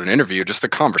should call it an interview, just the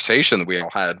conversation that we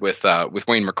all had with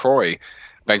Wayne McCroy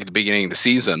back at the beginning of the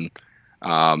season,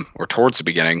 or towards the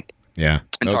beginning. Yeah,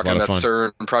 and talking about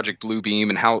CERN and Project Bluebeam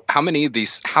and how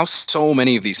so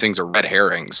many of these things are red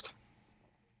herrings.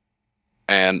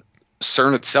 And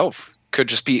CERN itself could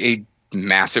just be a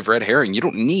massive red herring. You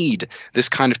don't need this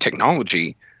kind of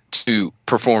technology to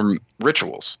perform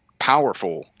rituals,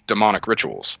 powerful demonic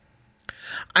rituals.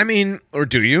 I mean, or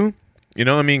do you? You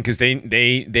know, I mean, because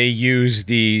they use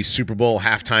the Super Bowl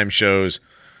halftime shows,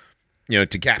 you know,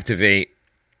 to captivate,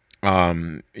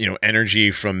 you know, energy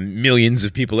from millions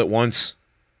of people at once.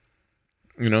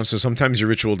 You know, so sometimes your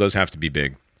ritual does have to be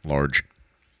big, large.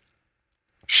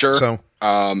 Sure. So,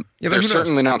 they're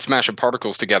certainly not smashing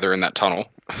particles together in that tunnel.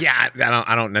 Yeah,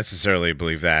 I don't necessarily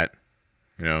believe that.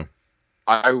 You know,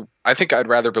 I think I'd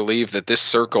rather believe that this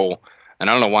circle. And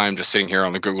I don't know why I'm just sitting here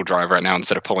on the Google Drive right now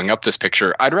instead of pulling up this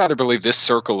picture. I'd rather believe this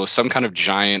circle is some kind of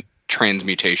giant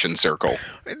transmutation circle.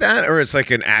 That, or it's like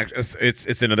an act.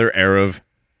 It's another Erev.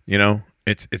 You know,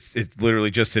 it's literally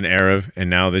just an Erev,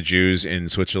 and now the Jews in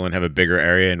Switzerland have a bigger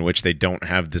area in which they don't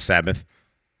have the Sabbath.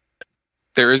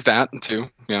 There is that too.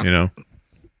 Yeah. You know.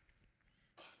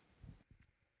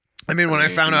 I mean, when I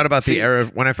found out about the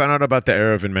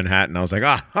Erev in Manhattan, I was like,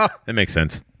 that makes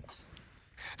sense.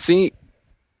 See.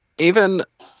 Even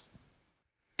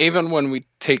when we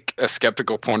take a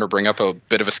skeptical point or bring up a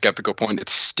bit of a skeptical point, it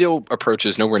still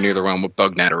approaches nowhere near the realm of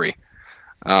bugnettery.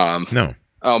 No.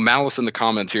 Oh, Malice in the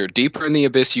comments here. Deeper in the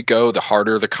abyss you go, the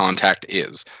harder the contact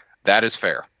is. That is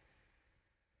fair.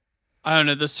 I don't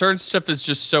know. The CERN stuff is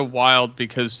just so wild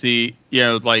because there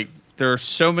are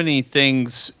so many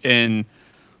things in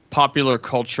popular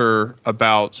culture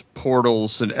about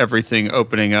portals and everything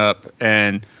opening up,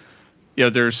 and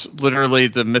there's literally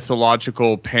the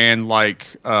mythological Pan-like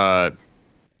god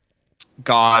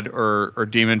or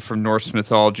demon from Norse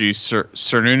mythology,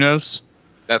 Cernunnos.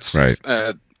 That's right.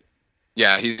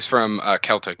 Yeah, he's from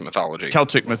Celtic mythology.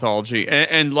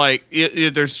 And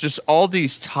there's just all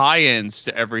these tie-ins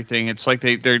to everything. It's like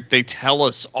they tell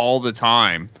us all the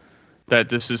time that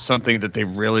this is something that they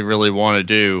really, really want to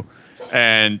do,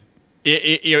 and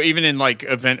even in like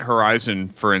Event Horizon,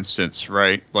 for instance,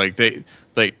 right? Like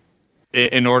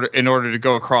in order to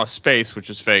go across space, which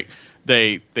is fake,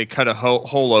 they cut a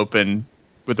hole open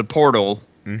with a portal.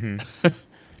 Mm-hmm.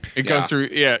 It goes through,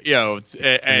 and you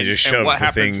just shove what the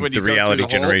happens thing, when the you go reality through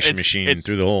the hole? generation machine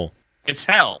through the hole. It's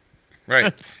hell.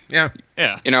 Right. Yeah.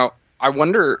 Yeah. I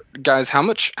wonder, guys, how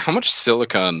much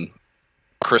silicon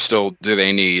crystal do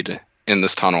they need in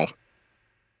this tunnel?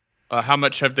 How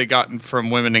much have they gotten from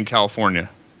women in California?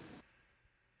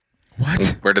 What?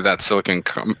 Where did that silicon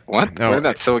come? What? No, Where did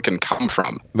that silicon come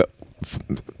from?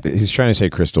 He's trying to say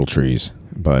crystal trees,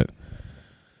 but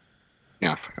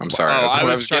yeah, I'm sorry. That's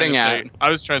what I was getting at.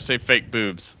 I was trying to say fake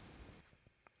boobs.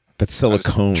 That's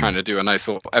silicone. Trying to do a nice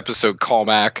little episode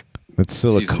callback. That's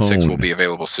silicone. Season 6 will be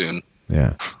available soon.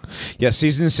 Yeah.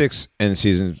 Season 6 and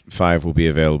season 5 will be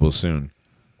available soon.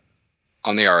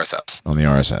 On the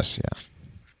RSS. Yeah.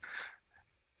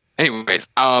 Anyways,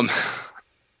 man.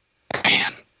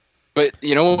 But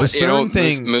you know what?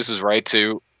 Moose is right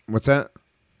too. What's that?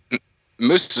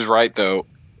 Moose is right though.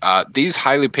 These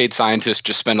highly paid scientists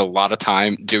just spend a lot of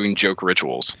time doing joke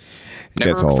rituals.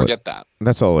 Never forget that.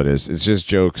 That's all it is. It's just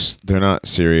jokes. They're not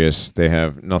serious. They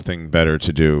have nothing better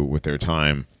to do with their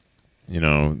time,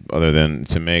 other than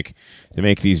to make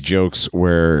these jokes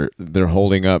where they're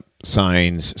holding up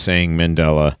signs saying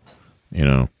Mandela,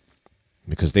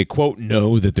 because they quote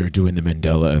know that they're doing the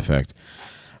Mandela effect.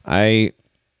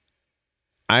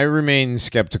 I remain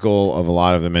skeptical of a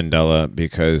lot of the Mandela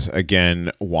because,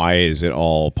 again, why is it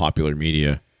all popular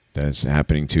media that's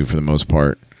happening to for the most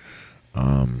part?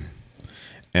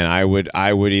 And I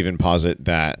would even posit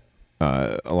that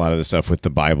a lot of the stuff with the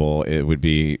Bible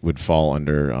would fall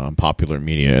under popular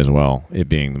media as well. It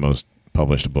being the most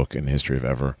published book in the history of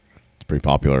ever, it's pretty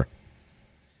popular.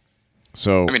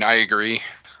 So I mean, I agree.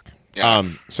 Yeah.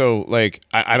 So like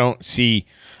I don't see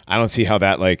how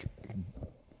that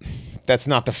that's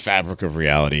not the fabric of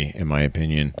reality, in my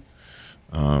opinion.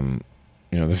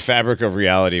 The fabric of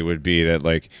reality would be that,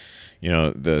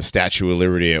 the Statue of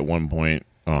Liberty at one point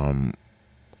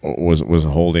was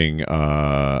holding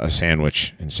a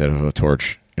sandwich instead of a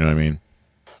torch. You know what I mean?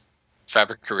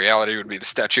 Fabric of reality would be the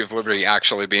Statue of Liberty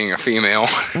actually being a female.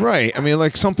 Right. I mean,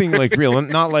 like something like real,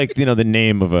 not like, the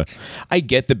name of I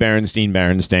get the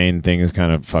Berenstain thing is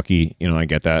kind of fucky. I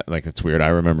get that. Like, it's weird. I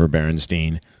remember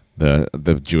Berenstain.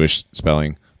 The Jewish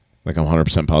spelling, I'm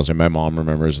 100% positive. My mom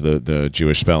remembers the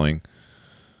Jewish spelling,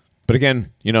 but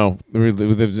again, we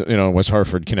live West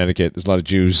Hartford, Connecticut. There's a lot of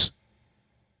Jews,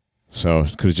 So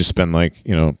it could have just been like,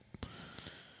 what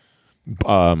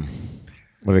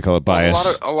do they call it?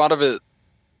 Bias. A lot of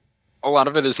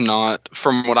it is not,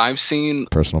 from what I've seen.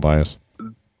 Personal bias.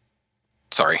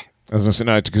 Sorry. I was going to say,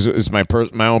 no, because it's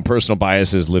my own personal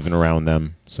biases living around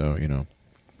them. So,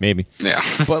 maybe. Yeah.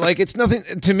 But like, it's nothing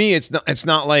to me. It's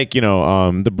not like,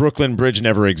 the Brooklyn Bridge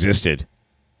never existed.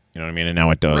 You know what I mean? And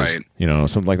now it does. Right.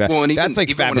 Something like that. Well, and that's like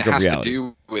even fabric when it of has reality. to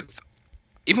do with,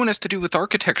 even when it has to do with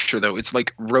architecture, though, it's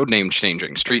like road name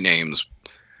changing, street names,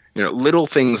 little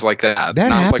things like that. That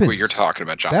not happens. like what you're talking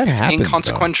about, John. That it's happens,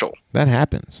 inconsequential. though. That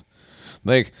happens.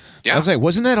 Like, Yeah. I was like,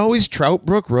 wasn't that always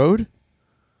Troutbrook Road?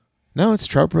 No, it's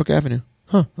Troutbrook Avenue.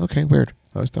 Huh, okay, weird.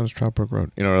 I always thought it was Troutbrook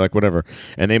Road, or like whatever.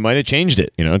 And they might have changed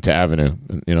it, to Avenue.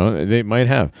 They might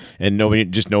have. And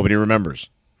nobody remembers.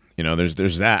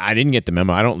 There's that. I didn't get the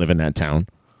memo. I don't live in that town.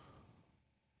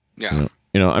 Yeah.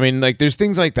 I mean, like, there's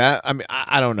things like that. I mean,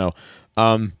 I don't know.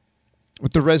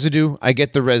 With the residue, I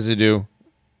get the residue.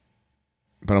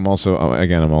 But I also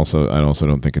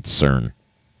don't think it's CERN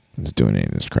that's doing any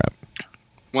of this crap.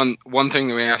 One thing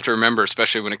that we have to remember,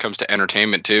 especially when it comes to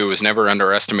entertainment too, is never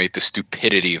underestimate the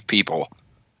stupidity of people.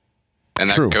 And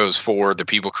that True. goes for the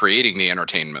people creating the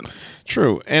entertainment.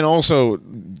 True. And also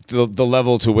the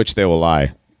level to which they will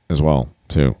lie as well,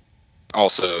 too.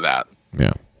 Also that.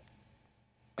 Yeah.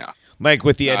 Yeah. Like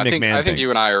with the Ed I McMahon thing. think you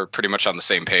and I are pretty much on the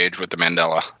same page with the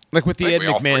Mandela. Like with the Like Ed we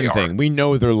all three McMahon thing, are. we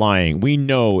know they're lying. We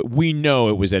know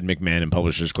it was Ed McMahon and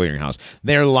Publishers Clearinghouse.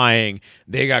 They're lying.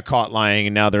 They got caught lying,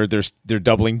 and now they're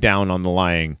doubling down on the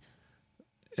lying.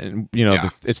 And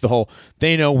it's the whole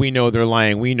they know we know they're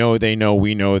lying. We know they know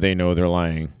we know they know they're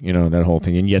lying. That whole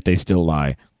thing, and yet they still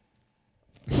lie.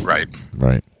 Right.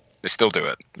 Right. They still do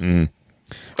it. Mm.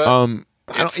 But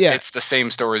It's it's the same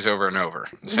stories over and over.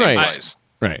 The same Right. plays.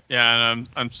 Right. Yeah, and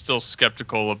I'm still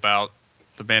skeptical about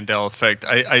the Mandela effect.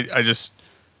 I just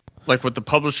like with the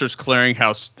Publishers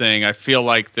Clearinghouse thing. I feel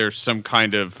like there's some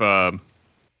kind of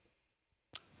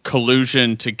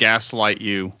collusion to gaslight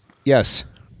you. Yes.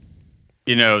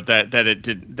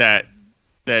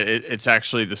 It's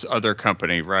actually this other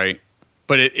company, right?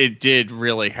 But it did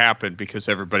really happen because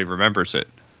everybody remembers it.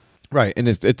 Right, and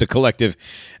it's a collective.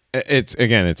 It's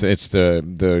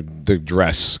the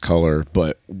dress color,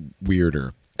 but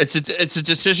weirder. It's a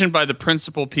decision by the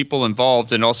principal people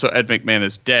involved, and also Ed McMahon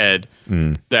is dead.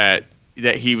 That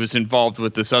he was involved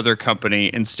with this other company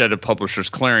instead of Publishers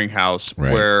Clearinghouse,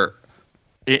 Right. where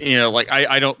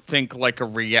I don't think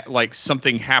like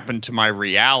something happened to my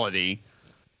reality,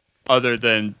 other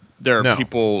than there are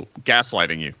people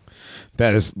gaslighting you.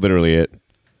 That is literally it.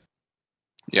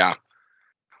 Yeah.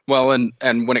 Well,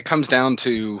 and when it comes down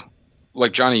to,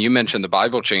 like Johnny, you mentioned the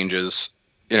Bible changes.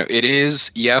 It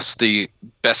is, yes, the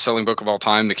best-selling book of all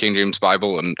time, the King James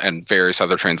Bible, and various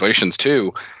other translations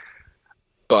too.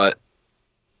 But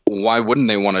why wouldn't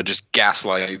they want to just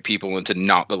gaslight people into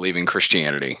not believing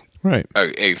Christianity? Right.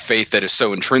 A faith that is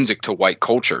so intrinsic to white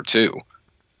culture too.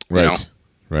 Right.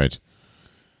 Right.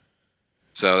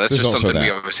 So that's There's just also something we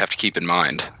that. always have to keep in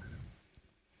mind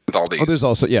with all these.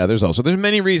 Oh, there's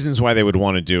many reasons why they would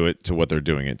want to do it to what they're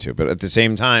doing it to, but at the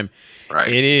same time, Right.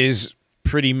 it is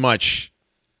pretty much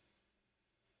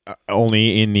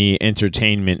only in the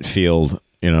entertainment field,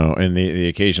 in the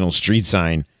occasional street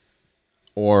sign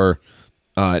or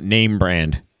name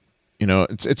brand.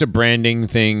 It's a branding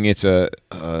thing. It's a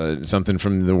something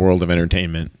from the world of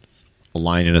entertainment, a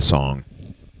line in a song.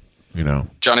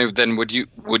 Johnny, then would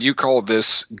you call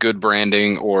this good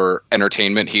branding or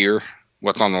entertainment here?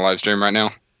 What's on the live stream right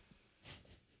now?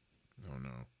 Oh no.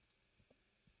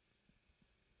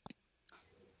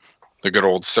 The good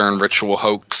old CERN ritual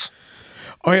hoax.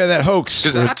 Oh yeah, that hoax.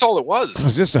 Because that's all it It was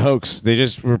was. just a hoax. They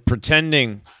just were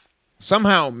pretending.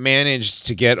 Somehow managed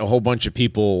to get a whole bunch of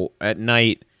people at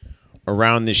night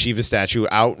around the Shiva statue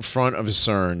out in front of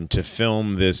CERN to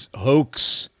film this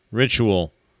hoax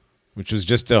ritual, which was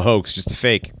just a hoax, just a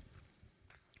fake,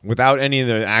 without any of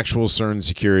the actual CERN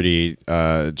security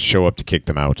show up to kick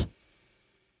them out.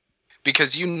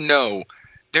 Because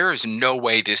there is no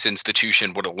way this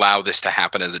institution would allow this to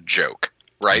happen as a joke,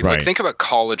 right? Right. Like think about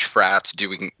college frats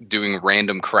doing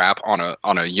random crap on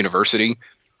a university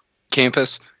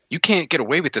campus. You can't get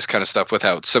away with this kind of stuff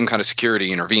without some kind of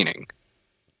security intervening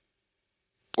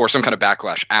or some kind of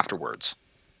backlash afterwards.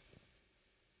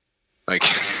 Like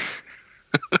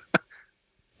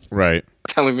Right.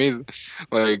 telling me,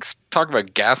 like, talk about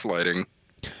gaslighting.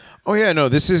 Oh yeah, no,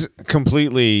 this is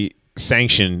completely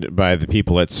sanctioned by the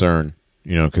people at CERN,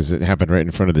 because it happened right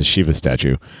in front of the Shiva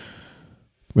statue.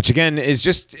 Which again is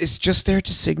just there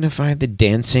to signify the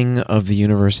dancing of the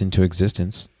universe into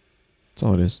existence. That's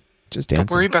all it is. Just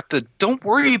dancing. Don't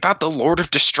worry about the Lord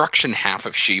of Destruction half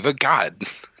of Shiva. God.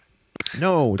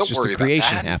 No, it's Don't just worry the about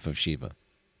creation that. half of Shiva.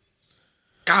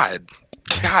 God.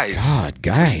 Guys. God,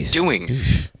 guys. What are you doing?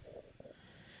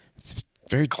 It's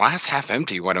very Glass half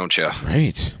empty, why don't you?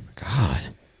 right. God.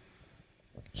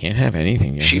 Can't have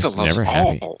anything. You're Shiva just loves never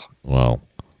happy. all. Well,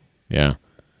 yeah.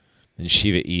 And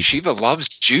Shiva eats. Shiva loves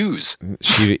Jews.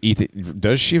 Shiva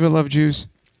does Shiva love Jews?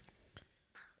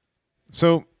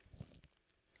 So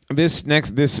this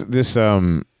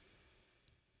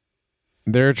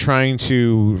they're trying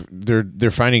to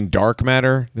they're finding dark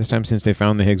matter this time since they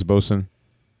found the Higgs boson.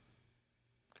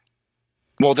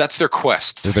 Well, that's their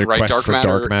quest, Their right? quest for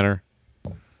dark matter.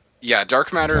 Yeah,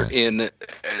 dark matter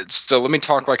so let me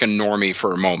talk like a normie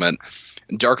for a moment.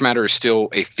 Dark matter is still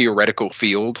a theoretical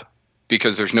field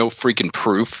because there's no freaking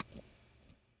proof.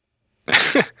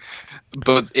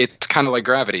 But it's kind of like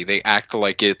gravity. They act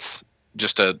like it's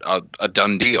just a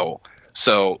done deal.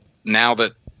 So now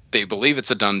that they believe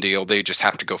it's a done deal, they just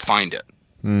have to go find it.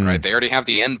 Right? They already have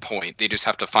the end point. They just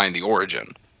have to find the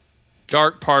origin.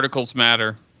 Dark particles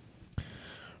matter.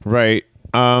 Right.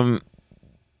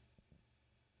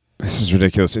 This is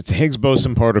ridiculous. It's a Higgs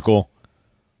boson particle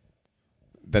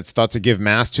that's thought to give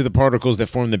mass to the particles that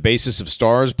form the basis of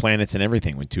stars, planets, and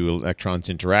everything. When two electrons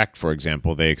interact, for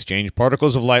example, they exchange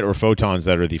particles of light or photons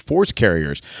that are the force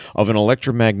carriers of an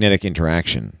electromagnetic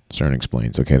interaction. CERN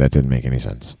explains. Okay, that didn't make any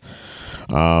sense.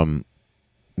 You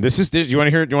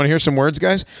want to hear some words,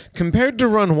 guys? Compared to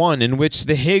run 1, in which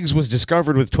the Higgs was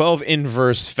discovered with 12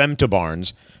 inverse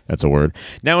femtobarns. That's a word.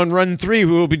 Now in run 3,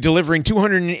 we will be delivering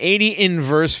 280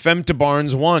 inverse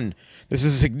femtobarns 1. This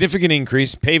is a significant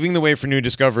increase, paving the way for new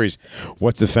discoveries.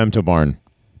 What's a femtobarn?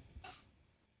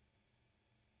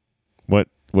 What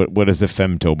is a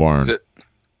femtobarn?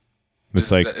 Is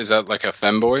that like a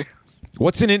femboy?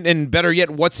 What's and better yet,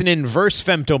 what's an inverse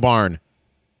femtobarn?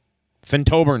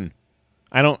 Femtobarn.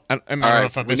 I don't know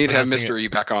if I'm we need to have mispronouncing Mr. E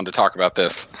back on to talk about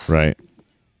this. Right.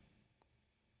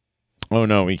 Oh,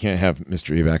 no, we can't have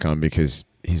Mr. E back on because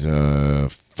he's a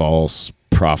false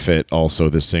prophet, also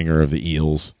the singer of the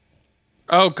Eels.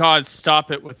 Oh God, stop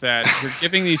it with that! You're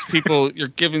giving these people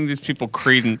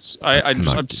credence.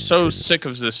 I'm so sick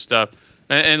of this stuff,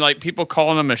 and like people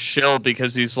calling him a shill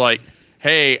because he's like,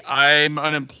 "Hey, I'm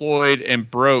unemployed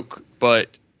and broke,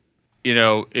 but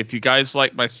if you guys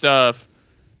like my stuff,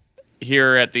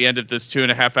 here at the end of this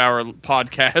 2.5-hour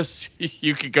podcast,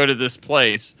 you could go to this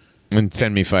place and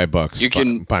send me $5. You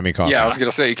can buy me coffee. Yeah, I was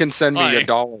gonna say you can send me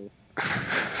 $1.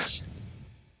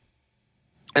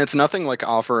 It's nothing like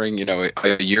offering,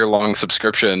 a year-long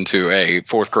subscription to a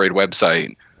 4th grade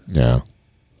website. Yeah,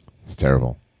 it's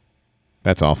terrible.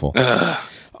 That's awful. So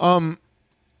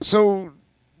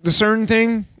the CERN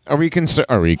thing, are we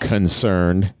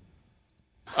concerned?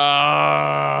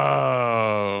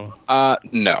 No.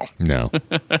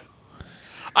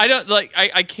 I don't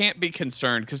I can't be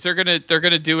concerned because they're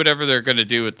gonna do whatever they're gonna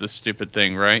do with this stupid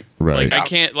thing, right? Right. I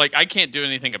can't do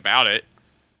anything about it.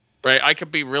 Right. I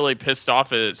could be really pissed off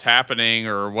that it's happening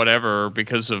or whatever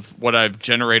because of what I've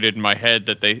generated in my head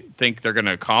that they think they're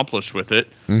gonna accomplish with it.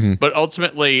 Mm-hmm. But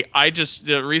ultimately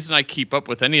the reason I keep up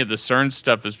with any of the CERN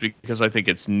stuff is because I think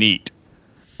it's neat.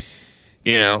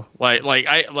 I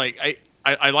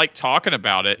like talking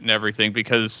about it and everything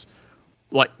because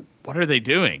what are they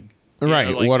doing?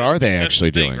 Right. What are they actually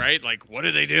doing? Right. Like, what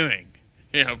are they doing?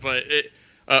 But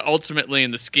ultimately in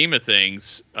the scheme of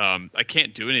things, I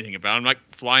can't do anything about it. I'm not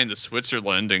flying to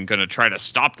Switzerland and going to try to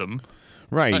stop them.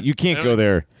 Right. You can't go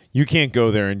there. You can't go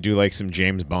there and do like some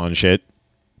James Bond shit.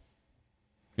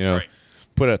 Right.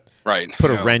 Put a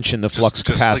wrench in the flux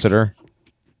capacitor.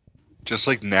 Just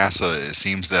like NASA, it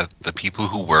seems that the people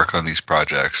who work on these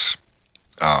projects,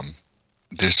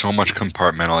 there's so much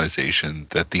compartmentalization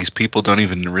that these people don't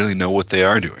even really know what they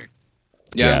are doing.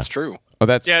 Yeah, that's true. Oh,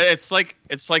 it's like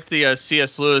the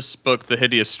C.S. Lewis book, The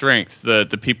Hideous Strength.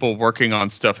 The people working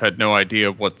on stuff had no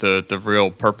idea what the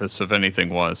real purpose of anything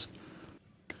was.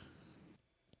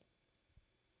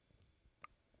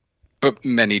 But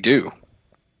many do.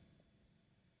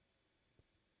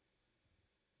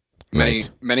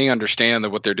 Many understand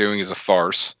that what they're doing is a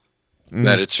farce.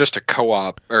 That it's just a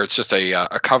co-op, or it's just a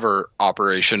cover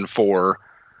operation for.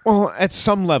 Well, at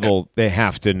some level, they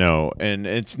have to know, and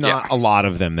it's not a lot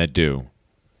of them that do.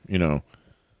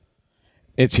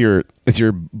 It's your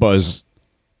Buzz,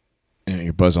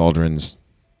 your Buzz Aldrin's.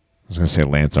 I was going to say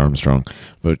Lance Armstrong,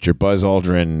 but your Buzz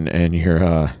Aldrin and your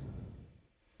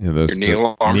your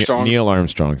Neil Armstrong. Neil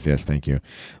Armstrongs, yes, thank you.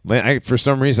 For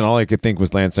some reason, all I could think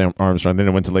was Lance Armstrong. Then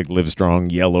I went to like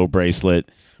Livestrong, yellow bracelet.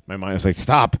 My mind was like,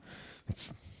 stop.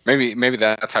 Maybe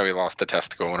that's how he lost the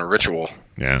testicle in a ritual.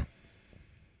 Yeah,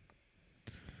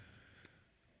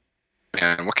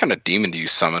 Man, what kind of demon do you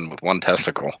summon with one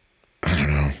testicle? I don't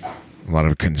know. A lot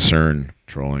of concern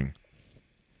trolling.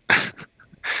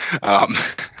 Um,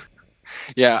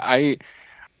 yeah,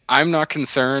 I'm not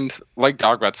concerned. Like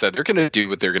Dogbot said, they're going to do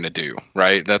what they're going to do,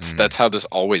 right? That's how this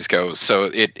always goes. So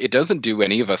it doesn't do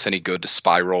any of us any good to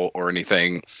spiral or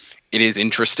anything. It is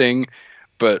interesting,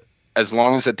 but as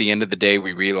long as at the end of the day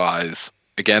we realize,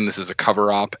 again, this is a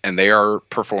cover up, and they are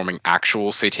performing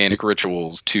actual satanic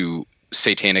rituals to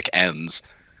satanic ends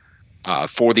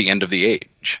for the end of the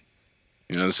age.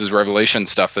 You know, this is Revelation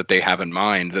stuff that they have in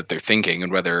mind, that they're thinking,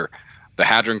 and whether the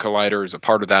Hadron Collider is a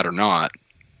part of that or not,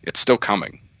 it's still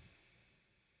coming.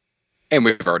 And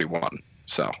we've already won,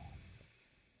 so.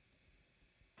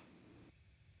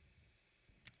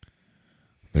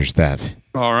 There's that.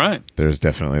 All right. There's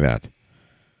definitely that.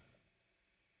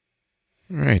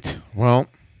 All right. Well,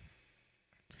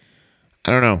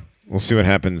 I don't know. We'll see what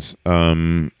happens.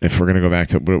 If we're going to go back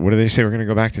to, what do they say? We're going to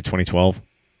go back to 2012?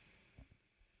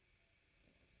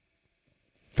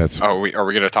 That's. Oh, are we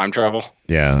going to time travel?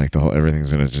 Yeah, like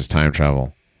everything's going to just time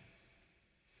travel.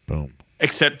 Boom.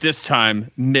 Except this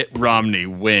time, Mitt Romney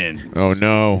wins. Oh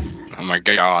no! Oh my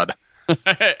God!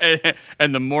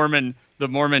 And the Mormon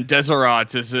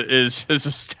Deseret is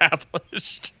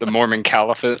established. The Mormon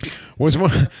Caliphate. Was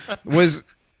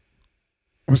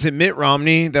it Mitt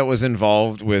Romney that was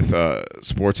involved with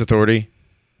Sports Authority?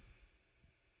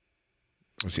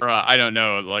 I don't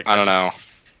know. I don't know.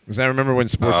 Because I remember when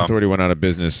Sports Authority went out of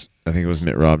business, I think it was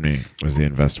Mitt Romney was the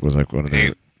investor. Was like one of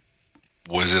the.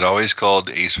 Was it always called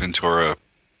Ace Ventura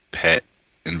Pet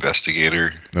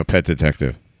Investigator? No, Pet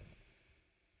Detective.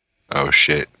 Oh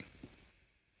shit!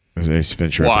 It was Ace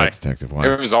Ventura Pet Detective.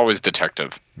 Why? It was always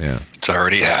detective. Yeah. It's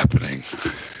already happening.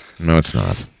 No, it's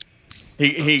not.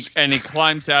 He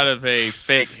climbs out of a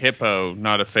fake hippo,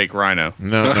 not a fake rhino.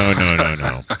 No.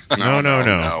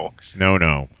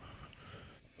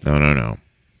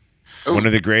 Ooh. One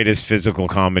of the greatest physical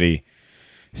comedy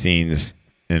scenes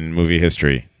in movie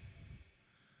history.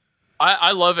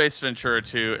 I love Ace Ventura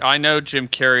too. I know Jim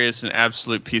Carrey is an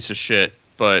absolute piece of shit,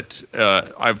 but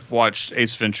I've watched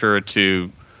Ace Ventura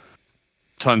 2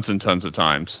 tons and tons of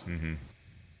times. Mm-hmm.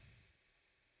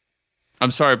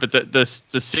 I'm sorry, but the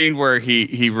scene where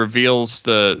he reveals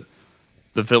the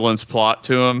villain's plot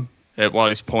to him while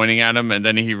he's pointing at him, and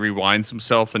then he rewinds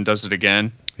himself and does it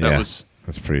again. That's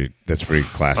pretty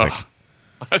classic.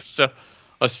 I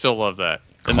still love that.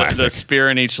 And Classic. the spear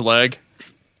in each leg.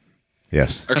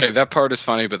 Yes. Okay, that part is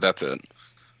funny, but that's it.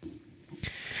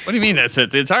 What do you mean that's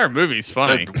it? The entire movie's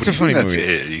funny. It's a funny That's movie.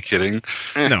 it. Are you kidding?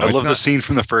 No, I love the scene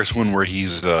from the first one where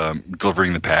he's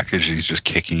delivering the package and he's just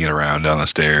kicking it around down the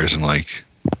stairs and like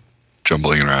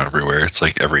jumbling around everywhere. It's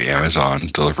like every Amazon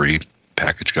delivery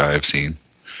package guy I've seen.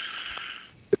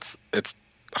 It's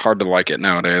hard to like it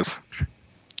nowadays.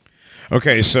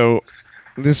 Okay, so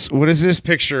what is this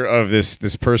picture of this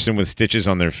person with stitches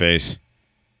on their face?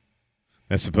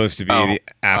 That's supposed to be the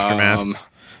aftermath.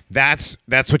 That's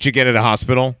what you get at a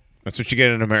hospital. That's what you get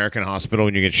at an American hospital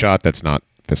when you get shot. That's not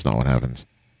what happens.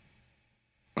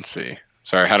 Let's see.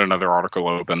 Sorry, I had another article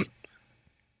open.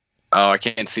 Oh, I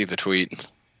can't see the tweet.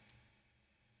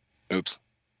 Oops.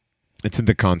 It's in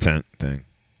the content thing.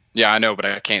 Yeah, I know, but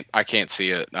I can't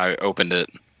see it. I opened it.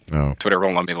 Oh. Twitter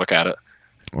won't let me look at it.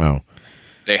 Wow.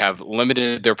 They have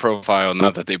limited their profile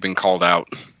now that they've been called out.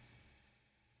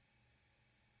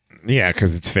 Yeah,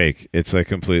 because it's fake. It's like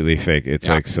completely fake. It's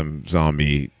like some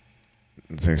zombie.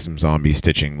 It's like some zombie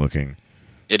stitching looking.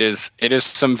 It is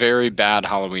some very bad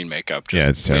Halloween makeup. Just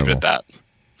it's leave terrible. it at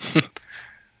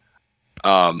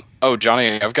that. Oh,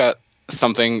 Johnny, I've got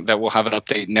something that will have an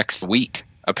update next week,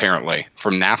 apparently,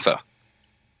 from NASA.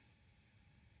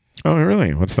 Oh,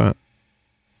 really? What's that?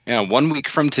 Yeah, 1 week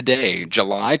from today,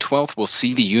 July 12th, we'll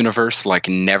see the universe like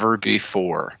never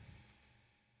before.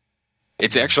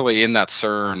 It's actually in that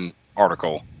CERN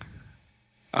article.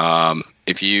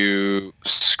 If you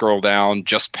scroll down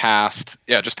just past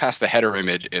the header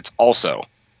image, it's also,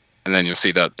 and then you'll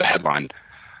see the headline.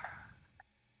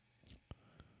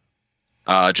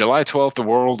 July 12th, the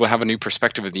world will have a new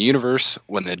perspective of the universe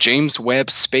when the James Webb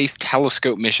Space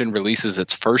Telescope mission releases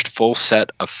its first full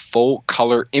set of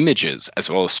full-color images, as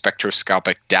well as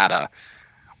spectroscopic data.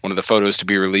 One of the photos to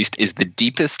be released is the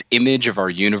deepest image of our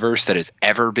universe that has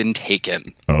ever been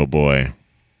taken. Oh, boy.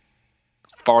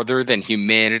 Farther than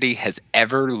humanity has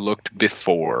ever looked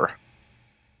before.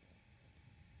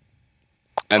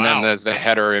 And then there's the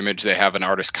header image. They have an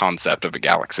artist concept of a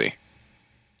galaxy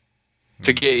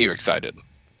to get you excited.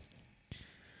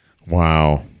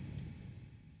 Wow.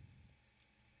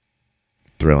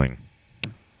 Thrilling.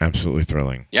 Absolutely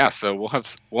thrilling. Yeah, so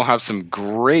we'll have some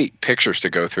great pictures to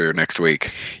go through next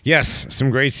week. Yes, some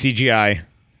great CGI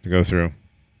to go through.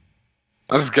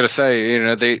 I was gonna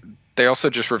say, they also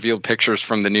just revealed pictures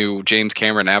from the new James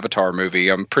Cameron Avatar movie.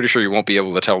 I'm pretty sure you won't be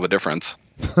able to tell the difference.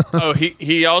 Oh,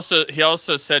 he also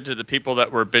said to the people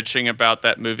that were bitching about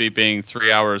that movie being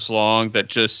 3 hours long that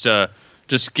just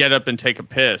get up and take a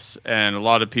piss. And a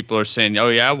lot of people are saying, oh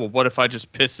yeah, well, what if I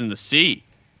just piss in the sea?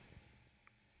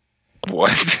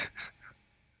 What?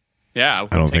 Yeah,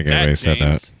 I don't think anybody said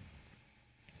that.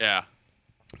 Yeah.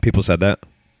 People said that?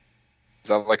 Is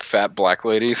that like fat black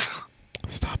ladies?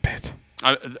 Stop it.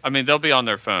 I mean, they'll be on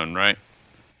their phone, right?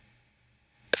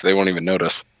 So they won't even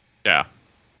notice. Yeah.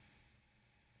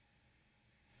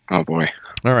 Oh boy.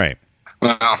 All right.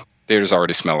 Well, theaters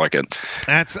already smell like it.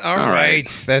 That's all right.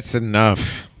 That's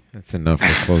enough. That's enough.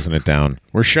 We're closing it down.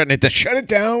 We're shutting it down. Shut it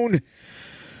down.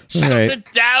 Shut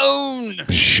it down.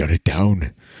 Shut it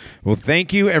down. Well,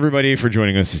 thank you, everybody, for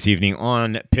joining us this evening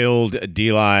on Pilled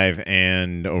D Live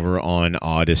and over on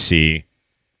Odyssey.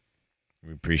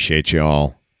 We appreciate you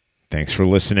all. Thanks for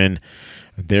listening.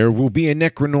 There will be a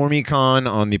Necronormicon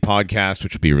on the podcast,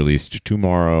 which will be released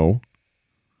tomorrow.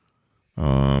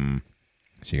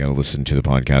 So you got to listen to the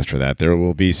podcast for that. There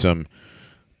will be some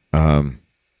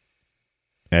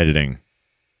editing,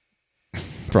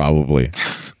 probably.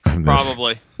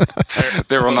 Probably.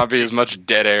 There will not be as much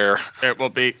dead air. There will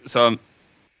be some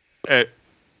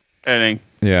editing.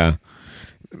 Yeah.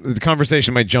 The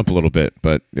conversation might jump a little bit,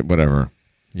 but whatever.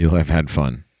 You'll have had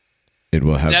fun. It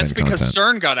will have That's been because content.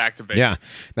 CERN got activated. Yeah.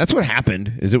 That's what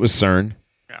happened, is it was CERN.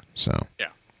 Yeah. So. Yeah.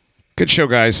 Good show,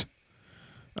 guys.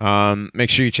 Make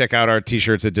sure you check out our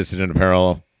t-shirts at Dissident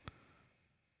Apparel.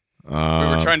 We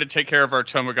were trying to take care of our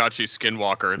Tamagotchi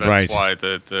Skinwalker. That's why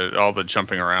the all the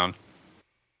jumping around.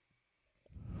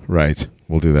 Right.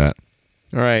 We'll do that.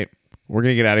 All right. We're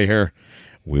going to get out of here.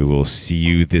 We will see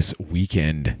you this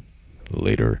weekend.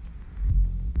 Later.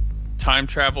 Time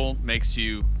travel makes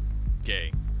you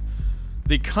gay.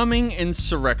 The Coming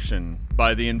Insurrection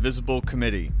by the Invisible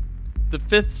Committee. The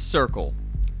Fifth Circle.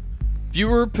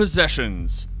 Fewer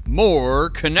possessions, more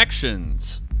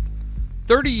connections.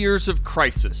 30 years of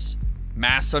crisis,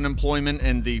 mass unemployment,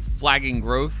 and the flagging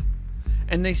growth.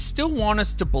 And they still want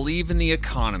us to believe in the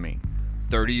economy.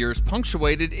 30 years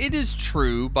punctuated, it is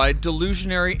true, by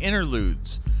delusionary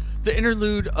interludes. The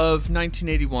interlude of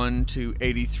 1981 to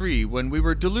 83, when we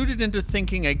were deluded into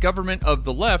thinking a government of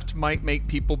the left might make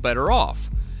people better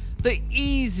off. The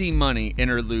easy money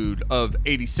interlude of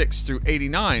 86 through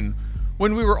 89,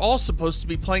 when we were all supposed to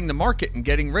be playing the market and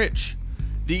getting rich.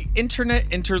 The internet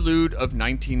interlude of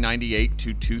 1998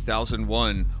 to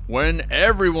 2001, when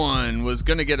everyone was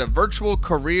going to get a virtual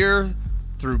career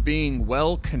through being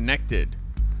well connected.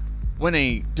 When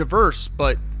a diverse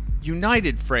but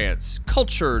united France,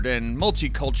 cultured and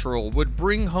multicultural, would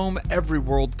bring home every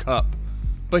World Cup.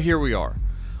 But here we are.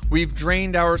 We've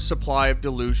drained our supply of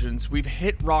delusions, we've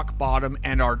hit rock bottom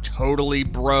and are totally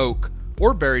broke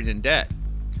or buried in debt.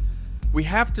 We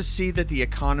have to see that the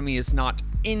economy is not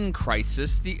in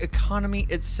crisis, the economy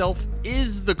itself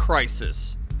is the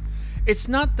crisis. It's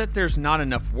not that there's not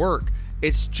enough work,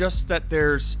 it's just that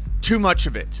there's too much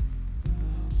of it.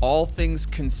 All things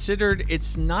considered,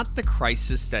 it's not the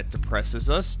crisis that depresses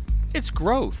us, it's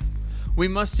growth. We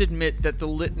must admit that the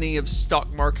litany of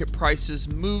stock market prices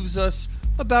moves us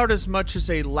about as much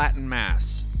as a Latin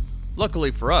Mass.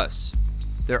 Luckily for us,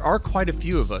 there are quite a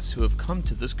few of us who have come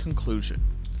to this conclusion.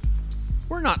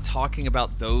 We're not talking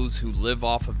about those who live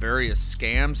off of various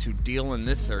scams, who deal in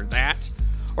this or that,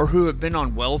 or who have been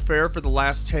on welfare for the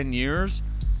last 10 years,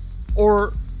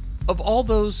 or of all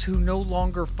those who no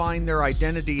longer find their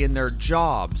identity in their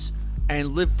jobs and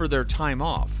live for their time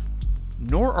off.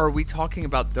 Nor are we talking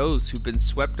about those who've been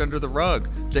swept under the rug,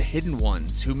 the hidden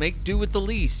ones who make do with the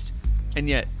least, and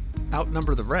yet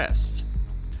outnumber the rest.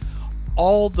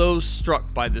 All those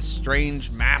struck by this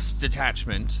strange mass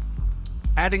detachment,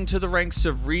 adding to the ranks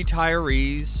of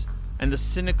retirees and the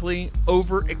cynically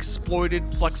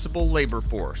overexploited flexible labor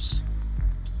force.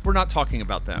 We're not talking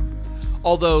about them,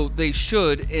 although they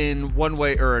should, in one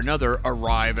way or another,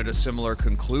 arrive at a similar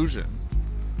conclusion.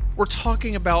 We're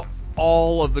talking about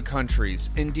all of the countries,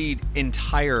 indeed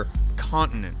entire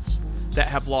continents, that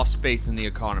have lost faith in the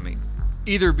economy,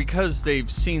 either because they've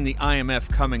seen the IMF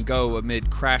come and go amid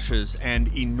crashes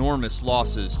and enormous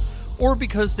losses, or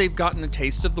because they've gotten a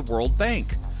taste of the World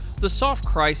Bank. The soft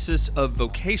crisis of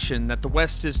vocation that the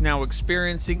West is now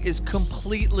experiencing is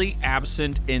completely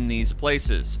absent in these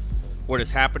places. What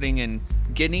is happening in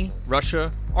Guinea,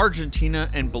 Russia, Argentina,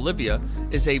 and Bolivia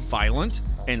is a violent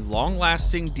and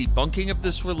long-lasting debunking of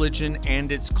this religion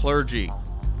and its clergy.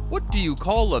 What do you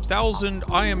call 1,000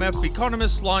 IMF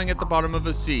economists lying at the bottom of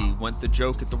a sea? Went the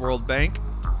joke at the World Bank.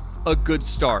 A good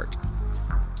start.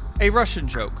 A Russian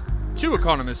joke. Two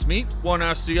economists meet. One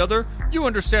asks the other, "You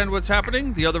understand what's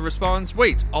happening?" The other responds,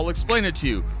 "Wait, I'll explain it to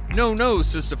you." No,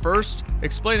 says the first.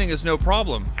 "Explaining is no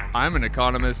problem. I'm an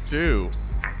economist too."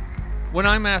 What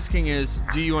I'm asking is,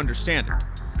 do you understand it?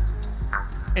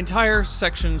 Entire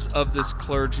sections of this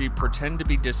clergy pretend to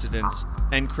be dissidents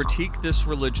and critique this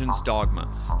religion's dogma.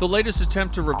 The latest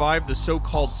attempt to revive the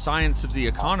so-called science of the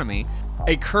economy,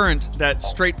 a current that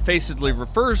straight-facedly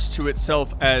refers to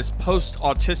itself as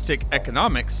post-autistic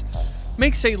economics,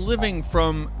 makes a living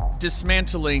from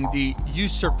dismantling the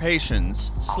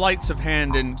usurpations, sleights of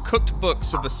hand, and cooked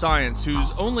books of a science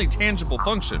whose only tangible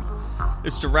function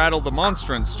is to rattle the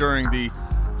monstrance during the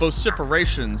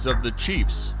vociferations of the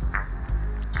chiefs,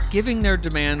 giving their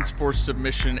demands for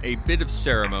submission a bit of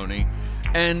ceremony,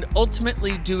 and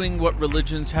ultimately doing what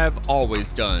religions have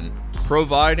always done,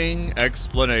 providing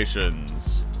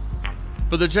explanations.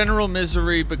 For the general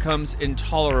misery becomes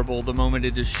intolerable the moment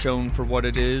it is shown for what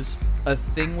it is, a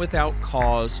thing without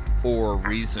cause or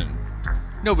reason.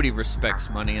 Nobody respects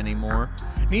money anymore,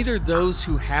 neither those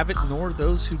who have it nor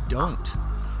those who don't.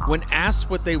 When asked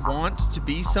what they want to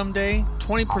be someday,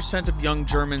 20% of young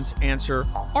Germans answer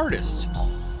artist.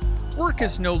 Work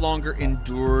is no longer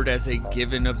endured as a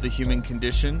given of the human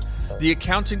condition. The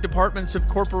accounting departments of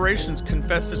corporations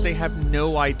confess that they have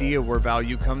no idea where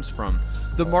value comes from.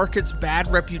 The market's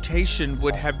bad reputation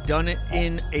would have done it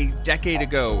in a decade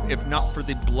ago, if not for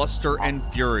the bluster and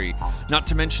fury, not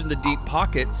to mention the deep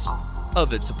pockets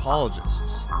of its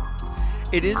apologists.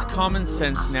 It is common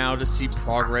sense now to see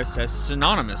progress as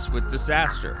synonymous with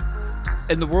disaster.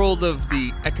 In the world of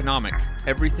the economic,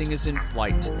 everything is in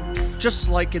flight. Just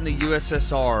like in the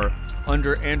USSR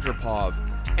under Andropov,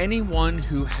 anyone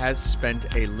who has spent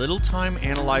a little time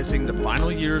analyzing the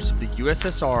final years of the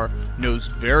USSR knows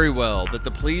very well that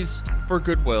the pleas for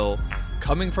goodwill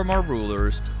coming from our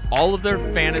rulers, all of their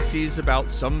fantasies about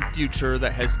some future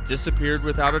that has disappeared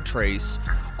without a trace,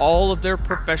 all of their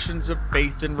professions of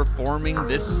faith in reforming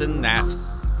this and that,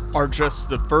 are just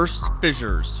the first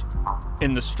fissures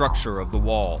in the structure of the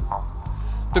wall.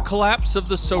 The collapse of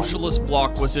the socialist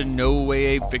bloc was in no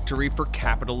way a victory for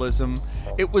capitalism.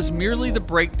 It was merely the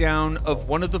breakdown of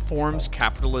one of the forms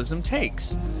capitalism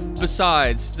takes.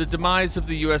 Besides, the demise of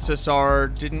the USSR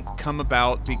didn't come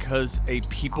about because a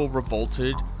people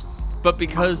revolted, but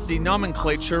because the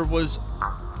nomenclature was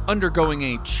undergoing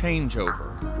a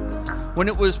changeover. When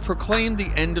it was proclaimed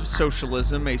the end of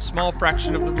socialism, a small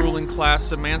fraction of the ruling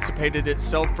class emancipated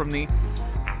itself from the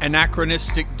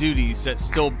anachronistic duties that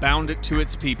still bound it to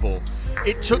its people.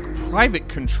 It took private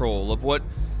control of what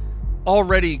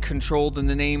already controlled in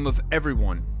the name of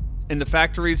everyone. In the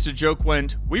factories, the joke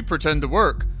went, "We pretend to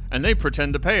work, and they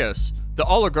pretend to pay us." The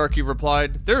oligarchy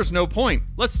replied, "There's no point,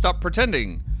 let's stop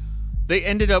pretending." They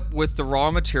ended up with the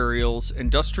raw materials,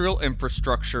 industrial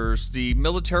infrastructures, the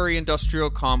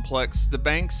military-industrial complex, the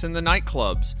banks, and the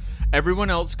nightclubs. Everyone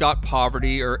else got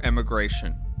poverty or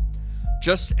emigration.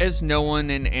 Just as no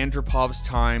one in Andropov's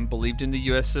time believed in the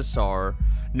USSR,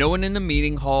 no one in the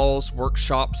meeting halls,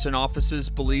 workshops, and offices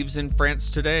believes in France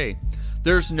today.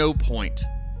 There's no point,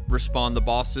 respond the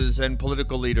bosses and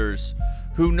political leaders,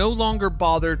 who no longer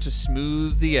bother to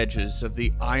smooth the edges of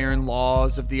the iron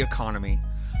laws of the economy.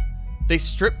 They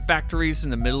strip factories in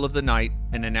the middle of the night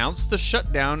and announce the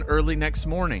shutdown early next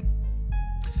morning.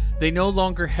 They no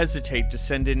longer hesitate to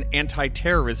send in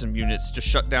anti-terrorism units to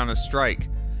shut down a strike,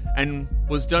 and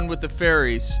was done with the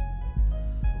ferries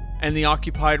and the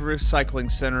occupied recycling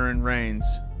center in Rains.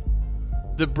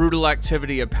 The brutal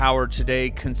activity of power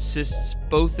today consists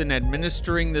both in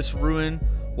administering this ruin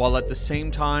while at the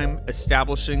same time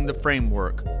establishing the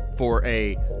framework for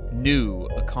a new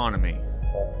economy.